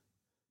were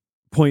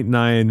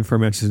 0.9 for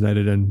Manchester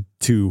United and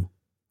 2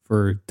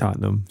 for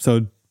Tottenham. So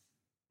it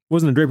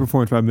wasn't a great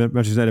performance by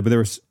Manchester United, but they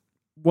were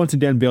once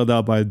again bailed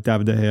out by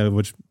David De Gea,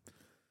 which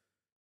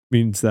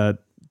means that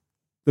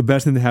the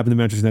best thing that happened to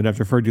Manchester United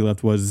after Fergie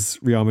left was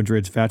Real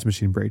Madrid's fax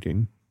machine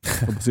breaking a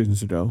couple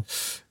seasons ago.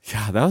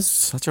 Yeah, that was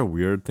such a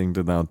weird thing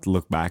to now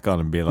look back on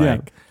and be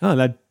like,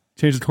 that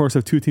changed the course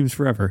of two teams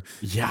forever.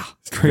 yeah,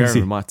 It's crazy.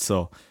 very much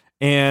so.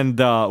 And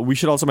we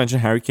should also mention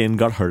Harry Kane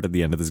got hurt at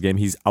the end of this game.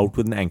 He's out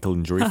with an ankle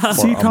injury.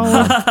 See,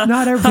 Colin,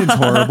 not everything's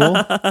horrible.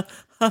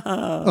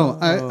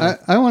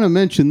 I want to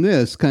mention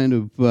this kind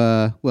of,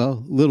 a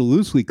little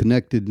loosely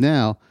connected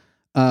now.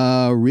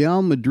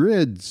 Real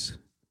Madrid's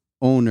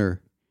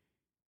owner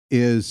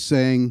is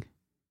saying,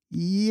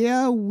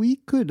 yeah, we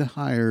could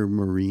hire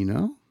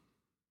Marino.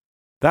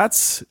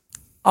 That's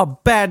a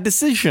bad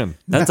decision.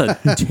 That's a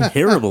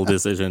terrible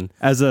decision.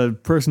 As a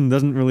person who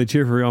doesn't really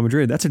cheer for Real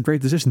Madrid, that's a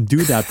great decision.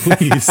 Do that,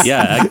 please.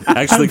 Yeah,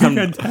 actually come.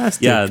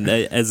 Fantastic. Yeah,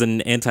 as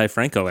an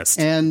anti-Francoist.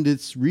 And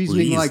it's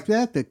reasoning Please. like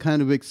that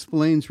kind of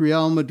explains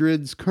Real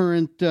Madrid's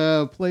current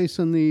place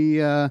on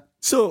the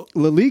So,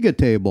 La Liga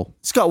table.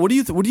 Scott, what do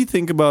you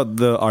think about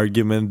the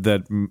argument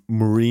that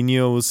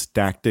Mourinho's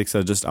tactics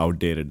are just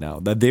outdated now?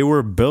 That they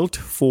were built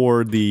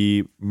for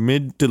the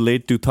mid to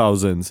late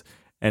 2000s,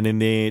 and in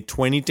the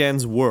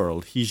 2010s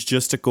world, he's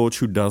just a coach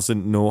who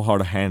doesn't know how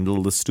to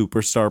handle the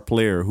superstar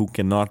player who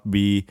cannot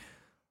be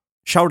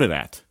shouted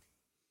at.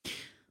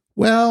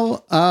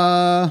 Well,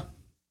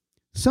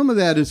 some of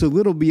that is a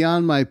little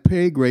beyond my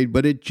pay grade,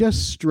 but it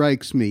just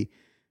strikes me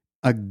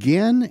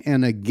again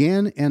and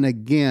again and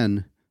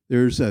again.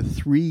 There's a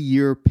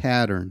 3-year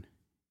pattern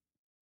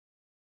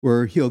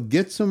where he'll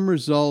get some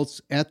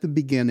results at the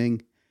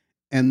beginning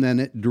and then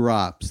it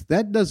drops.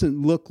 That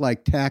doesn't look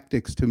like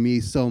tactics to me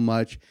so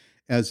much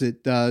as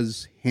it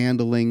does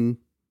handling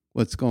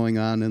what's going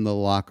on in the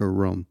locker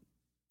room.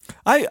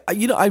 I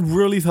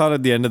really thought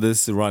at the end of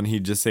this run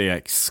he'd just say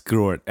like,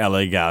 "Screw it,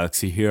 LA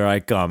Galaxy, here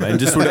I come," and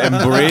just would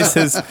embrace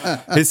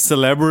his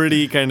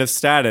celebrity kind of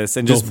status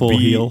and Go just full be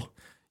heel.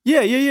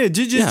 Yeah.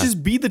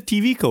 Just be the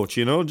TV coach,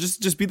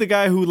 Just be the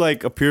guy who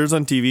like appears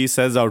on TV,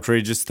 says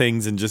outrageous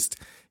things, and just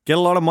get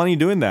a lot of money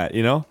doing that,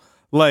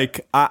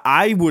 Like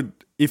I would,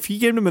 if he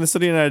came to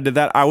Minnesota United and did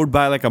that, I would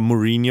buy like a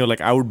Mourinho,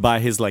 like I would buy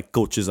his like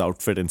coach's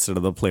outfit instead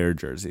of the player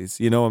jerseys.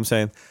 You know what I'm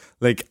saying?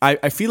 Like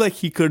I feel like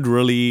he could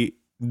really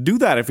do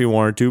that if he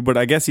wanted to, but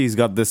I guess he's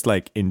got this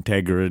like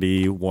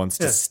integrity, wants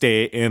to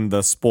stay in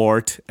the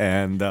sport,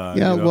 and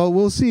Well,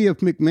 we'll see if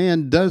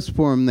McMahon does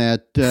form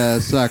that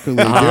soccer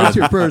league. There's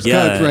your first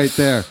coach right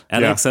there.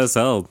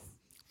 NXSL.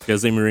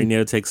 Jose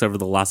Mourinho takes over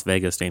the Las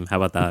Vegas team. How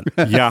about that?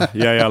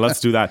 yeah. Let's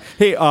do that.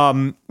 Hey,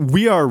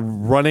 we are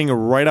running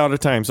right out of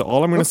time, so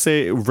all I'm going to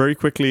say very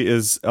quickly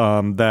is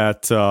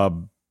that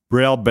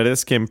Real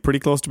Betis came pretty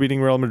close to beating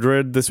Real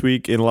Madrid this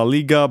week in La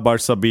Liga.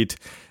 Barca beat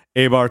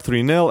Eibar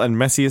 3-0, and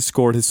Messi has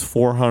scored his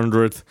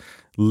 400th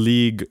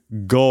league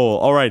goal.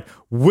 All right,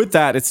 with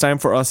that, it's time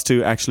for us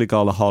to actually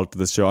call a halt to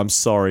this show. I'm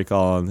sorry,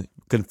 Colin.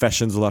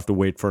 Confessions will have to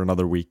wait for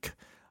another week.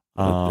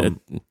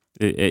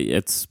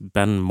 It's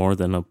been more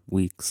than a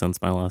week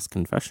since my last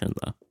confession,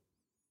 though.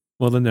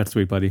 Well, then that's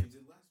sweet, buddy.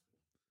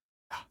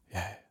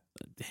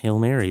 Hail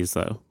Marys,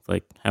 though.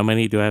 Like, how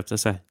many do I have to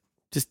say?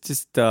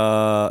 Just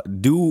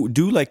do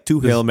like 2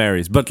 Hail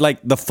Marys, but like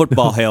the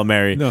football Hail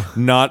Mary, No.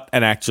 not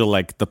an actual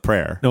like the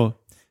prayer. No,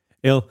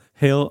 hail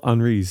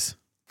Henri's.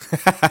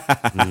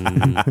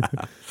 And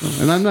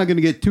I'm not going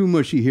to get too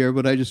mushy here,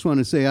 but I just want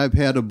to say I've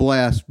had a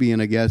blast being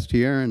a guest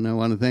here, and I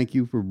want to thank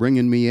you for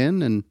bringing me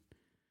in. And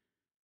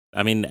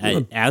I mean,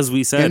 as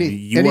we said,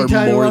 you are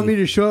anytime you more want me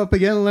to show up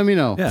again, let me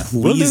know. Yeah.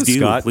 Please do,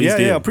 Scott. please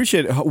do. Yeah,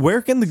 appreciate it.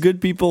 Where can the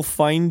good people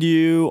find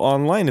you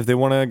online if they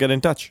want to get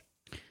in touch?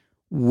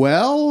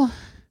 Well,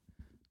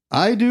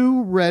 I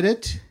do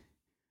Reddit.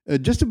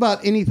 Just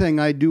about anything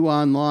I do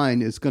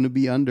online is going to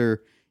be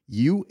under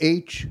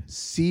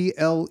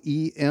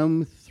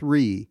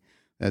UHCLEM3.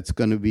 That's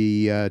going to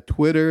be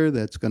Twitter.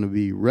 That's going to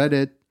be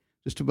Reddit.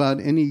 Just about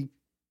any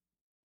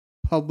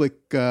public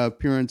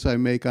appearance I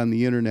make on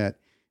the internet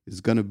is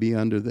going to be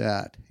under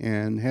that,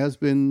 and has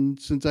been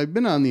since I've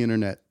been on the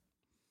internet.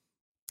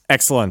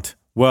 Excellent.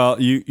 Well,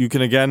 you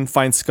can again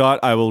find Scott.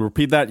 I will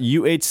repeat that.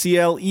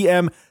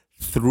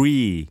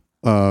 UHCLEM3.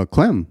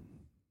 Clem.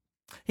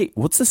 Hey,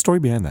 what's the story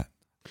behind that?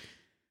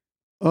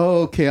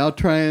 Okay, I'll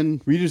try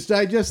and Reader's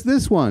Digest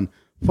this one.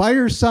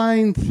 Fire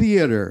Sign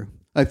Theater.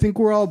 I think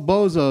we're all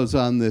bozos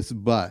on this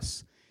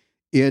bus.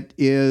 It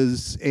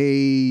is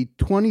a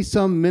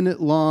 20-some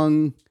minute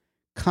long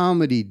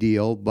comedy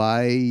deal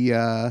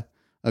by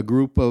a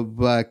group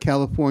of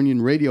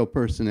Californian radio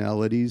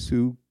personalities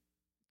who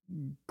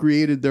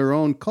created their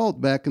own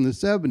cult back in the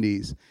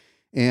 70s.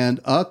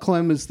 And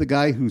Clem is the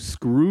guy who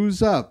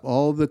screws up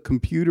all the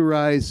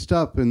computerized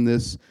stuff in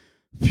this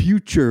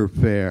future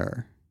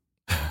fair.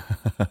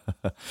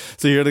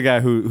 So you're the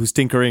guy who's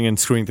tinkering and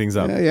screwing things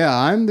up. Yeah,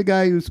 I'm the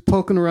guy who's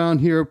poking around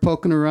here,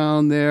 poking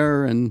around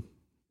there, and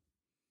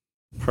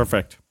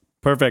Perfect.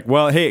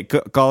 Well, hey,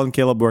 Colin,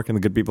 Caleb, where can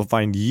the good people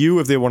find you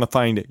if they want to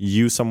find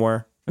you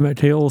somewhere? I'm at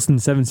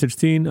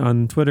Olson716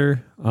 on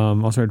Twitter.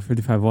 Also at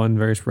 55.1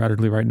 very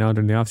sporadically right now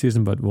during the off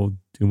season, but we'll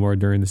do more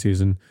during the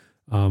season.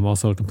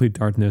 Also, Complete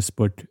Darkness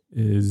book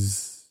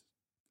is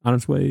on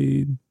its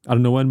way. I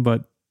don't know when,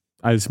 but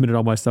I submitted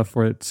all my stuff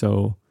for it,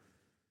 so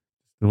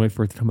I'm gonna wait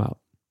for it to come out.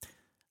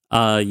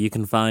 You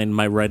can find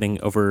my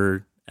writing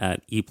over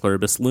at E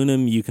Pluribus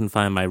Lunum. You can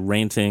find my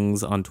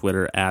rantings on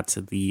Twitter at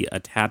The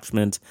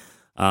Attachment.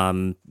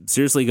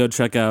 Seriously, go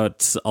check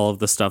out all of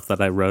the stuff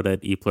that I wrote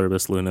at E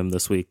Pluribus Lunum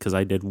this week because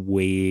I did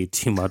way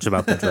too much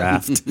about the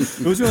draft.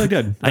 It was really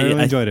good. I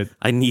really enjoyed it.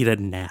 I need a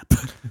nap.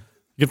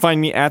 You can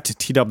find me at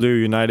TW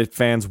United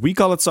Fans. We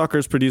Call It Soccer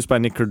is produced by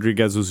Nick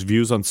Rodriguez, whose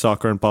views on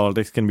soccer and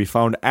politics can be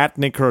found at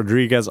Nick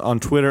Rodriguez on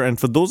Twitter. And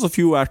for those of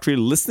you who are actually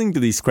listening to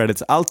these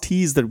credits, I'll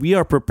tease that we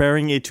are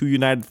preparing a Two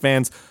United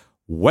Fans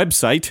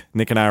website.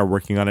 Nick and I are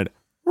working on it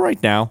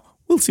right now.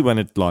 We'll see when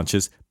it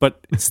launches,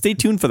 but stay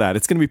tuned for that.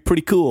 It's going to be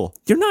pretty cool.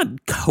 You're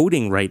not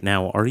coding right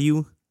now, are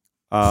you?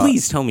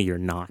 Please tell me you're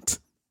not.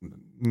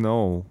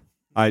 No.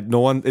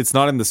 It's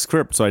not in the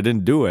script, so I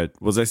didn't do it.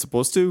 Was I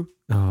supposed to?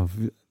 Oh,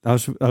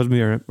 that was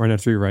me right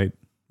after you right.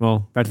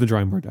 Well, back to the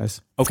drawing board,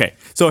 guys. Okay.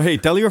 So, hey,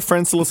 tell your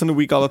friends to listen to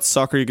We Call It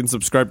Soccer. You can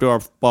subscribe to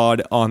our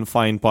pod on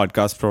fine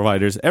podcast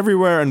providers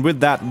everywhere. And with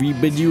that, we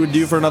bid you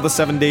adieu for another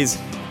 7 days.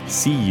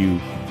 See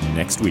you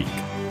next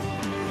week.